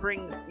that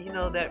brings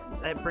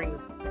that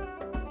brings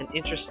an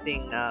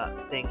interesting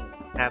thing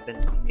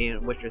happened to me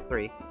in Witcher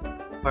 3,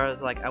 where I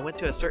was like, I went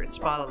to a certain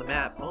spot on the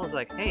map. I was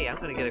like, hey, I'm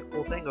gonna get a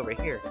cool thing over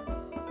here,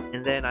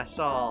 and then I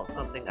saw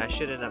something I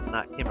shouldn't have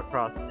not came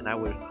across, and I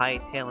was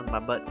hightailing my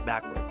butt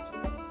backwards.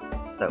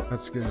 So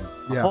That's good.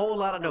 a Yeah. whole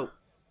lot of nope.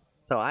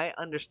 So I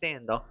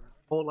understand a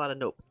whole lot of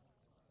nope.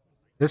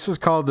 This is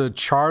called the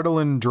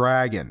Chardalyn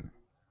Dragon.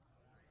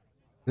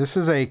 This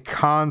is a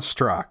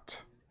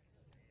construct.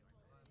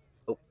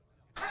 Oh.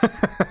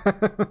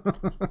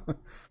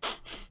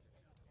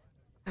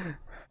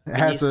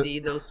 It see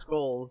those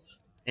skulls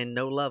and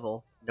no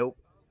level. Nope.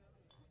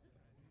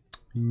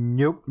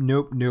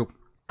 Nope.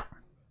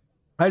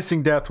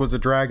 Icing Death was a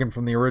dragon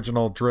from the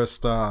original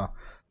Drizzt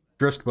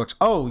books.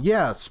 Oh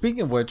yeah,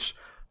 speaking of which,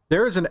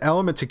 there is an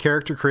element to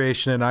character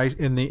creation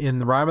in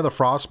the Rime of the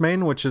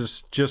Frostmaiden, which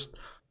is just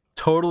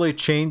totally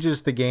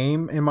changes the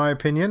game, in my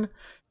opinion,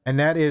 and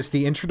that is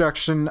the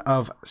introduction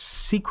of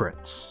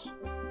secrets.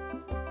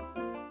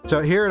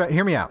 So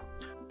hear me out.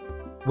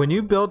 When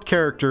you build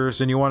characters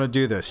and you want to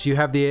do this,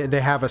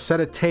 they have a set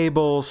of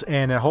tables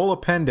and a whole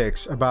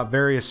appendix about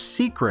various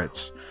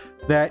secrets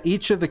that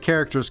each of the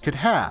characters could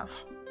have.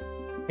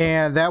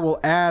 And that will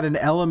add an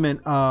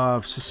element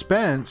of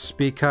suspense,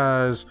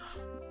 because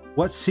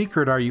what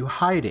secret are you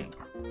hiding?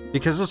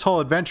 Because this whole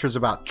adventure is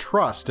about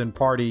trust and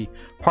party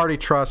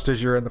trust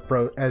as you're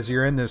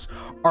in this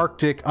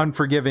Arctic,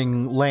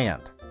 unforgiving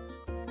land.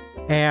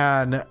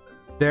 And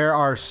there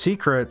are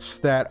secrets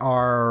that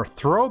are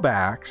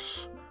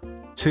throwbacks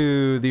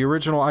to the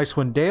original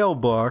Icewind Dale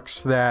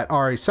books that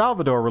Ari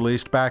Salvador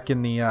released back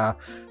in the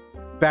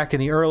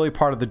early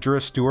part of the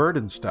Drizzt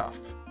Do'Urden stuff.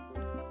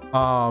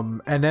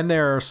 And then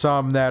there are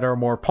some that are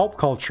more pulp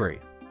culture-y.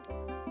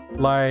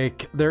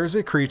 Like there's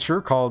a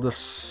creature called the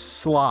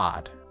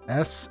Slaad,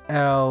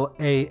 Slaad.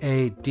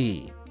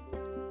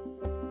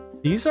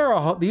 These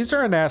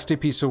are a nasty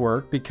piece of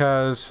work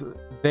because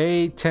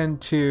they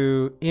tend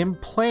to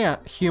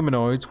implant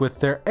humanoids with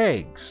their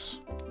eggs.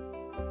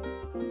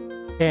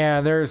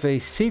 And there's a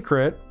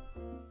secret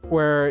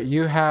where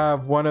you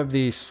have one of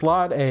these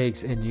Slaad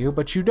eggs in you,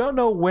 but you don't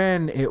know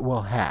when it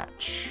will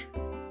hatch.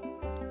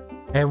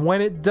 And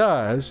when it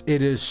does,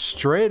 it is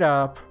straight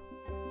up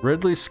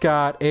Ridley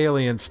Scott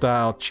alien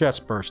style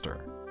chest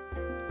burster.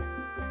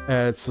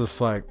 And it's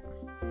just like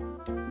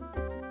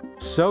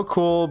so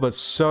cool, but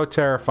so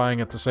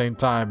terrifying at the same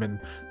time, and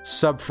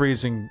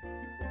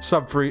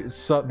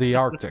the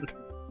Arctic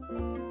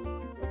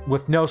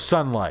with no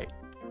sunlight.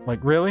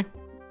 Like, really?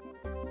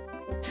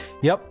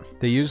 Yep,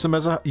 they use them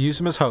as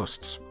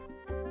hosts.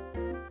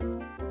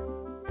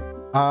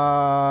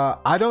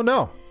 I don't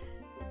know.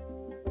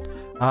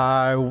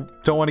 I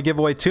don't want to give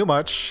away too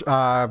much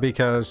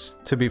because,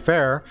 to be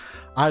fair,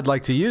 I'd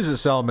like to use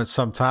this element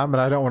sometime,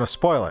 and I don't want to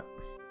spoil it.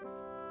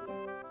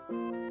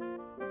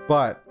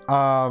 But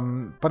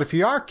if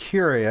you are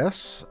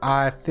curious,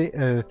 I think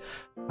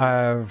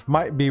I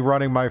might be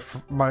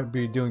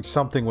doing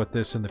something with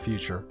this in the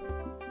future.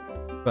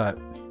 But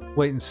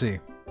wait and see.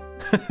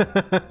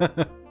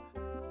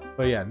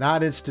 But yeah,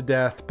 not insta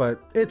death,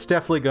 but it's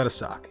definitely gonna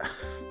suck.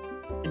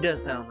 It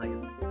does sound like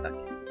it's gonna suck.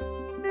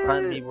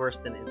 Probably be worse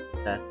than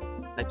instant death.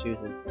 I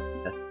choose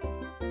instant death.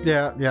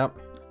 Yeah.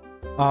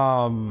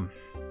 Oh.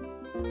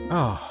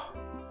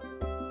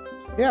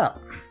 Yeah.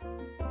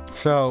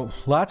 So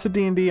lots of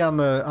D&D on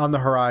the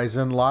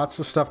horizon. Lots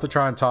of stuff to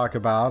try and talk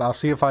about. I'll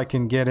see if I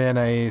can get in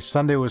a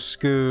Sunday with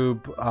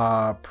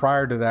Scoob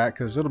prior to that,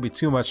 because it'll be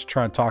too much to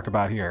try and talk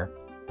about here.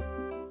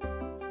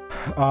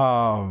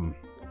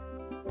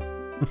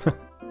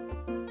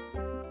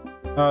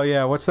 Oh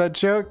yeah, what's that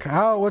joke?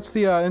 What's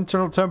the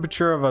internal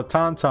temperature of a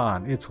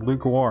tauntaun? It's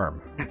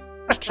lukewarm.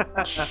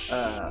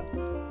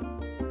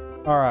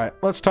 All right,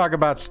 let's talk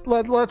about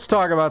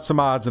some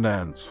odds and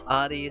ends.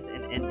 Oddies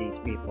and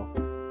endies, people.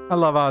 I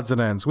love odds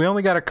and ends. We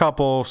only got a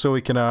couple, so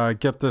we can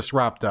get this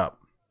wrapped up.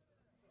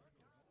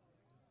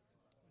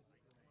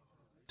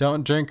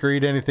 Don't drink or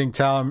eat anything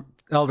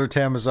Elder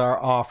Tamazar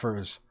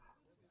offers.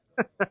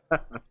 All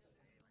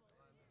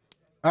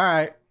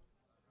right.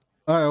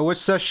 Which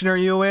session are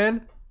you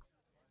in?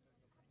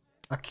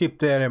 I'll keep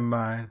that in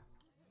mind.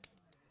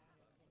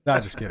 No,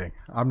 just kidding.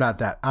 I'm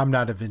not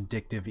a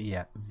vindictive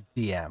DM.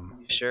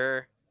 You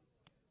sure?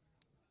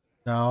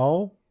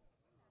 No.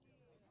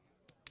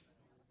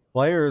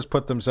 Players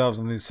put themselves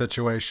in these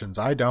situations.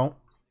 I don't.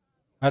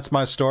 That's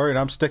my story, and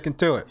I'm sticking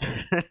to it.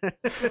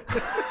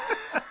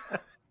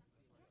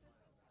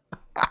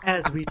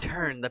 As we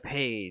turn the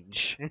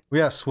page.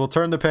 Yes, we'll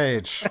turn the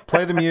page.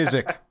 Play the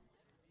music.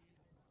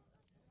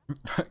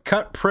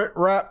 Cut, print,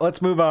 wrap.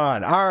 Let's move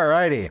on. All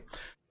righty.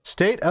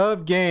 State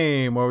of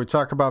Game, where we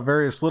talk about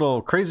various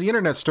little crazy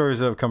internet stories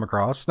that have come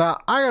across. Now,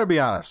 I gotta be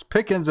honest,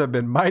 pickings have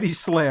been mighty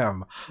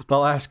slim the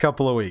last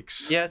couple of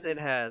weeks. Yes, it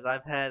has. I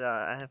have had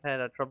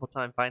a trouble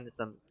time finding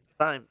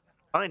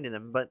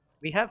them, but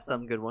we have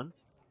some good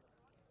ones.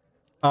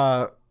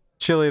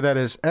 Chili, that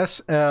is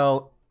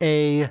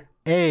SLAAD,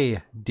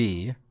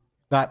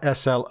 not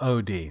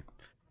SLOD.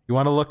 You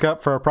want to look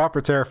up for a proper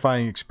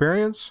terrifying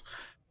experience?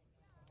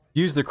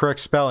 Use the correct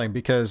spelling,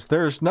 because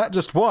there's not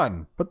just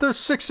one, but there's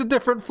 6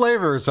 different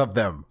flavors of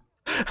them.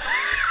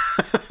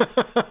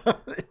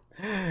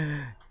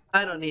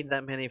 I don't need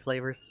that many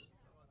flavors.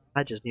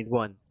 I just need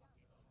one.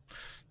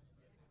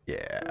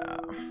 Yeah.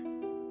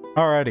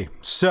 Alrighty.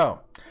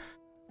 So,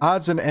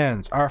 odds and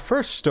ends. Our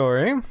first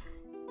story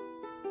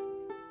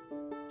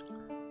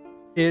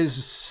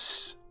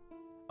is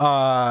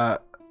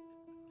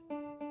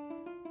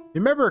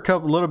remember a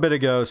little bit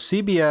ago,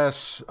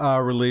 CBS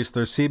released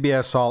their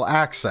CBS All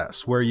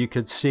Access, where you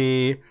could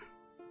see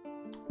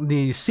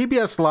the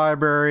CBS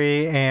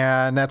library,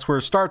 and that's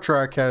where Star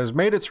Trek has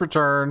made its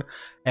return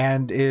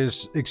and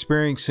is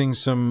experiencing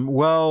some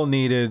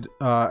well-needed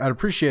and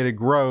appreciated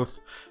growth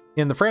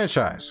in the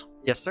franchise.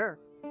 Yes, sir.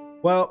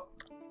 Well,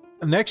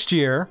 next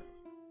year,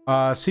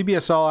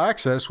 CBS All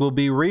Access will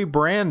be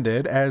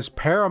rebranded as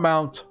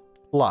Paramount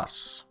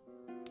Plus.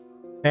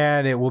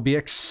 And it will be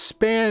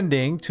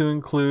expanding to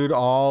include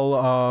all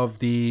of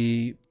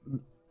the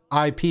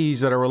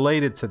IPs that are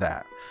related to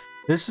that.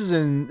 This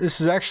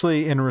is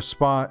actually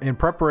in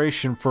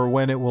preparation for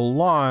when it will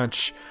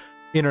launch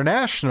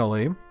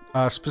internationally.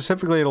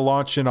 Specifically, it'll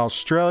launch in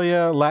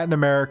Australia, Latin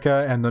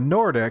America, and the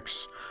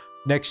Nordics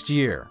next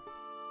year.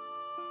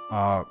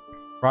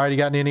 Ryan, you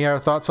got any other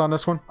thoughts on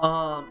this one?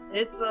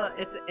 It's an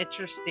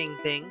interesting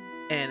thing,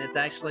 and it's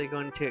actually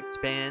going to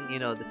expand,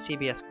 the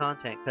CBS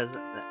content, because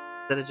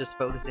instead of just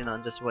focusing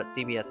on just what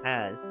CBS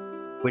has,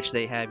 which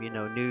they have,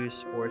 news,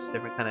 sports,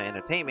 different kind of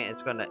entertainment,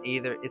 it's going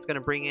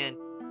to bring in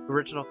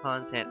original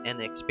content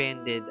and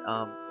expanded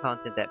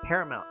content that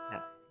Paramount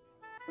has.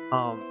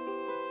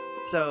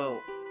 So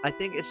I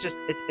think it's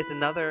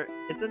another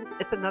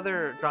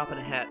drop in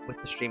a hat with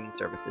the streaming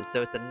services.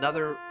 So it's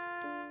another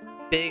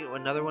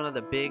one of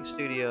the big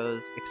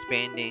studios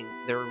expanding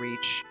their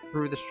reach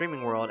through the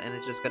streaming world, and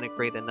it's just going to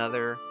create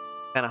another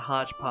kind of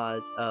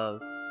hodgepodge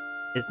of,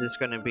 is this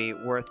going to be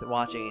worth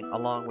watching,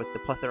 along with the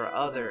plethora of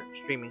other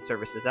streaming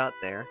services out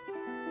there?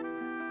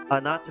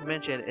 Not to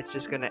mention, it's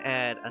just going to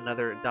add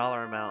another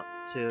dollar amount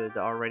to the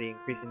already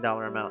increasing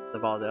dollar amounts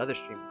of all the other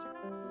streaming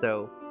services.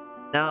 So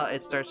now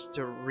it starts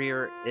to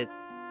rear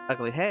its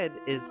ugly head.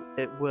 Does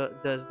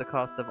the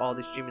cost of all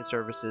these streaming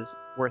services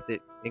worth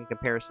it in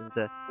comparison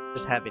to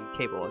just having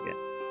cable again?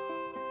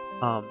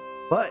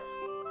 But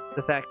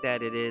the fact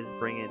that it is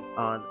bringing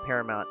on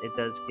Paramount, it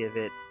does give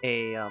it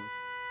a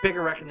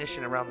bigger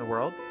recognition around the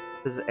world,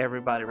 because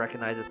everybody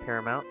recognizes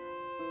Paramount.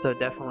 So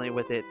definitely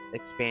with it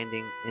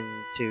expanding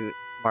into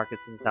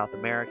markets in South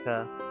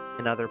America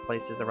and other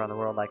places around the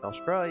world like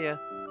Australia,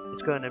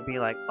 it's going to be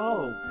like,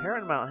 oh,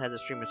 Paramount has a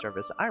streaming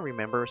service. I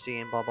remember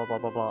seeing blah blah blah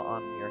blah blah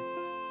on here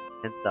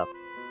and stuff.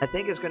 I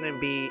think it's going to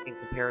be in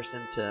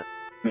comparison to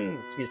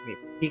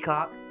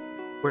Peacock,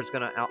 where it's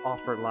going to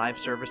offer live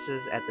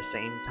services at the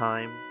same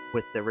time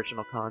with the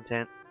original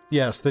content.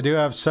 Yes, they do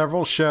have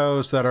several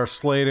shows that are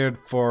slated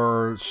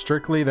for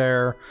strictly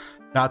there,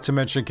 not to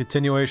mention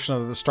continuation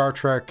of the Star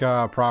Trek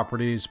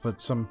properties,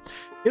 but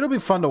it'll be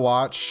fun to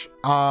watch.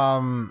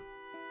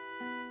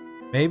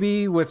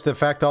 Maybe with the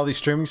fact all these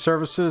streaming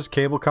services,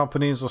 cable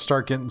companies will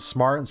start getting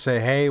smart and say,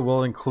 hey,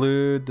 we'll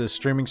include the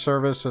streaming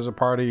service as a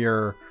part of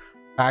your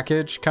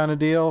package kind of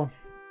deal.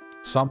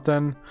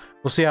 Something.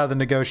 We'll see how the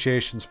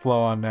negotiations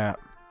flow on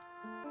that.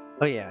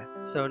 Oh yeah,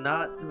 so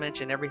not to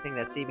mention everything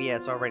that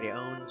CBS already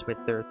owns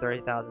with their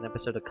 30,000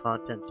 episode of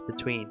contents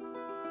between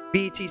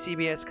BET,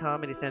 CBS,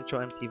 Comedy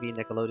Central, MTV,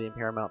 Nickelodeon,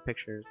 Paramount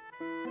Pictures.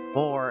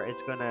 Or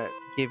it's going to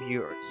give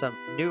you some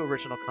new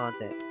original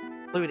content,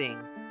 including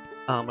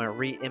a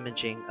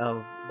re-imaging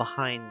of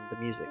behind the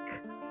music.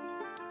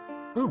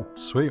 Oh,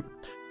 sweet.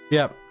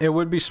 Yeah, it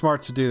would be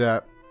smart to do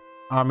that.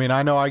 I mean,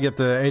 I know I get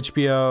the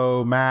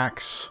HBO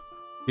Max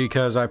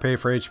because I pay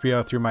for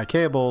HBO through my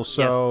cable,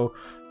 so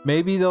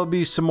maybe there'll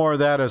be some more of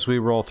that as we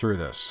roll through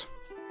this.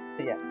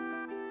 Yeah.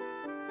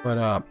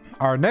 But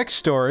our next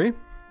story,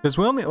 because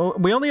we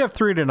only have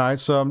 3 tonight,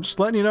 so I'm just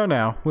letting you know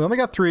now. We only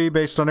got 3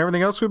 based on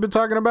everything else we've been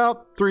talking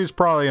about. 3 is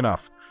probably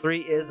enough. 3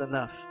 is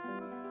enough.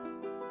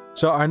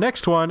 So our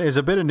next one is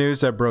a bit of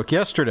news that broke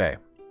yesterday.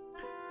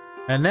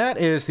 And that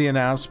is the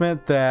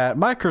announcement that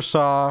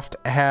Microsoft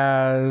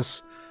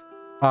has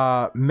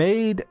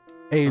made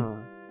a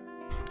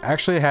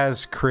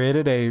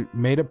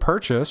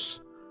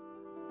purchase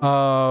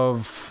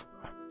of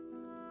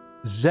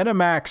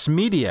ZeniMax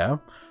Media,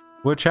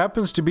 which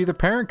happens to be the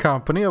parent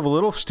company of a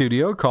little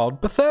studio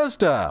called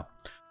Bethesda,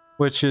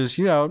 which is,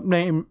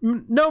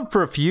 known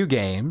for a few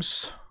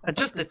games.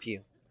 Just a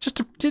few.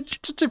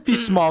 Just a few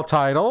small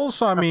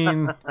titles. I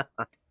mean,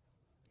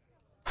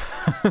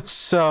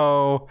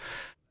 so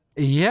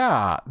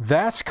yeah,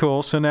 that's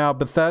cool. So now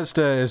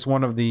Bethesda is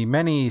one of the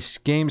many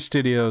game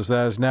studios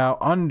that is now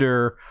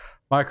under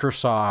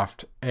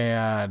Microsoft,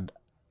 and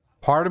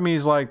part of me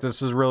is like,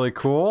 this is really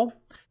cool.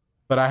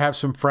 But I have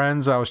some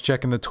friends, I was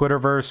checking the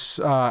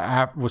Twitterverse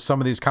app with some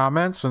of these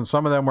comments, and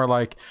some of them were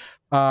like,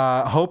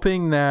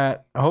 hoping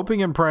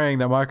and praying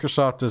that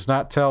Microsoft does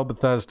not tell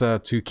Bethesda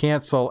to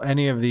cancel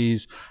any of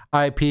these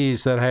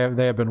IPs that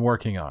they have been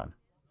working on,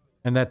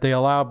 and that they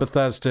allow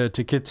Bethesda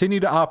to continue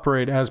to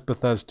operate as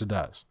Bethesda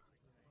does.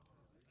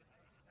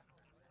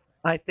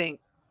 I think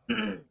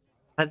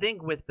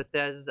with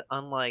Bethesda,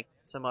 unlike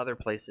some other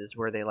places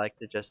where they like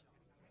to just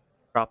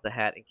drop the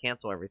hat and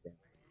cancel everything,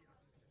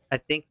 I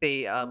think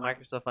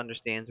Microsoft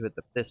understands with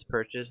this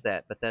purchase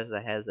that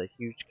Bethesda has a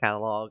huge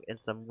catalog and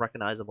some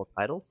recognizable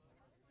titles.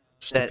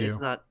 That it's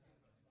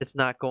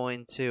not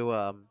going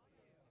to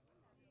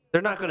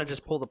they're not going to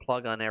just pull the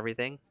plug on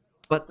everything.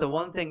 But the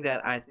one thing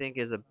that I think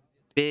is a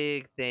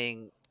big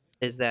thing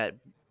is that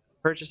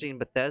purchasing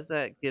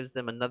Bethesda gives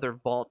them another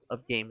vault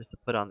of games to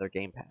put on their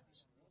Game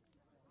Pass.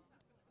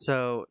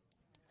 So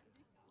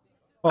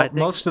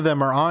most of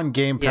them are on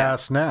Game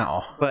Pass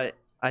now. But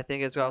I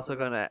think it's also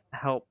going to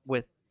help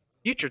with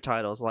future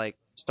titles like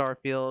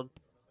Starfield,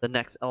 the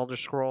next Elder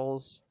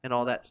Scrolls, and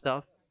all that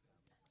stuff.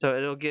 So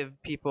it'll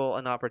give people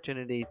an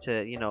opportunity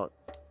to,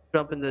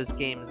 jump in those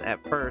games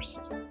at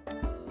first,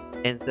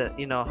 and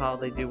how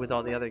they do with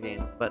all the other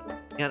games. But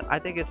I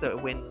think it's a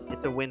win.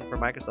 It's a win for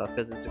Microsoft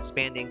because it's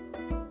expanding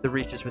the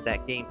reaches with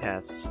that Game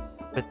Pass,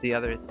 with the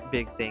other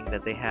big thing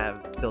that they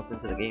have built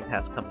into the Game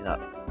Pass coming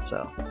up.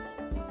 So.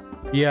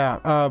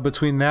 Yeah,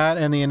 between that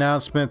and the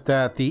announcement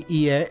that the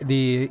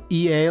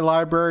EA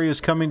library is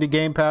coming to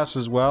Game Pass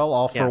as well,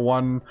 all for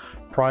one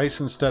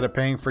price instead of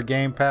paying for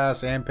Game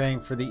Pass and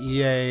paying for the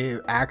EA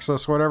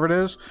access, whatever it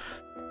is,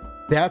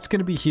 that's going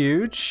to be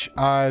huge.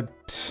 I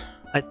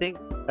think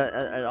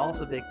an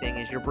also big thing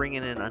is you're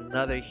bringing in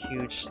another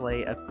huge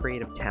slate of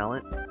creative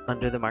talent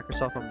under the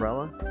Microsoft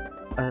umbrella,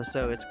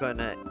 so it's going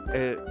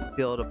to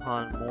build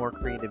upon more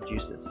creative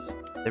juices.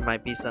 There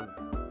might be some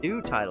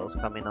new titles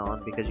coming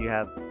on because you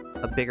have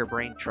a bigger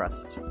brain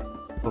trust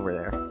over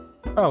there.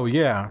 Oh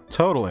yeah,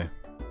 totally.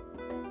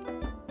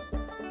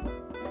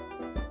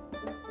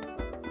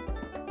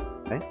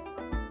 Okay.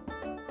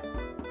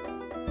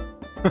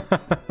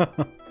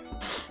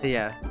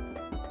 Yeah.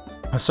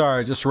 Sorry,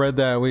 I just read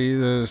that we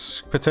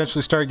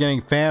potentially start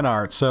getting fan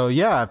art. So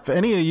yeah, if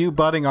any of you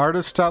budding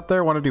artists out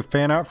there want to do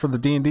fan art for the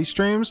D&D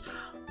streams,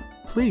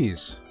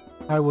 please,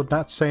 I would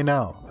not say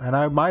no. And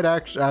I might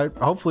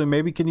hopefully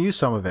maybe can use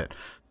some of it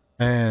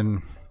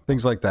and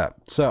things like that.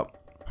 So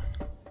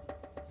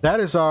that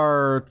is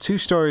our 2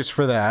 stories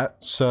for that.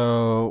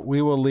 So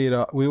we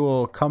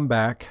will come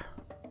back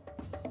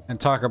and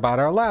talk about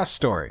our last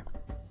story.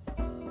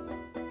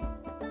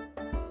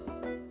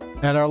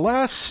 And our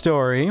last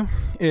story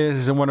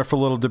is a wonderful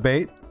little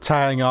debate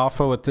tying off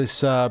with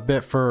this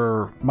bit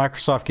for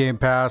Microsoft Game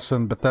Pass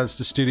and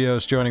Bethesda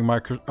Studios joining the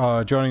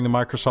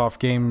Microsoft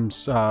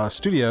Games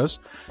Studios.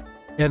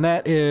 And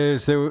that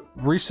is,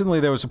 recently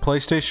there was a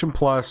PlayStation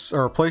Plus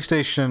or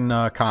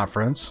PlayStation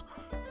conference,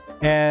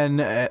 and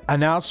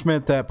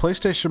announcement that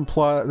PlayStation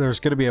Plus, there's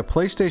going to be a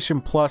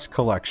PlayStation Plus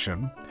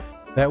collection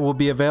that will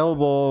be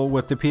available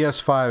with the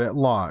PS5 at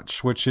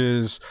launch, which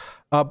is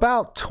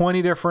about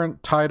 20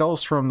 different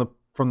titles from the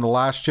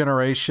last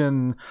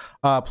generation.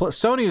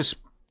 Sony is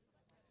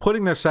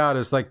putting this out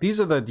as like, these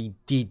are the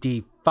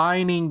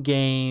defining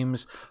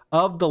games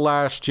of the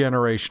last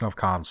generation of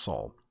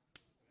console.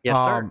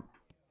 Yes, sir.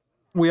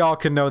 We all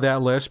can know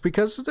that list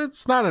because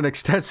it's not an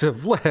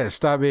extensive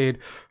list. I mean,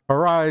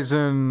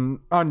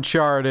 Horizon,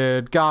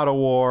 Uncharted, God of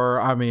War,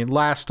 I mean,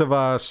 Last of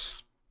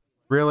Us,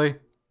 really?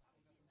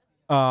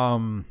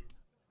 So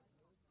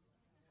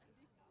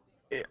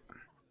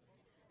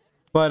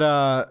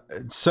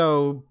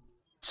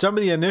some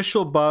of the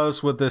initial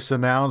buzz with this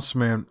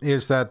announcement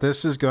is that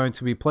this is going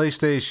to be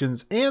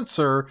PlayStation's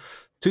answer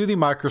to the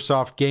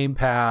Microsoft Game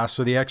Pass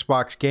or the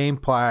Xbox Game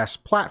Pass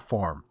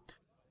platform.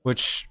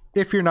 which,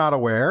 if you're not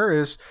aware,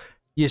 is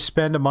you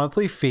spend a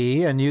monthly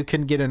fee and you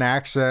can get an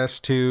access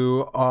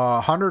to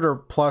 100 or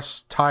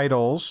plus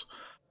titles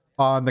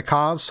on the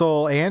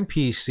console and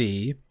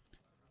PC,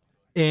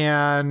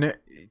 and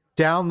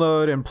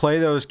download and play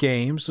those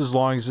games as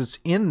long as it's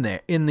in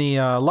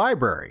the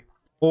library.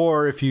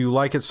 Or if you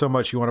like it so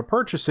much you want to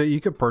purchase it,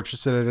 you can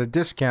purchase it at a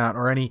discount,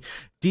 or any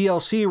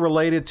DLC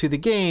related to the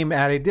game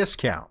at a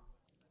discount.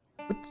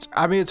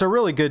 I mean, it's a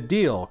really good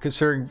deal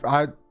considering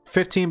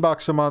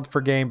 $15 a month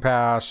for Game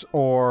Pass,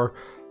 or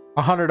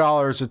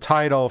 $100 a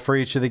title for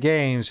each of the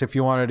games if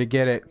you wanted to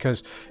get it,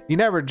 because you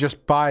never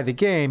just buy the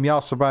game, you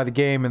also buy the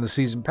game and the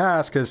season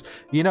pass, because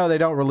they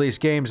don't release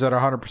games that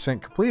are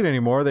 100% complete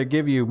anymore. They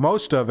give you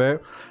most of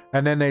it,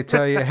 and then they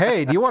tell you,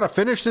 hey, do you want to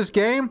finish this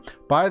game?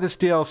 Buy this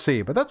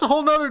DLC. But that's a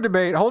whole nother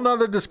debate, whole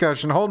nother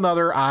discussion, I'm not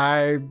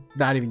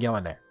even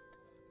going there.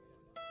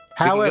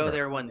 However, we can go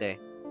there one day.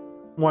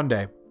 One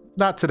day.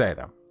 Not today,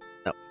 though.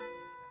 No.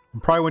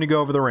 Probably when you go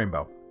over the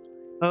rainbow.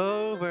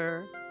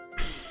 Over.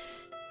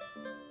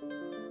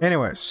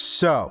 Anyway,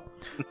 so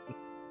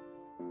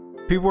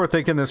people were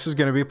thinking this is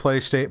going to be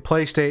PlayStation.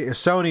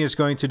 Sony is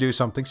going to do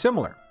something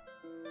similar.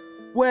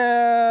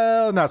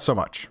 Well, not so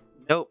much.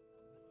 Nope.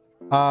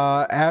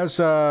 As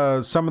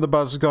some of the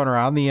buzz is going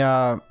around, the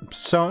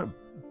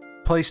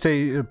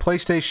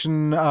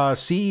PlayStation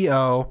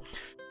CEO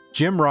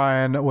Jim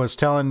Ryan was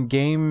telling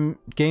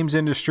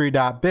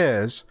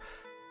GamesIndustry.biz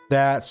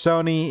that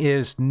Sony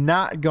is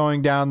not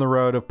going down the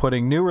road of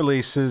putting new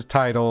releases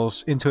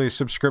titles into a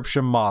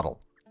subscription model,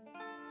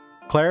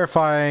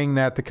 clarifying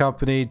that the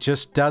company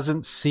just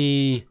doesn't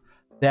see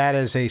that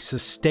as a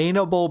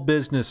sustainable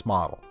business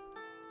model.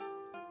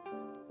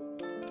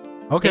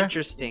 Okay.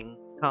 Interesting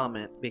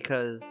comment,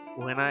 because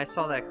when I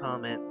saw that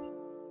comment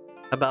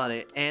about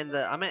it, and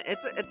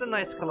it's a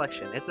nice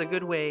collection. It's a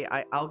good way.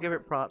 I'll give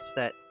it props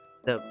that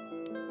the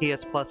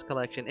PS Plus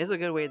collection is a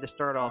good way to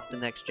start off the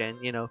next gen.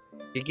 You're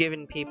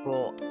giving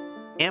people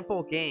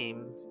ample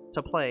games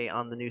to play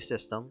on the new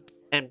system,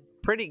 and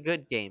pretty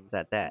good games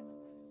at that.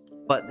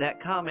 But that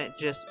comment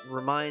just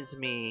reminds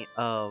me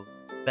of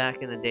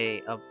back in the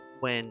day of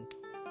when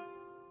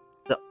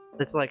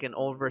it's like an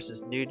old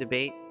versus new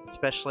debate,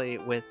 especially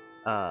with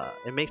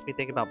it makes me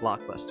think about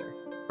Blockbuster.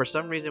 For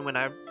some reason, when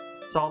I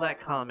saw that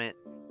comment,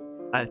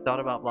 I thought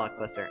about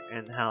Blockbuster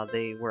and how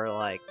they were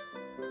like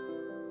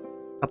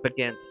up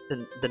against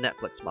the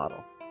Netflix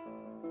model.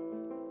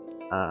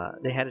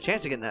 They had a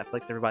chance to get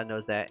Netflix, everybody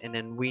knows that, and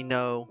then we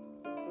know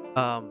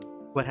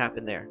what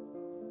happened there.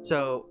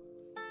 So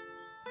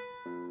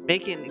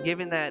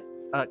giving that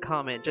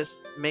comment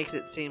just makes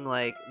it seem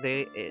like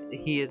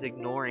he is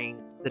ignoring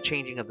the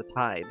changing of the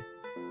tide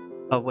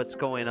of what's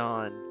going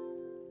on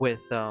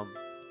with the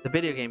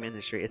video game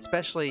industry,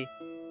 especially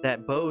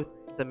that both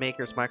the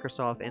makers,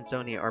 Microsoft and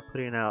Sony, are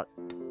putting out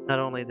not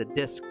only the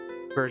disc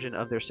version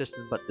of their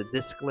system, but the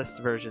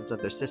discless versions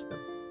of their system,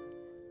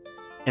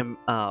 and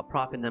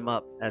propping them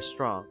up as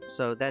strong.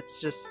 So that's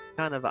just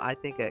kind of, I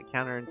think, a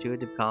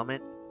counterintuitive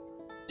comment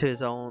to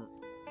his own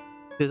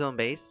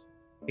base,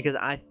 because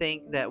I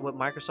think that what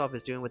Microsoft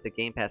is doing with the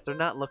Game Pass, they're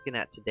not looking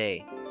at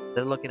today,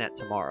 they're looking at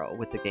tomorrow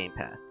with the Game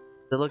Pass.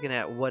 They're looking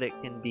at what it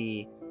can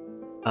be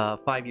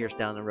 5 years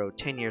down the road,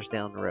 10 years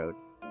down the road.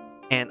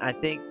 And I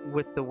think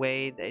with the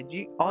way that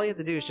all you have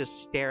to do is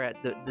just stare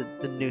at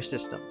the new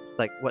systems,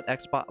 like what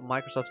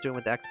Microsoft's doing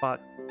with the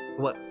Xbox,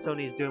 what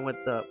Sony's doing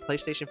with the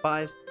PlayStation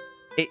 5s.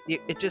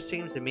 It just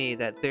seems to me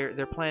that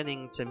they're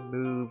planning to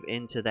move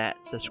into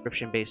that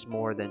subscription base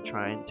more than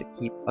trying to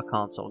keep a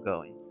console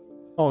going.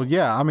 Oh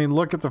yeah, I mean,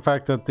 look at the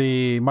fact that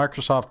the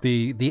Microsoft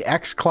the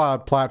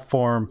xCloud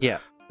platform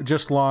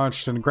just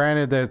launched, and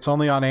granted that it's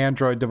only on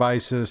Android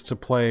devices to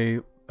play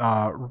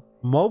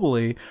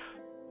mobily,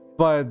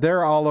 but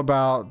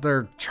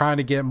they're trying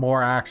to get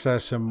more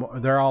access, and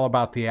they're all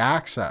about the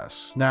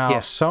access. Now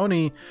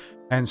Sony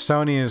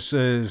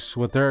is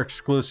with their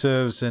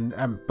exclusives,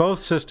 and both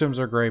systems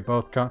are great,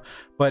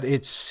 but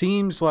it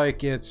seems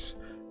like it's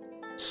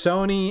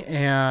Sony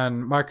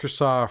and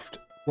Microsoft.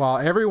 While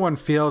everyone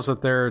feels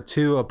that they're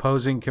two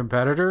opposing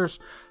competitors,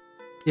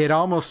 it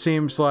almost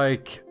seems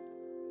like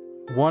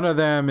one of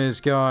them is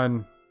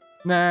going,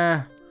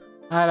 nah,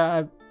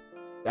 I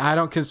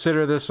don't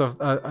consider this a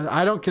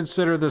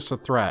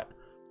threat.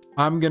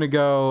 I'm gonna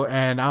go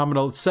and I'm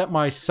gonna set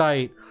my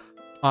sight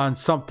on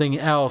something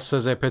else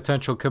as a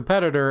potential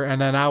competitor,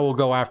 and then I will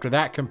go after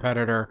that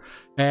competitor,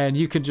 and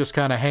you can just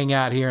kind of hang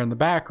out here in the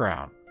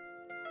background,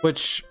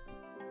 which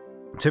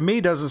to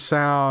me doesn't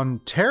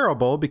sound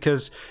terrible,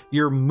 because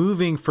you're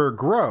moving for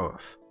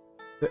growth.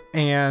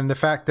 And the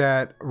fact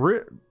that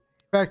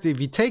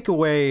if you take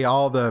away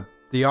all the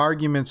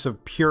arguments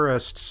of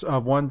purists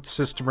of one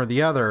system or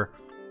the other,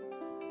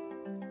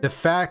 the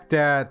fact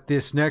that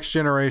this next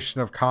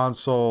generation of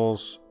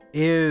consoles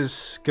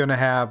is going to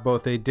have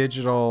both a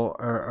digital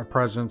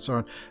presence,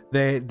 or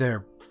they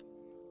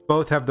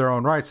both have their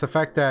own rights. The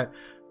fact that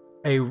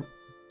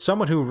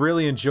someone who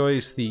really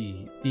enjoys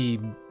the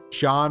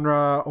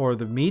genre or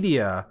the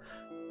media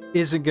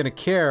isn't going to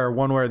care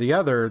one way or the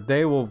other.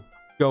 They will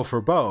go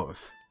for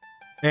both.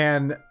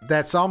 And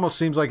that's almost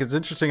seems like it's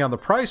interesting on the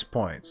price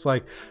points.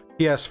 Like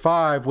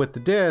PS5 with the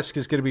disc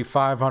is going to be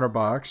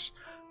 $500,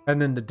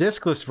 and then the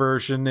discless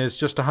version is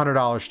just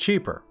 $100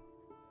 cheaper.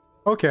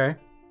 Okay.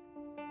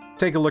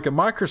 Take a look at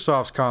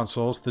Microsoft's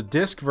consoles. The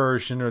disc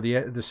version, or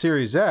the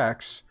Series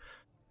X,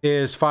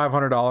 is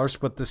 $500,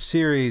 but the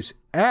Series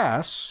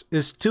S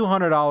is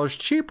 $200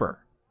 cheaper.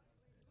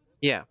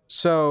 Yeah.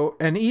 So,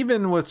 and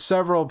even with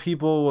several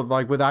people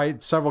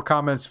with several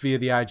comments via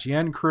the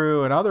IGN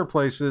crew and other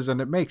places, and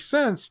it makes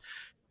sense,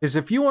 is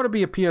if you want to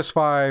be a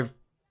PS5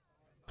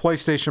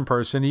 PlayStation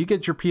person, you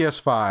get your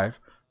PS5,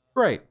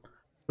 great.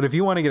 But if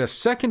you want to get a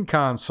second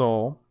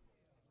console,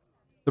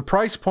 the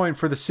price point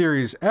for the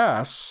Series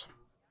S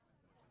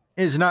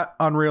is not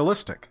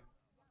unrealistic.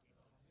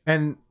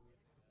 And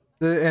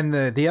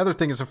the other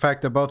thing is the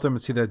fact that both of them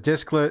is either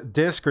disc or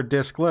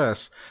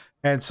discless.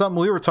 And something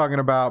we were talking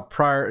about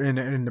prior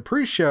in the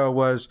pre-show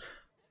was,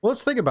 well,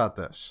 let's think about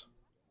this.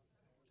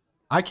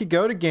 I could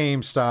go to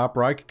GameStop,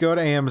 or I could go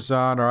to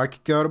Amazon, or I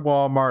could go to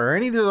Walmart, or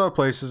any of those other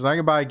places, and I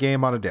can buy a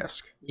game on a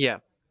disc. Yeah.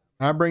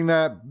 And I bring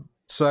that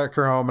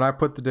sucker home, and I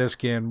put the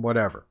disc in,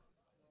 whatever.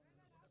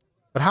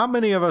 But how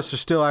many of us are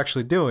still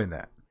actually doing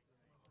that?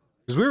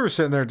 Because we were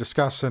sitting there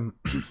discussing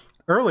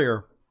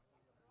earlier.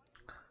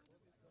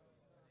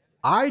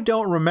 I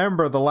don't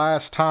remember the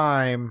last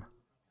time,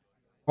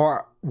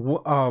 or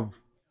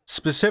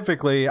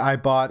specifically, I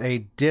bought a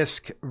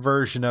disc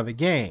version of a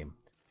game.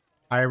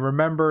 I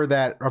remember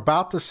that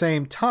about the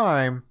same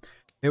time,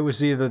 it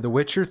was either The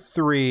Witcher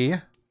 3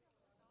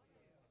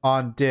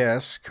 on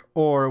disc,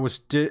 or it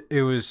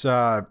was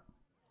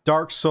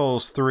Dark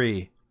Souls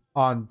 3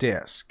 on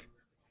disc.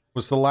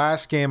 Was the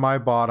last game I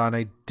bought on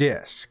a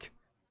disc.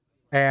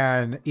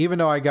 And even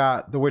though I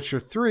got The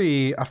Witcher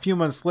 3, a few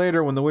months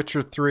later, when The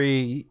Witcher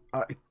 3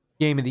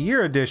 Game of the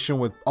Year edition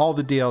with all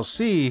the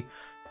DLC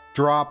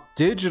dropped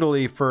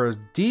digitally for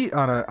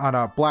on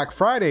a Black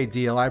Friday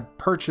deal, I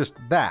purchased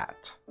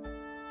that.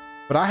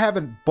 But I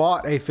haven't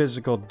bought a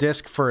physical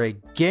disc for a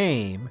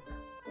game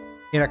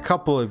in a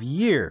couple of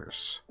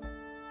years.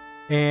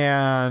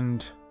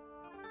 And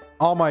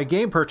all my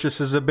game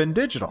purchases have been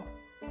digital.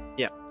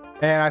 Yeah.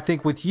 And I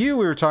think with you,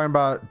 we were talking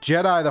about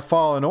Jedi The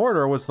Fallen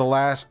Order was the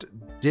last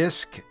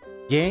disc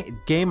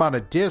game on a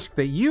disc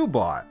that you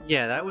bought.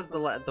 Yeah, that was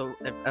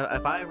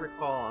if I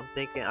recall,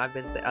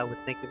 I was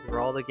thinking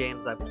through all the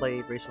games I've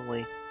played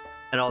recently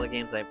and all the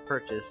games I've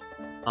purchased.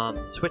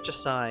 Switch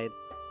aside,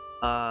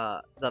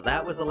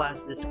 that was the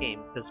last disc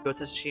game, because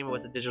Ghost of Tsushima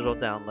was a digital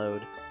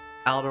download.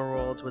 Outer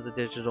Worlds was a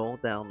digital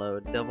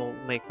download. Devil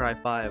May Cry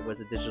 5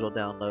 was a digital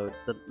download.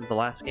 The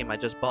last game I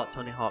just bought,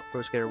 Tony Hawk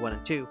Pro Skater 1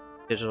 and 2,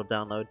 digital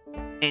download.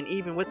 And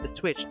even with the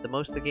Switch,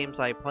 most of the games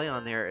I play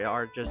on there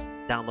are just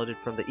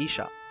downloaded from the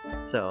eShop.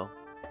 So,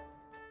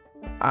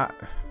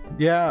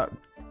 yeah,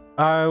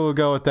 I will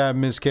go with that,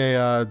 Ms. K.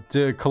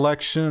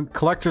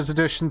 Collector's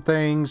edition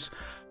things,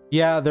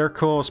 yeah, they're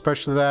cool,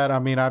 especially that. I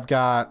mean, I've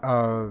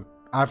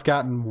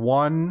gotten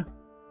one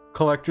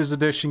collector's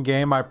edition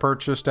game I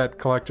purchased at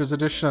collector's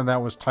edition, and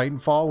that was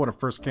Titanfall when it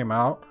first came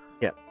out.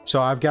 Yeah.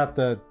 So I've got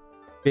the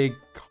big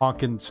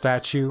honking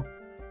statue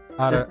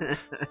out of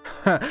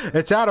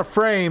it's out of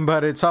frame,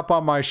 but it's up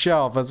on my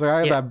shelf. I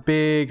have that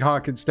big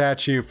honking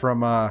statue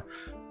from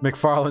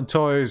McFarlane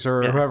Toys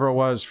or whoever it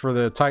was for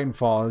the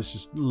Titanfall. It's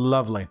just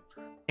lovely.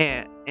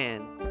 And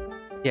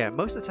yeah,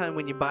 most of the time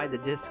when you buy the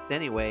discs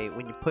anyway,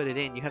 when you put it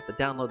in, you have to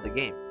download the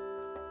game.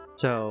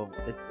 So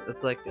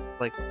it's like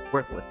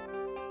worthless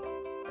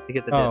to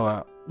get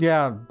the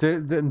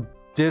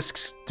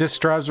disc.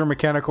 Disc drives are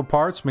mechanical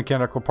parts.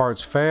 Mechanical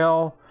parts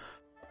fail.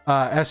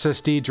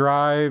 SSD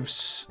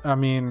drives. I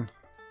mean,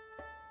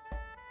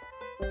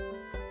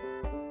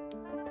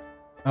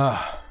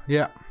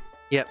 yeah.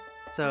 Yep.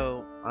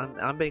 So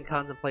I've been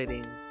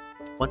contemplating,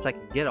 once I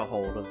can get a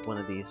hold of one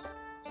of these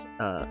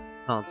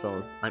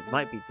consoles, I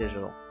might be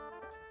digital.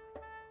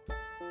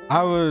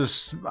 I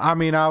was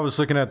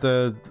thinking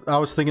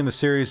the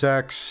Series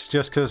X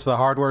just because the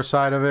hardware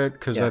side of it,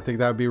 because I think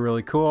that would be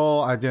really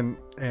cool. I didn't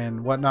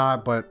and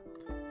whatnot, but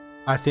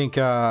I think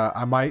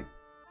I might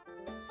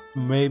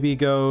maybe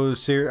go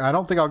I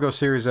don't think I'll go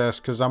Series S,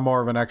 because I'm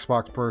more of an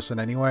Xbox person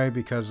anyway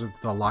because of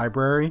the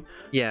library.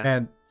 Yeah.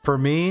 And for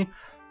me,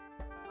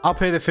 I'll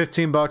pay the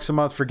 $15 a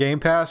month for Game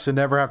Pass and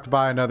never have to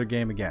buy another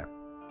game again.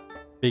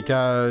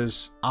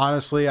 Because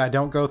honestly, I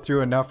don't go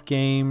through enough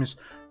games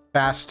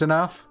fast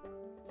enough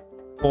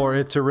for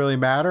it to really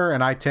matter,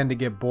 and I tend to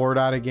get bored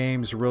out of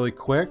games really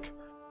quick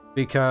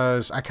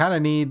because I kind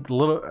of need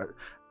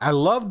I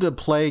love to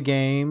play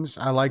games.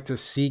 I like to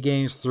see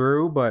games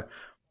through, but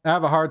I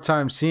have a hard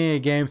time seeing a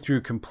game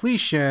through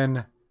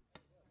completion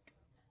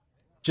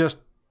just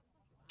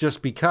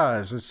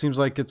because it seems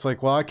like it's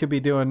like, well, I could be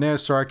doing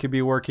this, or I could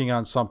be working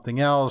on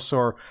something else,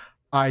 or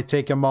I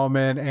take a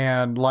moment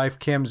and life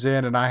comes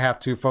in and I have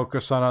to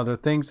focus on other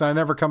things and I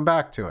never come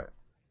back to it.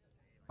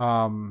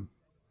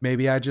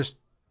 Maybe I just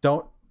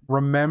don't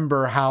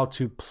remember how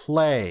to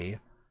play,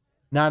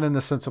 not in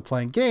the sense of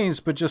playing games,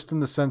 but just in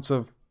the sense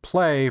of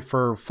play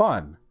for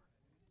fun.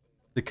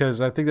 Because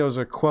I think there was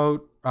a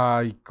quote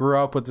grew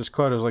up with this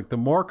quote. It was like, the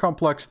more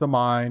complex the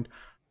mind,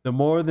 the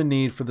more the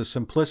need for the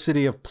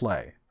simplicity of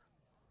play.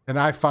 And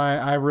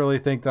I really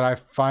think that I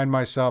find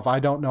myself, I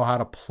don't know how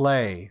to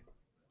play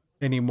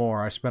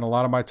anymore. I spend a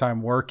lot of my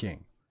time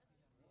working.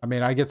 I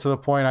mean, I get to the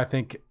point, I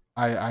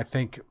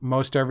think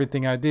most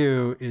everything I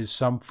do is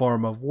some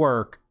form of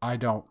work. I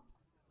don't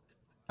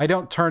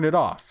turn it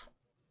off.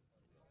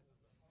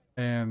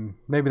 And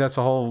maybe that's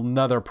a whole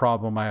nother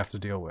problem I have to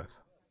deal with.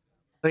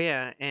 Oh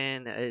yeah,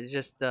 and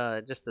just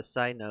a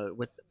side note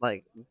with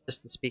like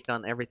just to speak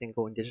on everything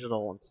going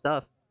digital and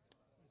stuff.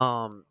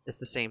 It's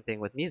the same thing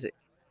with music,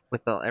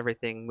 with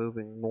everything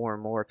moving more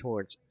and more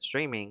towards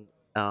streaming.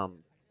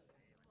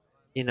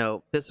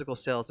 Physical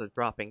sales are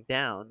dropping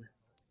down,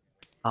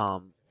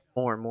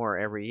 more and more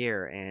every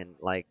year, and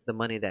like the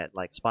money that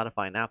like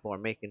Spotify and Apple are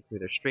making through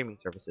their streaming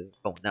services is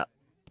going up.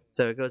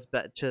 So it goes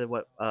back to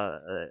what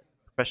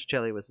Professor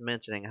Shelley was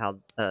mentioning, how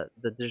the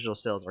digital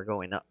sales are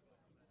going up.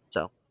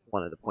 So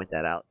wanted to point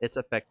that out. It's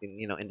affecting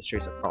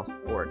industries across the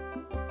board.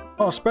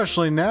 Well,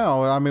 especially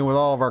now, I mean, with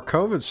all of our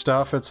COVID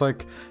stuff, it's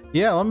like,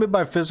 yeah, let me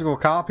buy physical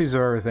copies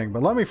of everything,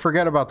 but let me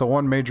forget about the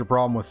one major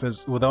problem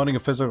with owning a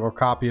physical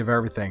copy of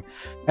everything,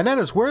 and that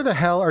is, where the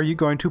hell are you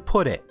going to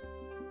put it?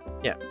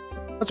 Yeah.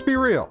 Let's be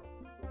real.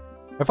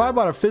 If I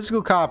bought a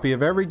physical copy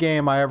of every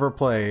game I ever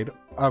played,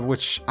 of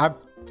which I've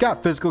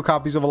got physical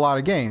copies of a lot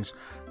of games,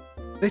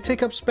 they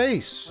take up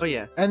space. Oh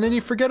yeah. And then you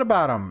forget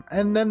about them,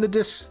 and then the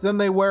discs, then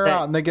they wear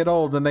out and they get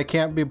old and they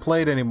can't be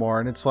played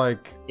anymore, and it's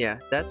like, yeah,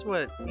 that's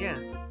what. Yeah,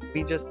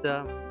 we just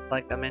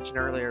like I mentioned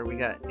earlier, we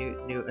got a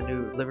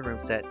new living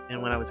room set,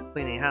 and when I was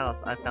cleaning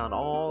house, I found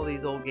all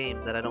these old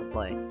games that I don't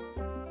play.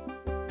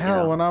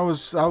 hell, when I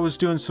was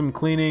doing some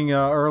cleaning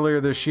earlier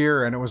this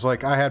year, and it was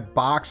like I had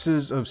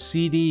boxes of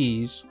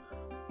CDs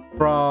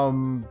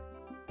from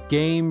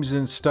games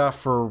and stuff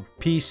for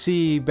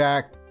PC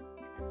back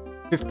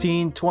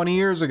 15, 20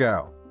 years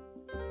ago.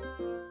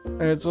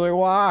 And it's like,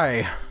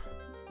 why?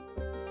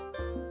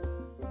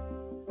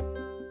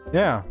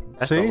 Yeah,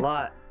 That's see? a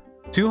lot.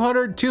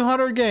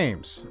 200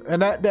 games,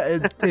 and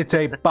it's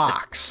a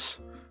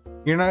box.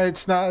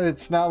 It's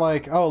not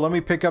like, oh, let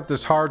me pick up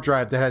this hard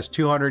drive that has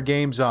 200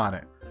 games on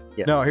it.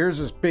 Yep. No, here's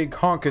this big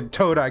honking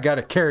toad I got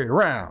to carry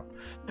around.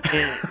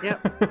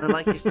 And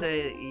like you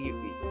say,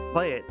 you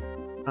play it.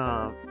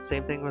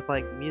 Same thing with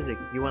like music.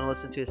 If you want to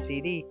listen to a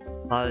CD,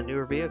 a lot of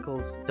newer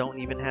vehicles don't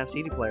even have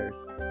CD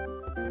players.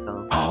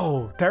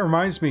 Oh, that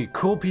reminds me,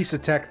 cool piece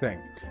of tech thing.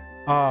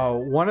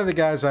 One of the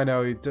guys I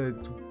know,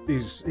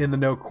 he's in the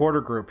No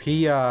Quarter group.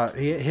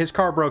 His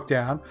car broke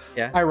down.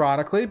 Yeah.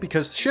 Ironically,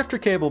 because the shifter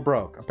cable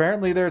broke.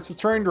 Apparently, there's a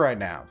trend right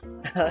now.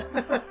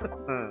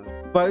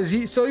 But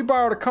he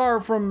borrowed a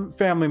car from a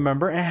family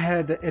member,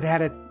 and it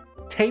had a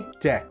tape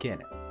deck in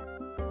it.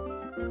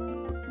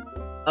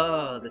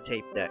 Oh, the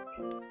tape deck.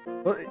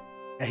 Well,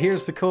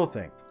 here's the cool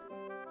thing.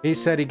 He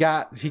said he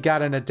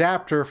got an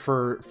adapter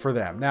for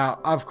them. Now,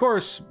 of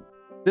course,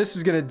 this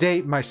is going to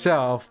date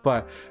myself,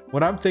 but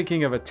when I'm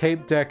thinking of a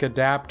tape deck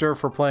adapter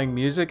for playing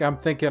music, I'm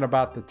thinking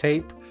about the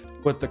tape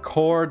with the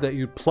cord that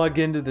you plug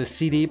into the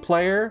CD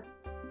player.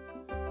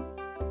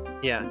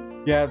 Yeah.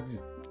 Yeah.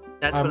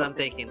 That's what I'm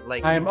thinking.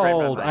 Like, I'm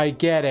old. I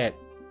get it.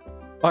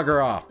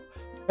 Bugger off.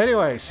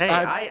 Anyways. Hey,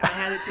 I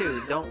had it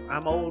too.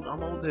 I'm old.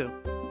 I'm old too.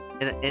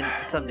 In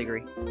some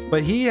degree.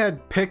 But he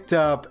had picked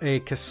up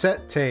a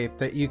cassette tape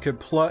that you could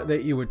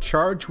that you would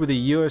charge with a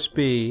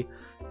USB,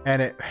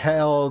 and it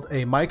held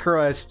a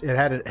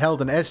it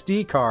held an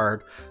SD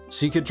card,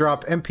 so you could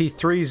drop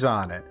MP3s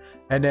on it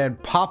and then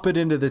pop it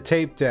into the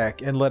tape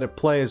deck and let it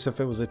play as if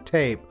it was a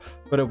tape,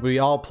 but it would be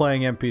all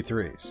playing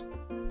MP3s.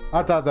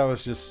 I thought that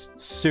was just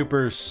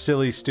super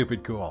silly,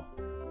 stupid cool.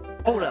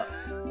 Hold up.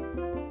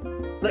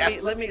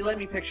 Let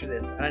me picture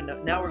this. I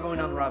know, now we're going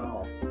down the rabbit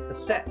hole.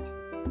 Cassette.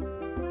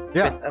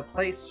 Yeah. With a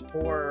place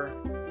for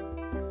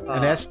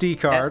an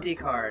SD card. SD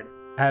card.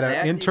 Had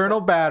an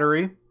internal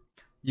battery.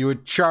 You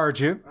would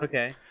charge it.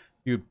 Okay.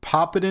 You'd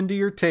pop it into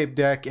your tape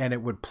deck, and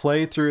it would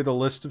play through the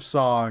list of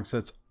songs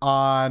that's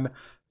on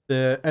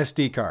the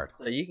SD card.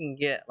 So you can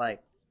get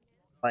like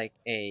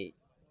a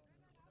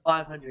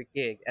 500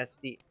 gig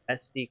SD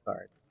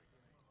card.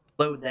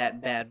 Load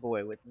that bad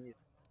boy with music.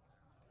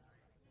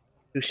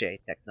 Touche,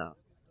 techno.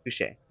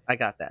 Touche. I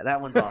got that. That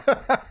one's awesome.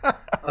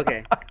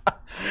 Okay.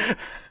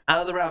 Out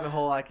of the rabbit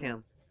hole I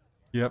can.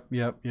 Yep.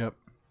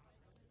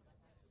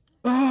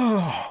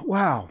 Oh,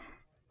 wow.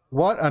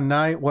 What a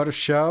night. What a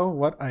show.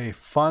 What a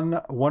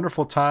fun,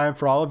 wonderful time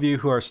for all of you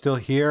who are still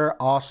here.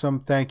 Awesome.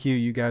 Thank you.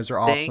 You guys are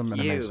awesome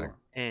and amazing.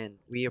 And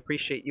we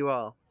appreciate you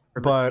all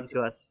for listening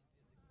to us.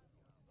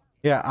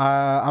 Yeah,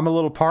 I'm a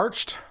little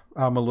parched.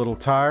 I'm a little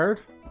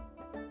tired.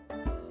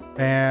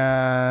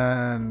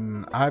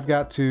 And I've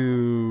got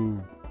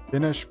to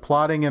finish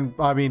plotting and,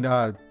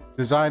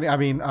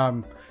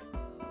 designing,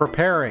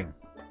 preparing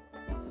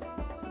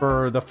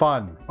for the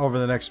fun over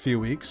the next few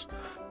weeks.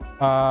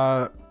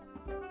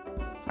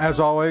 As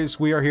always,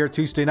 we are here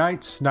Tuesday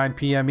nights, 9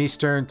 p.m.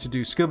 Eastern, to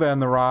do Scuba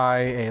and the Rye,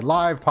 a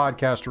live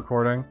podcast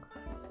recording.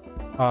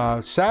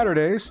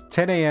 Saturdays,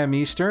 10 a.m.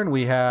 Eastern,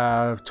 we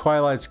have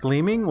Twilight's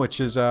Gleaming, which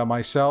is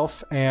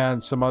myself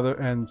and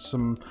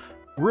some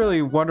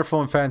really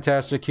wonderful and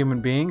fantastic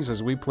human beings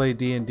as we play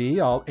D&D,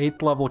 all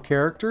 8th level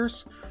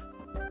characters.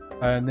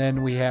 And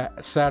then we have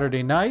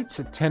Saturday nights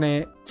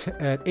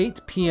at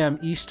 8 p.m.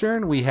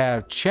 Eastern, we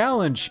have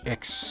Challenge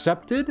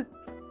Accepted,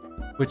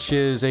 which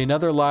is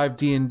another live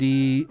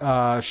D&D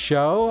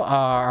show.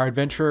 Our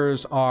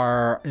adventurers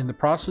are in the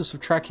process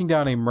of tracking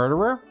down a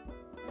murderer,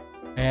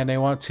 and they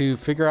want to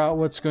figure out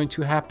what's going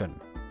to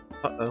happen.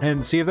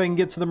 And see if they can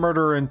get to the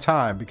murderer in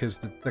time, because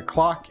the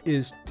clock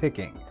is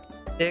ticking.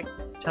 Tick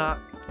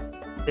tock,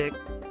 tick.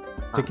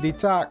 Tickety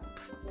tock.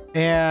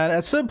 And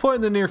at some point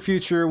in the near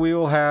future, we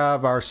will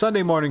have our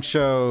Sunday morning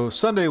show,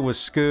 Sunday with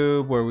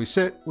Scoob, where we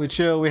sit, we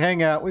chill, we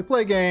hang out, we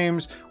play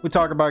games, we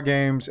talk about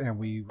games, and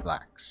we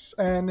relax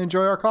and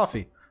enjoy our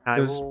coffee.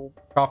 Because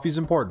coffee's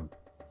important.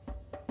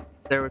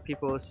 There were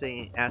people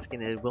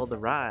asking, will the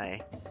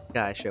Rye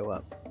guy show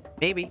up?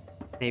 Maybe,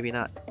 maybe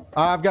not.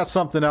 I've got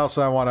something else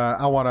I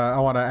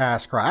wanna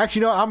ask Rye.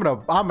 Actually, you know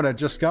what? I'm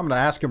gonna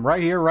ask him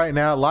right here, right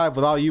now, live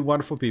with all you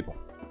wonderful people.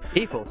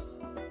 Peoples.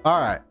 All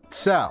right,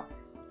 so.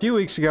 A few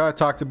weeks ago, I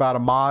talked about a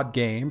mod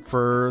game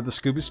for the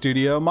Scuba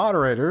Studio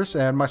moderators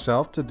and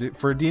myself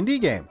for a D&D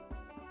game.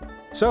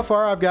 So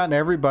far, I've gotten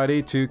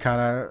everybody to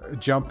kind of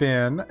jump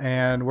in,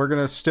 and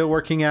we're still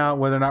working out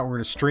whether or not we're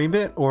going to stream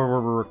it or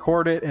we'll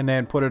record it and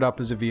then put it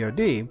up as a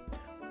VOD.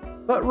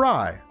 But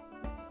Rye,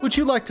 would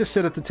you like to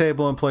sit at the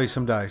table and play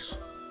some dice?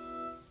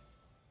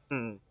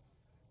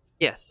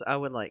 Yes, I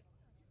would like.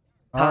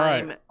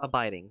 Time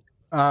abiding.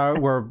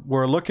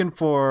 We're looking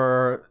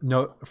for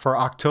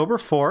October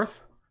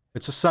 4th.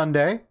 It's a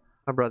Sunday.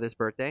 My brother's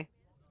birthday.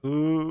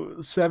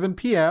 7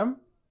 p.m.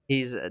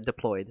 He's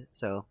deployed,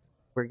 so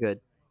we're good.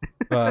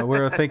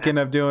 We're thinking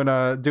of doing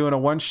a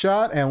one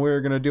shot, and we're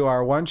gonna do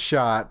our one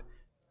shot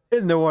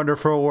in the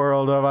wonderful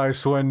world of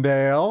Icewind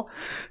Dale.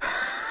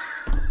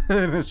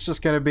 And it's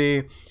just gonna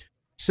be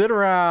sit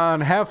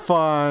around, have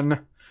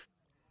fun,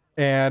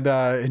 and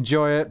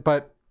enjoy it.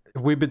 But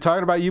we've been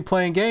talking about you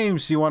playing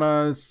games. You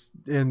wanna,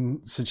 and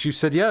since you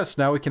said yes,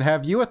 now we can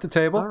have you at the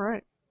table. All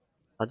right.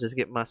 I'll just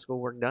get my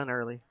schoolwork done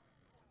early.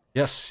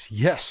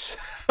 Yes.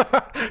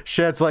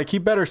 Shad's like, he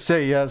better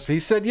say yes. He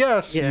said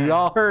yes. Yeah. You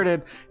all heard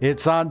it.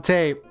 It's on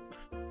tape.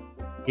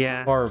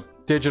 Yeah. Or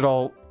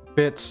digital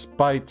bits,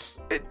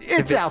 bytes.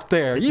 It's out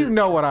there. You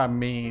know what I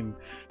mean.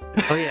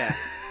 Oh, yeah.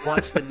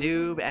 Watch the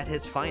noob at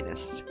his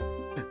finest.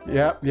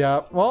 Yep.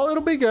 Well,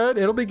 it'll be good.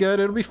 It'll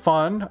be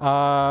fun.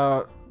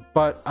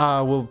 But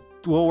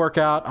we'll work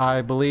out.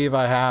 I believe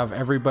I have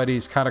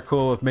everybody's kind of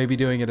cool with maybe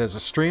doing it as a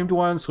streamed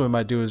one, so we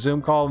might do a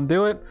Zoom call and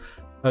do it.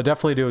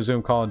 Definitely do a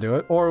Zoom call and do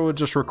it, or we'll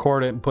just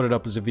record it and put it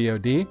up as a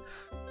VOD.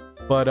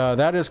 But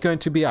that is going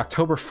to be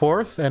October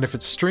 4th, and if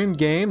it's a streamed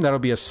game, that'll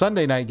be a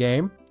Sunday night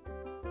game.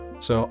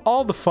 So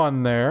all the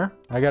fun there.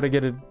 I got to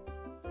get it.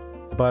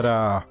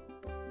 But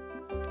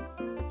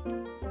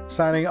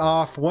signing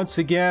off once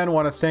again.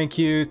 Want to thank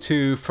you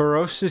to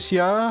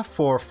Ferociousya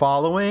for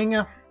following,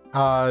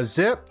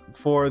 Zip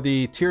for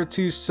the tier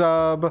 2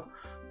 sub,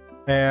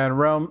 and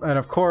Realm, and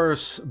of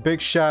course,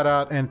 big shout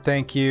out and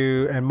thank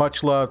you and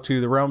much love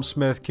to the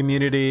Realmsmith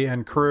community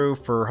and crew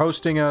for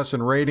hosting us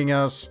and rating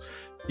us.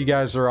 You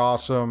guys are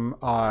awesome.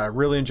 I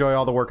really enjoy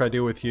all the work I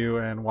do with you,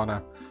 and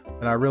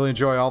I really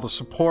enjoy all the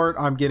support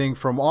I'm getting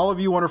from all of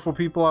you wonderful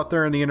people out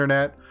there on the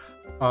internet.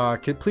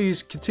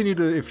 Please continue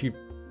to, if you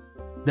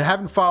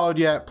haven't followed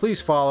yet,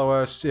 please follow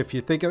us. If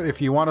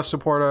you want to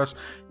support us,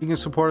 you can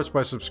support us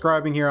by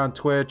subscribing here on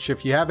Twitch.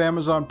 If you have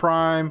Amazon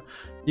Prime,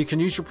 you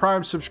can use your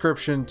Prime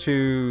subscription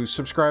to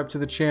subscribe to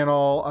the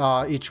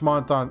channel each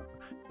month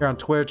here on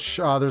Twitch.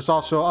 There's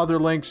also other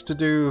links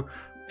to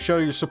show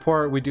your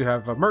support. We do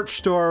have a merch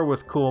store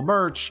with cool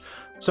merch.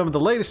 Some of the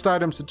latest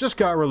items that just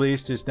got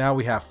released is now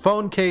we have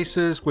phone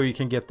cases where you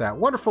can get that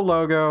wonderful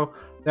logo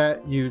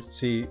that you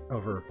see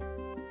over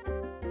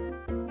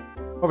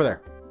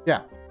there.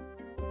 Yeah.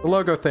 The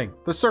logo thing.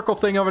 The circle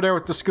thing over there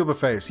with the scuba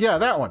face. Yeah,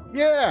 that one.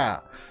 Yeah.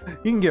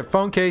 You can get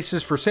phone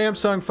cases for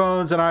Samsung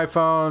phones and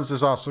iPhones.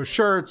 There's also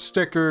shirts,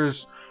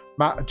 stickers,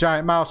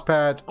 giant mouse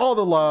pads, all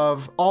the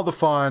love, all the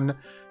fun.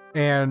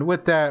 And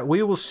with that,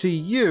 we will see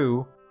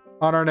you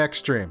on our next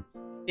stream.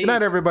 Peace. Good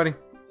night, everybody.